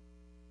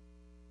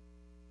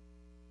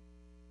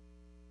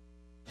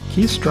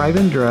 Keith's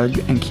Drive-In Drug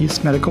and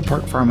Keith's Medical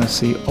Park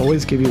Pharmacy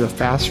always give you the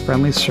fast,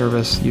 friendly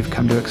service you've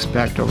come to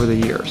expect over the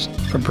years.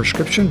 From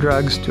prescription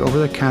drugs to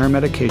over-the-counter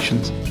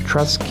medications,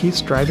 trust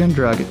Keith's Drive-In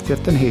Drug at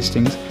 5th and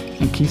Hastings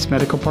and Keith's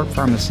Medical Park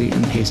Pharmacy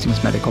in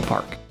Hastings Medical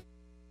Park.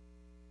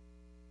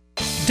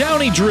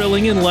 Downey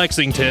Drilling in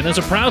Lexington is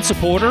a proud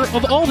supporter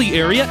of all the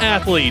area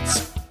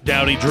athletes.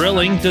 Downey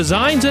Drilling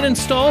designs and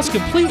installs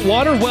complete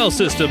water well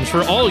systems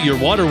for all your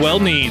water well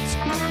needs.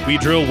 We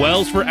drill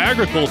wells for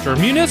agriculture,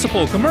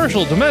 municipal,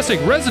 commercial,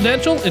 domestic,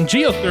 residential, and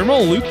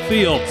geothermal loop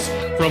fields.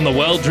 From the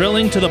well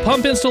drilling to the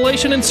pump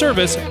installation and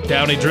service,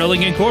 Downey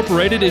Drilling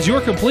Incorporated is your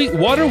complete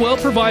water well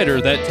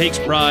provider that takes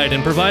pride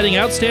in providing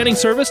outstanding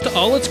service to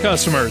all its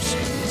customers.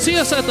 See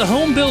us at the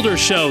Home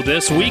Builders Show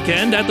this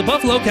weekend at the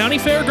Buffalo County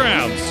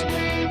Fairgrounds.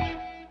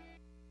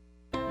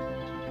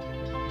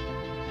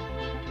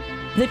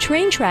 The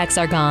train tracks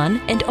are gone,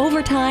 and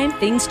over time,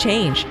 things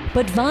change.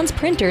 But Vaughn's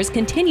Printers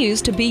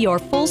continues to be your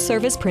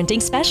full-service printing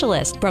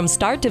specialist. From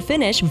start to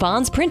finish,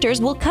 Vaughn's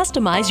Printers will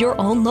customize your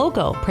own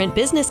logo, print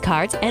business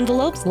cards,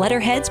 envelopes,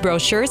 letterheads,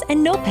 brochures,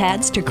 and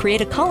notepads to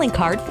create a calling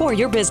card for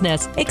your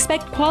business.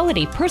 Expect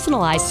quality,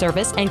 personalized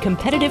service and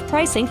competitive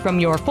pricing from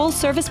your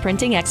full-service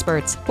printing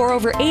experts. For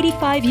over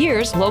 85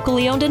 years,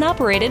 locally owned and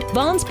operated,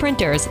 Vaughn's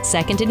Printers,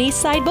 2nd and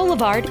East Side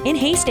Boulevard in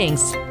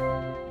Hastings.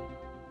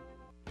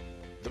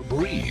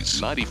 Breeze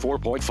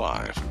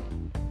 94.5.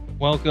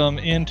 Welcome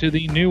into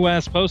the New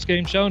West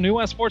postgame show. New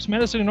West Sports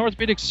Medicine and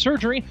Orthopedic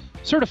Surgery.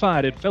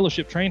 Certified and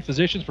fellowship-trained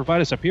physicians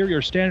provide a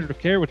superior standard of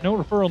care with no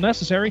referral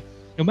necessary.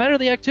 No matter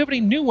the activity,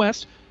 New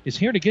West is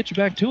here to get you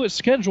back to it.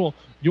 Schedule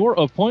your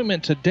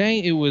appointment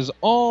today. It was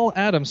all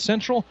Adams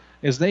Central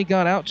as they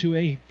got out to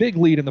a big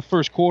lead in the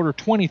first quarter,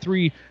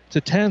 23-10,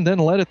 then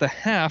led at the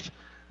half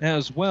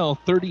as well,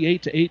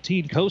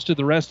 38-18, coasted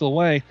the rest of the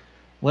way,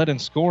 led in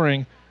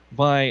scoring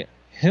by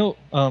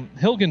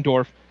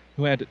Hilgendorf,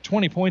 who had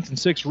 20 points and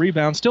 6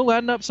 rebounds. Still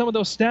adding up some of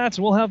those stats,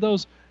 and we'll have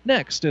those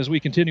next as we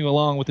continue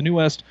along with the New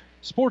West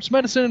Sports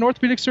Medicine and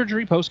Orthopedic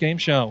Surgery postgame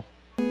show.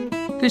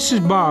 This is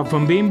Bob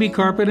from B&B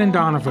Carpet and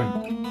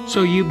Doniphan.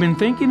 So you've been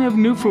thinking of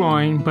new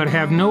flooring but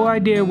have no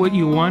idea what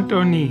you want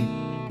or need.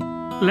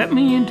 Let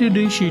me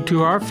introduce you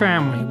to our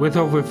family with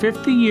over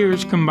 50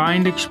 years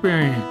combined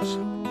experience.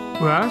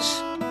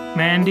 Russ,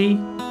 Mandy,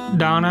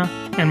 Donna,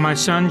 and my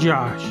son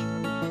Josh.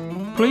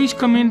 Please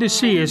come in to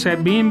see us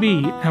at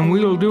B&B and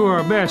we will do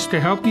our best to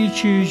help you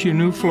choose your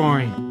new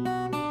flooring.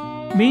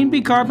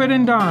 B&B Carpet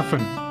and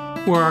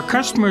Doniphan, where our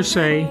customers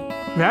say,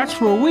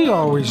 that's where we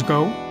always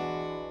go.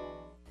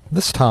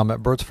 This is Tom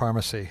at Burt's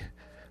Pharmacy.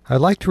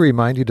 I'd like to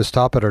remind you to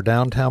stop at our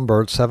downtown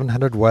Burt's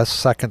 700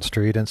 West 2nd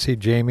Street and see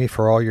Jamie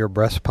for all your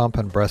breast pump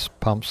and breast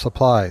pump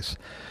supplies.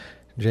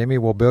 Jamie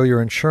will bill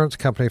your insurance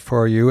company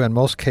for you. In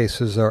most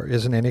cases, there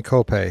isn't any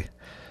copay.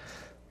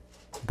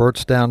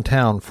 Burt's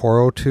downtown,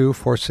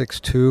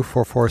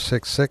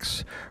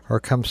 402-462-4466,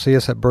 or come see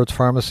us at Burt's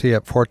Pharmacy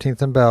at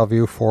 14th and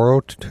Bellevue,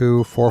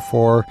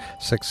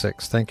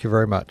 402-4466. Thank you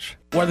very much.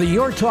 Whether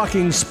you're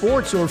talking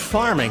sports or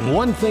farming,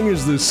 one thing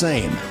is the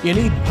same. You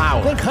need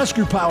power. Think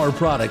Husker Power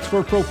products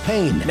for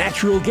propane,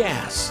 natural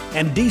gas,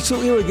 and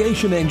diesel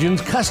irrigation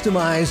engines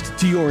customized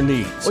to your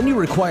needs. When you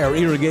require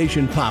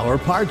irrigation power,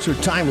 parts, or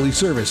timely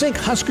service, think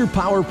Husker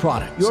Power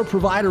product, your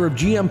provider of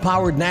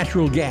GM-powered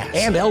natural gas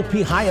and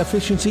LP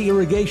high-efficiency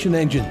irrigation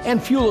engine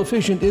and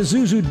fuel-efficient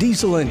Isuzu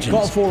diesel engines.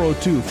 Call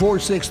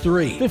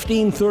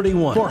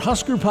 402-463-1531 for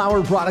Husker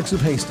Power Products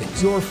of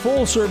Hastings, your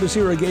full-service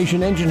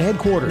irrigation engine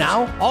headquarters.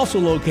 Now,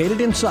 also located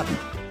in Sutton.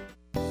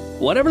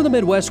 Whatever the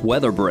Midwest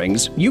weather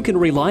brings, you can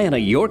rely on a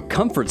York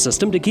comfort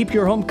system to keep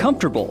your home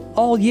comfortable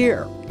all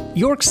year.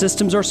 York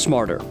systems are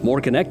smarter,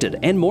 more connected,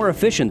 and more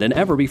efficient than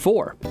ever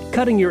before,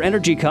 cutting your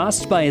energy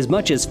costs by as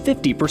much as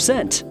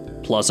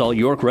 50%. Plus, all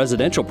York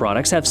residential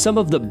products have some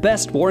of the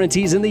best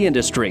warranties in the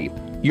industry.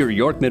 Your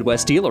York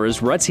Midwest dealer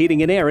is Ruts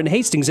Heating and Air in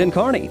Hastings and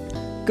Kearney.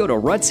 Go to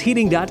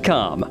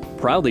rutsheating.com,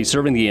 proudly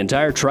serving the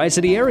entire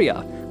Tri-City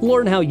area.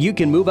 Learn how you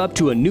can move up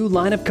to a new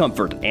line of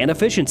comfort and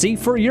efficiency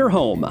for your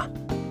home.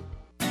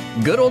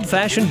 Good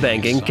old-fashioned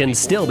banking can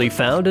still be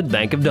found at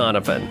Bank of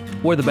Doniphan,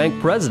 where the bank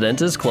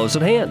president is close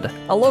at hand.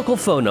 A local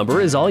phone number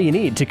is all you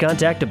need to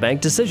contact a bank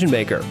decision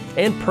maker,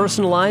 and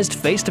personalized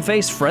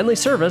face-to-face friendly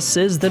service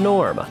is the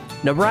norm.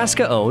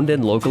 Nebraska-owned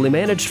and locally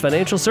managed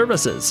financial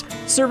services,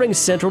 serving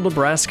central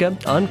Nebraska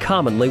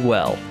uncommonly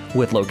well,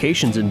 with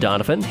locations in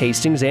Doniphan,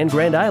 Hastings, and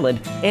Grand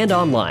Island, and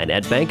online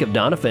at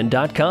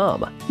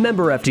bankofdoniphan.com.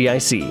 Member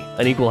FDIC,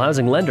 an equal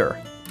housing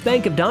lender.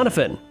 Bank of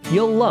Doniphan,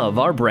 you'll love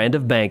our brand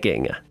of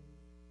banking.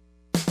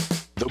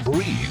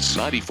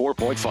 Breeze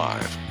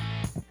 94.5.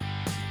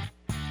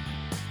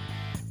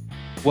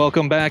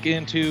 Welcome back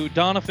into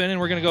Doniphan, and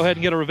we're going to go ahead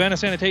and get a Ravenna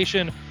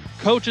Sanitation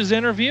coach's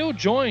interview,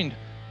 joined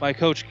by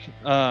Coach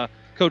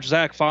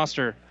Zach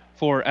Foster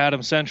for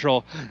Adams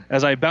Central.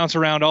 As I bounce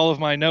around all of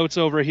my notes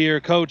over here,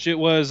 Coach, it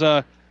was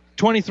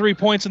 23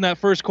 points in that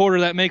first quarter.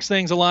 That makes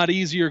things a lot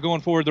easier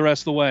going forward the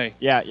rest of the way.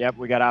 Yep,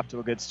 we got off to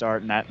a good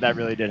start, and that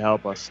really did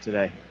help us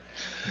today.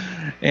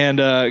 And,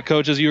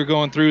 Coach, as you were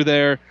going through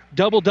there,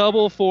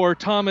 double-double for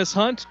Thomas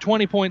Hunt,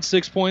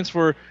 20.6 points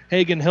for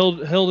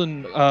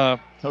Hilgendorf,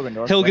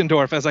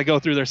 as I go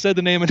through there. Said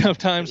the name enough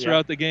times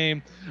throughout the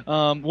game.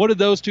 What did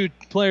those two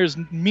players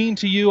mean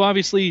to you?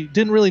 Obviously,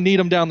 didn't really need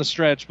them down the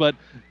stretch, but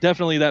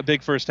definitely that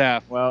big first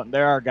half. Well,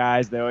 they're our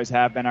guys. They always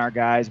have been our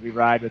guys. We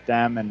ride with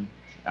them, and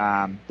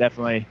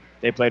definitely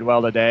they played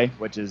well today,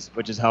 which is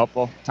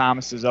helpful.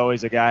 Thomas is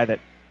always a guy that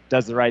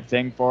does the right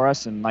thing for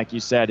us, and like you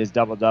said, his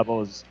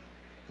double-double is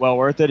well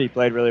worth it. He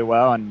played really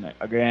well, and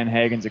again,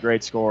 Hagen's a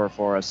great scorer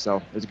for us, so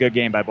it was a good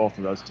game by both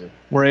of those two.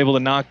 We're able to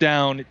knock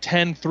down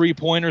 10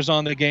 three-pointers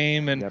on the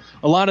game, and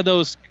a lot of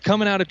those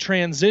coming out of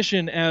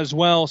transition as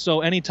well, so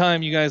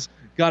anytime you guys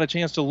got a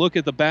chance to look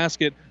at the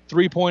basket,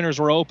 three-pointers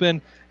were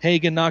open.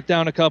 Hagen knocked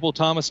down a couple,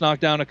 Thomas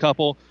knocked down a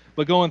couple,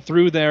 but going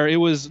through there, it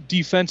was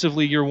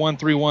defensively your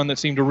 1-3-1 that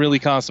seemed to really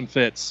cause some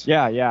fits.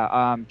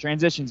 Yeah.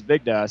 Transition's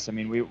big to us. I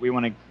mean, we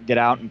want to get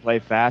out and play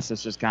fast.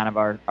 It's just kind of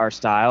our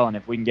style, and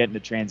if we can get into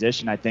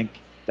transition, I think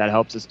that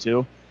helps us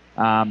too.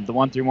 The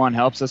 1-3-1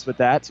 helps us with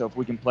that, so if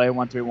we can play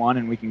 1-3-1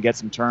 and we can get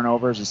some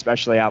turnovers,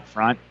 especially out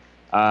front,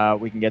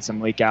 we can get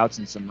some leak outs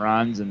and some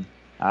runs, and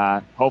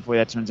hopefully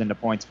that turns into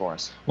points for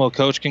us. Well,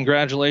 Coach,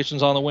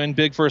 congratulations on the win.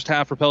 Big first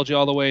half propelled you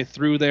all the way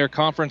through there.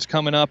 Conference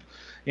coming up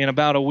in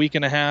about a week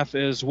and a half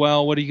as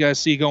well. What do you guys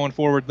see going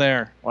forward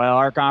there? Well,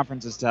 our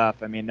conference is tough.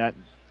 I mean,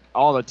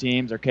 all the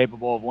teams are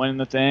capable of winning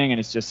the thing, and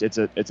it's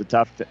a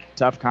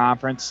tough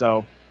conference.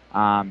 So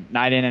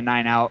night in and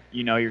night out,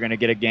 you're going to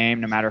get a game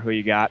no matter who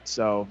you got.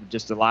 So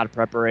just a lot of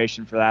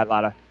preparation for that, a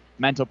lot of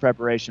mental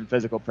preparation,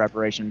 physical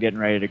preparation, getting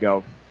ready to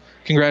go.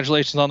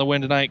 Congratulations on the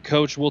win tonight,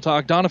 Coach. We'll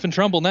talk Doniphan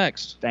Trumbull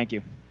next. Thank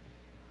you.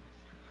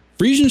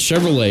 Friesen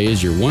Chevrolet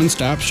is your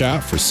one-stop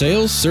shop for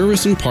sales,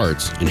 service, and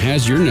parts, and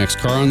has your next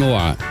car on the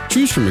lot.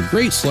 Choose from a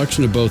great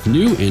selection of both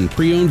new and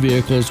pre-owned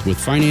vehicles with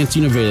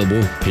financing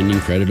available pending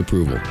credit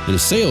approval, and a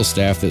sales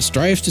staff that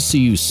strives to see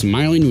you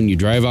smiling when you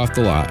drive off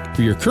the lot.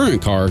 For your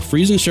current car,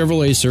 Friesen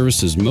Chevrolet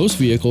services most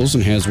vehicles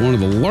and has one of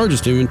the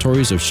largest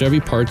inventories of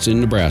Chevy parts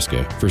in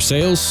Nebraska. For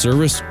sales,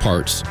 service,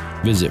 parts,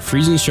 visit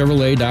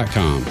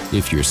FriesenChevrolet.com.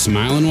 If you're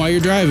smiling while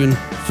you're driving,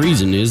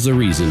 Friesen is the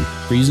reason.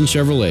 Friesen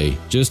Chevrolet,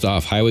 just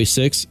off Highway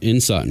 6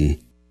 in Sutton.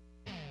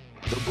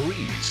 The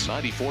Breeze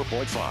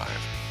 94.5.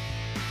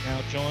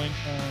 Now joined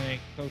by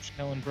Coach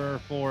Kellen Burr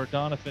for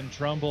Doniphan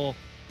Trumbull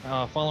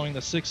following the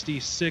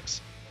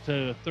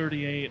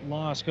 66-38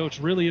 loss. Coach,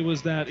 really it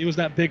was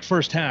that big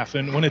first half,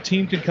 and when a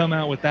team can come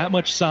out with that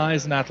much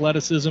size and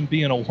athleticism,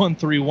 being a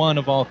 1-3-1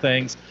 of all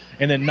things,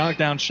 and then knock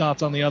down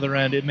shots on the other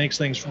end, it makes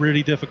things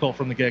really difficult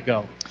from the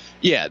get-go.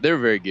 Yeah, they're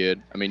very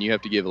good. I mean, you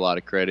have to give a lot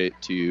of credit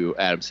to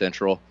Adams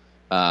Central.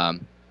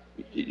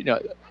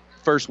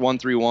 First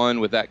 1-3-1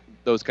 with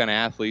those kind of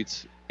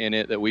athletes in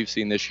it that we've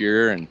seen this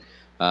year, and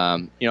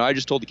I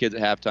just told the kids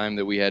at halftime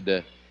that we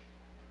had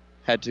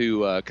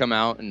to come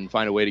out and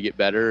find a way to get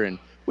better, and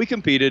we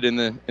competed in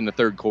the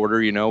third quarter.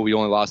 We only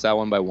lost that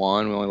one by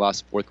 1. We only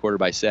lost the fourth quarter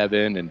by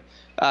 7, and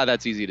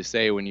that's easy to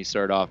say when you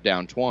start off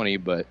down 20.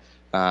 But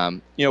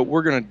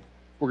we're gonna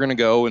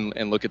go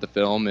and look at the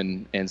film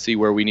and see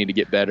where we need to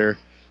get better.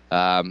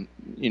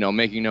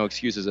 Making no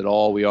excuses at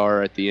all. We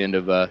are at the end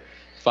of a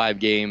 5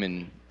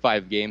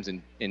 games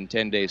in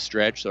 10 days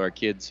stretch, so our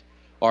kids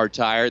are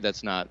tired.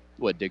 That's not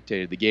what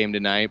dictated the game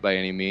tonight by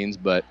any means,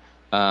 but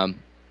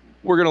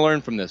we're gonna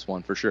learn from this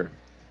one for sure.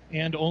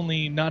 And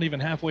only not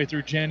even halfway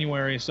through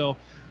January, so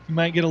you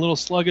might get a little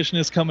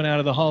sluggishness coming out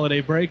of the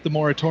holiday break, the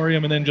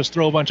moratorium, and then just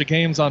throw a bunch of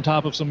games on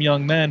top of some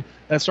young men.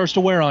 That starts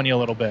to wear on you a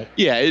little bit.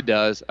 Yeah, it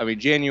does. I mean,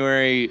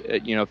 January,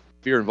 if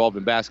you're involved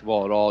in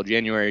basketball at all,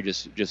 January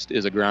just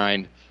is a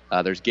grind.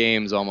 There's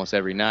games almost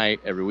every night,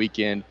 every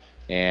weekend,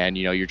 and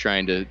you're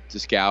trying to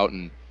scout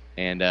and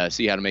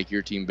see how to make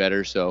your team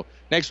better. So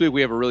next week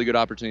we have a really good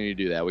opportunity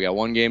to do that. We got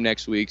 1 game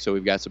next week, so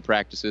we've got some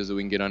practices that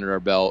we can get under our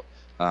belt.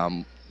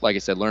 Like I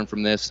said, learn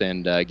from this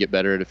and get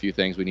better at a few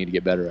things we need to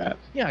get better at.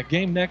 Yeah,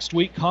 game next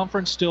week.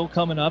 Conference still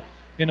coming up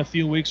in a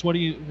few weeks. What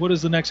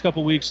does the next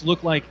couple weeks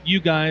look like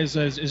you guys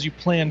as you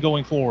plan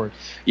going forward?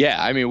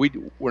 Yeah, I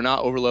mean, we're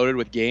not overloaded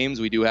with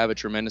games. We do have a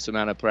tremendous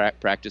amount of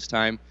practice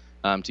time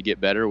to get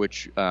better,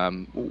 which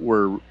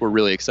we're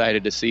really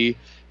excited to see.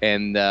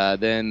 And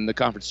then the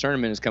conference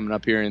tournament is coming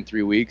up here in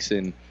 3 weeks,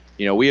 and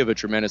we have a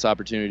tremendous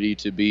opportunity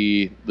to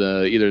be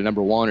either the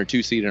number 1 or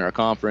 2 seed in our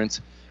conference.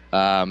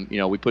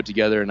 We put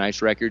together a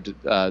nice record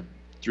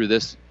through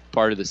this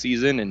part of the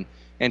season,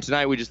 and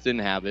tonight we just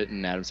didn't have it,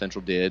 and Adams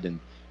Central did, and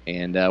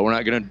we're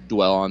not going to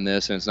dwell on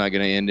this, and it's not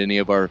going to end any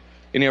of our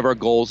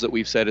goals that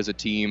we've set as a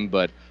team,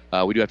 but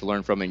we do have to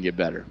learn from it and get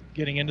better.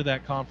 Getting into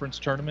that conference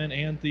tournament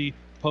and the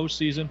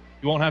postseason.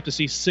 You won't have to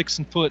see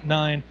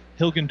 6'9"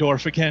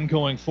 Hilgendorf again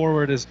going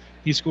forward, as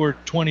he scored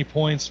 20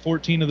 points,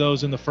 14 of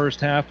those in the first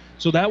half.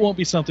 So that won't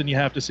be something you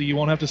have to see. You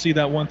won't have to see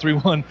that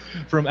 1-3-1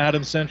 from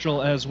Adams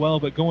Central as well.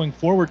 But going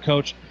forward,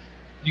 Coach,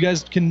 you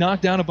guys can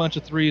knock down a bunch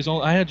of threes.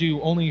 I had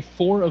you only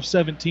 4 of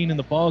 17 in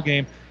the ball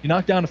game. You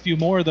knock down a few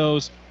more of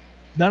those.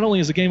 Not only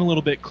is the game a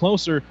little bit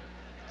closer,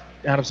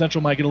 Adams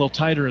Central might get a little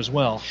tighter as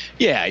well.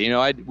 Yeah,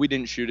 we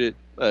didn't shoot it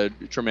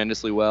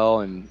tremendously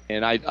well, and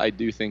I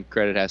do think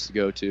credit has to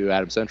go to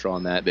Adams Central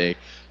on that. They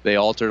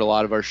altered a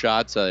lot of our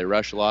shots. They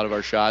rushed a lot of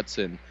our shots,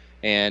 and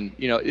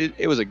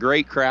it was a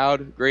great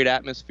crowd, great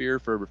atmosphere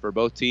for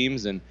both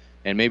teams, and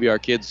maybe our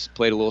kids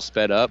played a little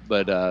sped up,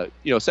 but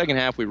second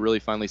half we really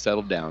finally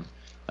settled down.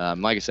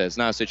 Like I said, it's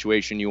not a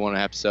situation you want to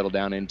have to settle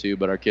down into,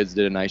 but our kids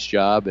did a nice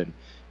job,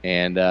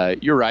 and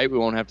you're right, we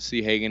won't have to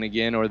see Hagen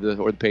again or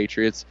the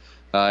Patriots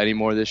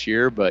anymore this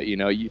year, but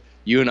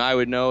you and I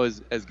would know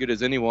as good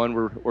as anyone,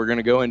 we're going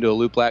to go into a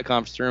Lou Platte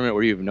Conference tournament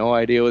where you have no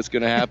idea what's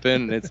going to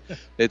happen.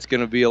 It's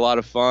going to be a lot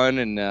of fun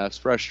and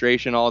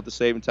frustration all at the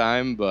same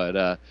time,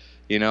 but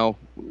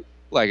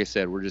like I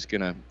said, we're just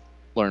going to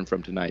learn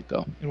from tonight,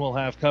 though. And we'll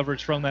have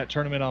coverage from that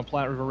tournament on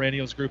Platte River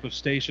Radio's group of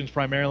stations,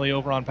 primarily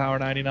over on Power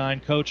 99.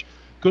 Coach,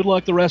 good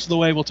luck the rest of the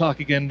way. We'll talk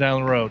again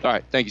down the road. All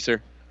right. Thank you,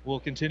 sir. We'll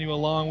continue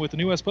along with the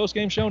New West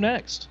Postgame Show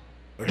next.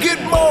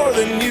 Get more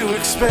than you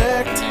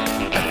expect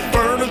at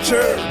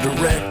Furniture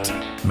Direct.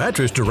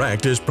 Mattress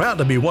Direct is proud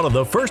to be one of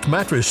the first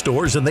mattress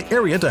stores in the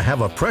area to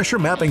have a pressure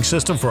mapping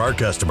system for our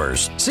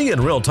customers. See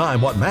in real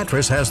time what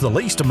mattress has the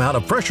least amount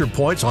of pressure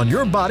points on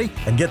your body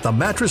and get the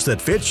mattress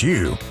that fits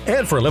you.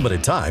 And for a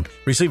limited time,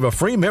 receive a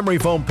free memory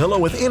foam pillow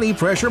with any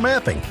pressure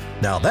mapping.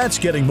 Now that's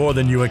getting more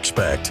than you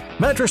expect.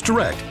 Mattress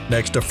Direct,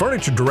 next to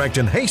Furniture Direct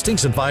in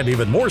Hastings, and find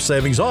even more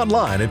savings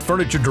online at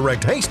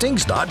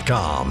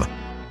FurnitureDirectHastings.com.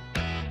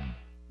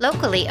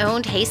 Locally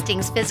owned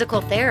Hastings Physical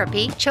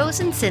Therapy,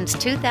 chosen since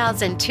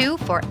 2002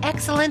 for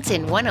excellence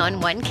in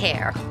one-on-one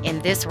care.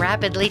 In this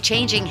rapidly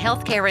changing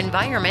healthcare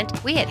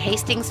environment, we at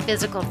Hastings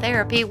Physical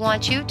Therapy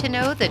want you to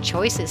know the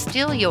choice is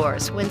still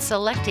yours when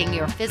selecting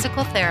your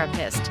physical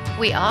therapist.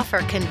 We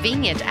offer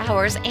convenient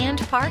hours and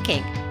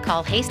parking.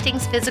 Call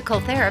Hastings Physical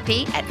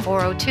Therapy at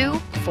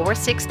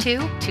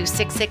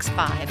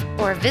 402-462-2665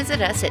 or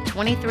visit us at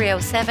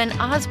 2307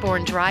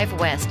 Osborne Drive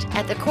West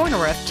at the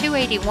corner of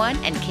 281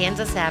 and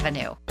Kansas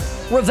Avenue.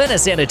 Ravenna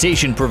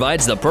Sanitation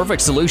provides the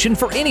perfect solution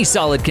for any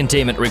solid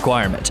containment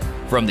requirement.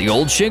 From the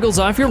old shingles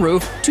off your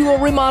roof to a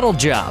remodel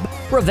job,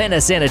 Ravenna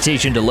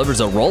Sanitation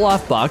delivers a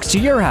roll-off box to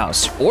your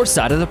house or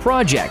side of the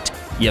project.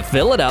 You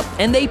fill it up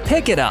and they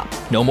pick it up.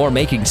 No more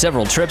making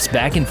several trips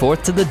back and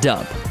forth to the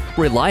dump.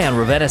 Rely on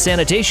Ravenna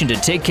Sanitation to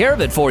take care of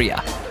it for you.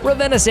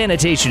 Ravenna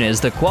Sanitation is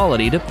the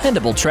quality,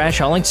 dependable trash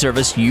hauling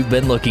service you've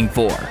been looking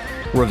for.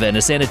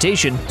 Ravenna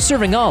Sanitation,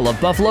 serving all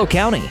of Buffalo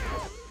County.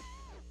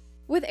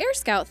 With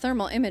AirScout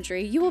Thermal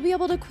Imagery, you will be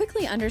able to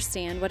quickly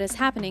understand what is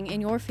happening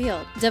in your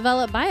field.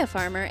 Developed by a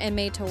farmer and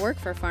made to work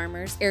for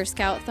farmers,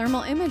 AirScout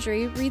Thermal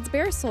Imagery reads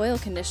bare soil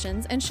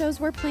conditions and shows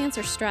where plants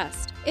are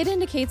stressed. It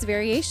indicates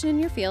variation in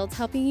your fields,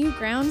 helping you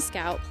ground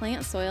scout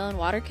plant soil and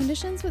water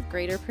conditions with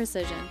greater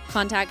precision.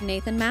 Contact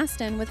Nathan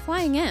Maston with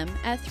Flying M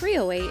at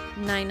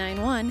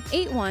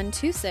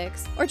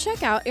 308-991-8126 or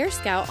check out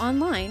AirScout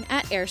online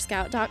at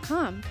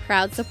airscout.com.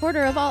 Proud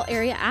supporter of all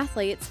area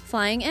athletes,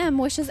 Flying M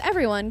wishes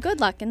everyone good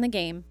luck in the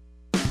game.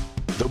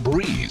 The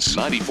Breeze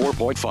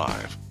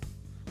 94.5.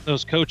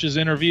 Those coaches'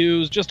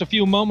 interviews just a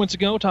few moments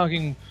ago,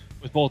 talking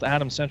with both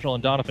Adams Central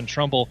and Doniphan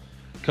Trumbull.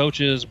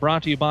 Coaches,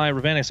 brought to you by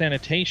Ravenna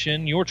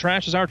Sanitation. Your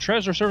trash is our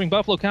treasure, serving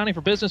Buffalo County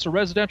for business or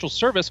residential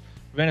service.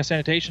 Ravenna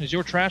Sanitation is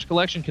your trash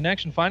collection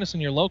connection. Find us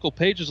in your local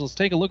pages. Let's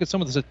take a look at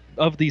some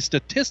of the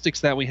statistics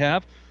that we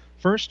have.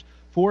 First,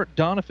 for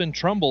Doniphan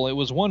Trumbull, it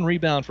was 1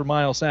 rebound for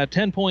Miles Sadd,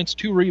 10 points,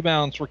 2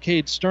 rebounds for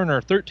Cade Sterner,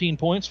 13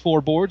 points,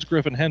 4 boards.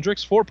 Griffin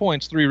Hendricks, 4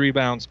 points, 3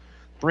 rebounds.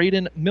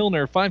 Braden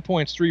Milner, 5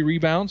 points, 3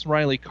 rebounds.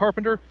 Riley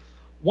Carpenter,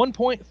 1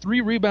 point, 3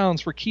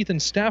 rebounds for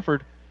Keithan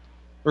Stafford.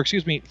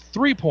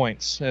 3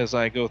 points as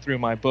I go through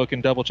my book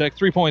and double check.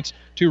 3 points,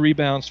 2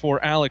 rebounds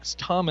for Alex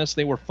Thomas.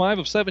 They were 5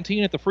 of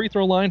 17 at the free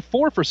throw line,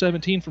 4 for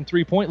 17 from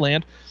three-point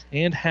land,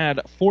 and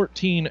had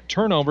 14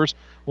 turnovers.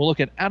 We'll look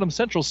at Adams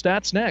Central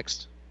stats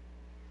next.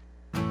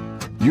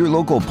 Your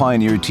local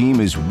Pioneer team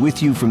is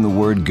with you from the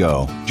word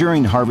go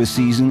during harvest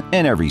season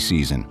and every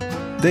season.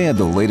 They have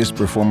the latest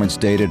performance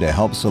data to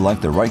help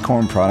select the right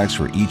corn products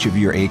for each of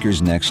your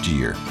acres next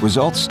year.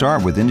 Results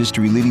start with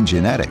industry-leading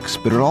genetics,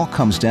 but it all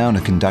comes down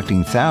to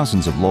conducting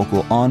thousands of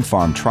local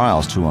on-farm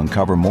trials to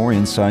uncover more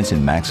insights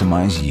and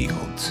maximize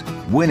yields.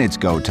 When it's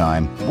go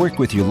time, work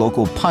with your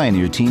local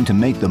Pioneer team to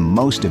make the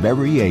most of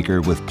every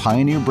acre with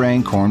Pioneer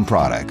brand corn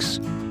products.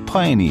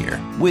 Pioneer,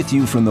 with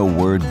you from the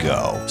word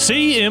go.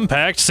 See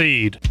Impact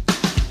Seed.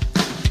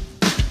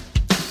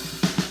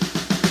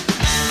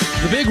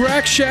 The Big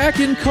Rack Shack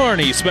in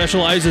Kearney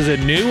specializes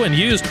in new and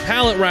used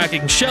pallet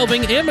racking,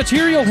 shelving, and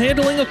material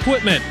handling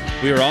equipment.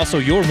 We are also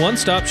your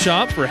one-stop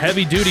shop for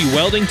heavy-duty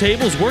welding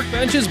tables,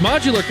 workbenches,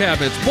 modular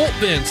cabinets, bolt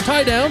bins,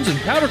 tie-downs, and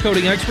powder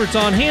coating experts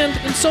on hand,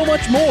 and so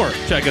much more.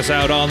 Check us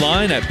out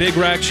online at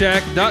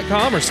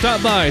BigRackShack.com or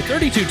stop by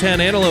 3210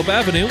 Antelope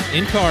Avenue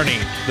in Kearney.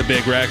 The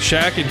Big Rack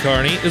Shack in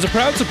Kearney is a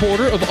proud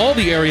supporter of all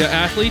the area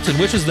athletes and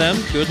wishes them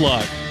good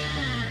luck.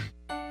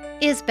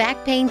 Is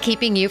back pain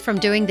keeping you from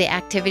doing the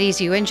activities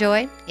you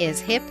enjoy?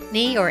 Is hip,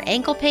 knee, or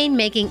ankle pain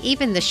making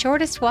even the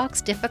shortest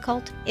walks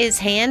difficult? Is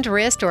hand,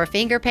 wrist, or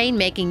finger pain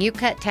making you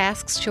cut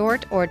tasks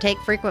short or take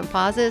frequent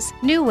pauses?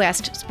 New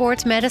West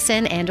Sports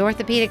Medicine and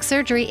Orthopedic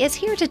Surgery is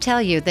here to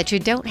tell you that you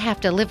don't have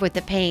to live with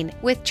the pain.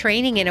 With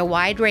training in a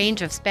wide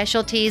range of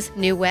specialties,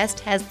 New West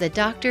has the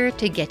doctor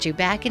to get you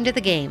back into the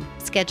game.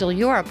 Schedule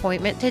your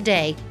appointment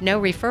today. No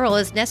referral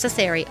is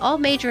necessary. All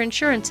major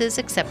insurances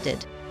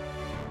accepted.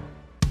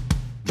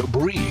 The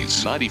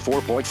Breeze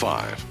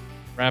 94.5.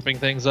 Wrapping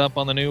things up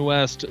on the New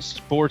West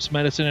Sports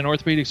Medicine and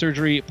Orthopedic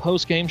Surgery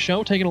post-game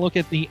show, taking a look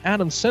at the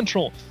Adams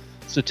Central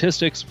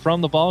statistics from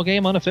the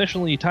ballgame.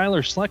 Unofficially,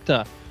 Tyler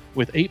Slechta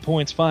with 8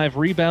 points, 5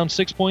 rebounds,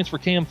 6 points for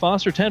Cam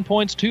Foster, 10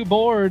 points, 2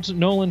 boards.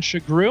 Nolan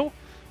Shagrew,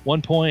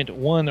 1 point,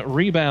 1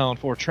 rebound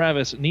for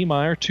Travis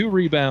Niemeyer, 2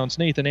 rebounds.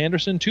 Nathan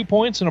Anderson, 2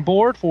 points and a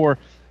board for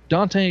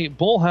Dante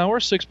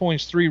Bullhauer, 6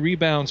 points, 3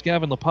 rebounds.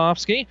 Gavin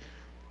Lepovsky.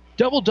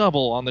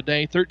 Double-double on the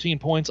day, 13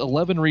 points,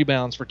 11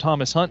 rebounds for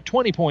Thomas Hunt,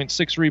 20 points,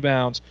 6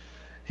 rebounds.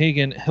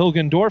 Hagen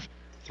Hilgendorf,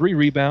 3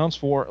 rebounds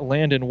for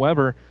Landon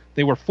Weber.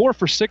 They were 4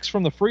 for 6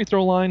 from the free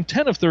throw line,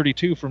 10 of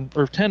 22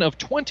 10 of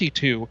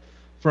 22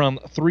 from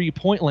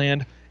three-point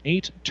land,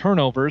 8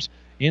 turnovers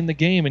in the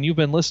game. And you've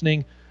been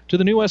listening to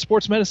the New West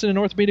Sports Medicine and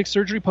Orthopedic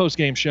Surgery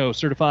postgame show.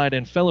 Certified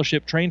and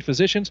fellowship-trained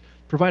physicians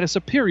provide a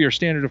superior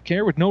standard of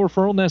care with no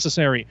referral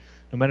necessary.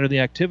 No matter the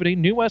activity,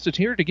 New West is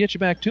here to get you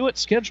back to it.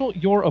 Schedule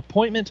your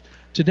appointment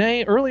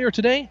today. Earlier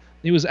today,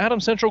 it was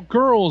Adams Central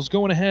girls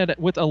going ahead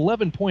with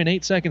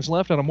 11.8 seconds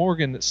left on a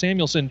Morgan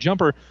Samuelson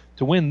jumper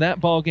to win that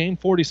ball game,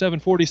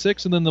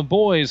 47-46. And then the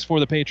boys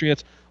for the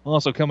Patriots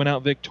also coming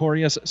out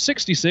victorious,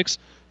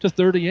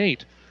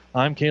 66-38.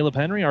 I'm Caleb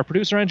Henry, our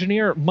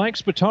producer-engineer Mike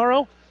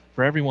Spataro.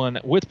 For everyone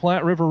with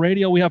Platte River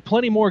Radio, we have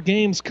plenty more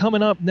games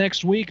coming up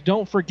next week.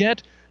 Don't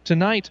forget,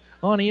 tonight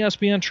on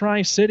ESPN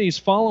Tri-Cities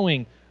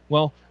following,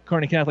 well,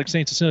 Kearney Catholic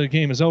St. Cecilia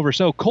game is over.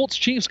 So Colts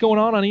Chiefs going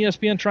on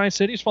ESPN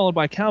Tri-Cities, followed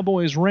by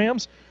Cowboys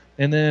Rams.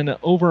 And then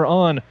over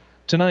on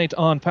tonight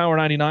on Power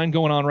 99,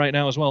 going on right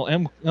now as well,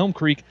 Elm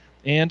Creek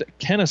and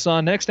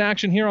Kennesaw. Next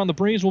action here on the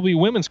Breeze will be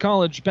women's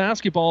college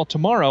basketball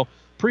tomorrow.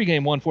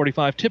 Pregame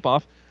 1:45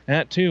 tip-off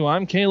at 2.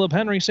 I'm Caleb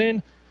Henry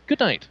saying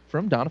good night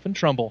from Doniphan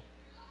Trumbull.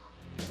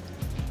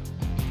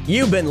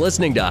 You've been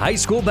listening to high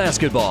school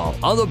basketball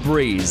on the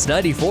Breeze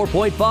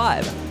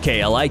 94.5,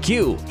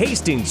 KLIQ,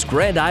 Hastings,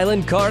 Grand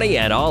Island, Kearney,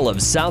 and all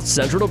of South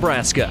Central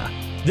Nebraska.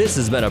 This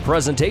has been a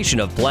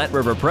presentation of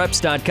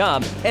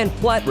PlatteRiverPreps.com and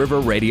Platte River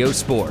Radio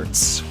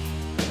Sports.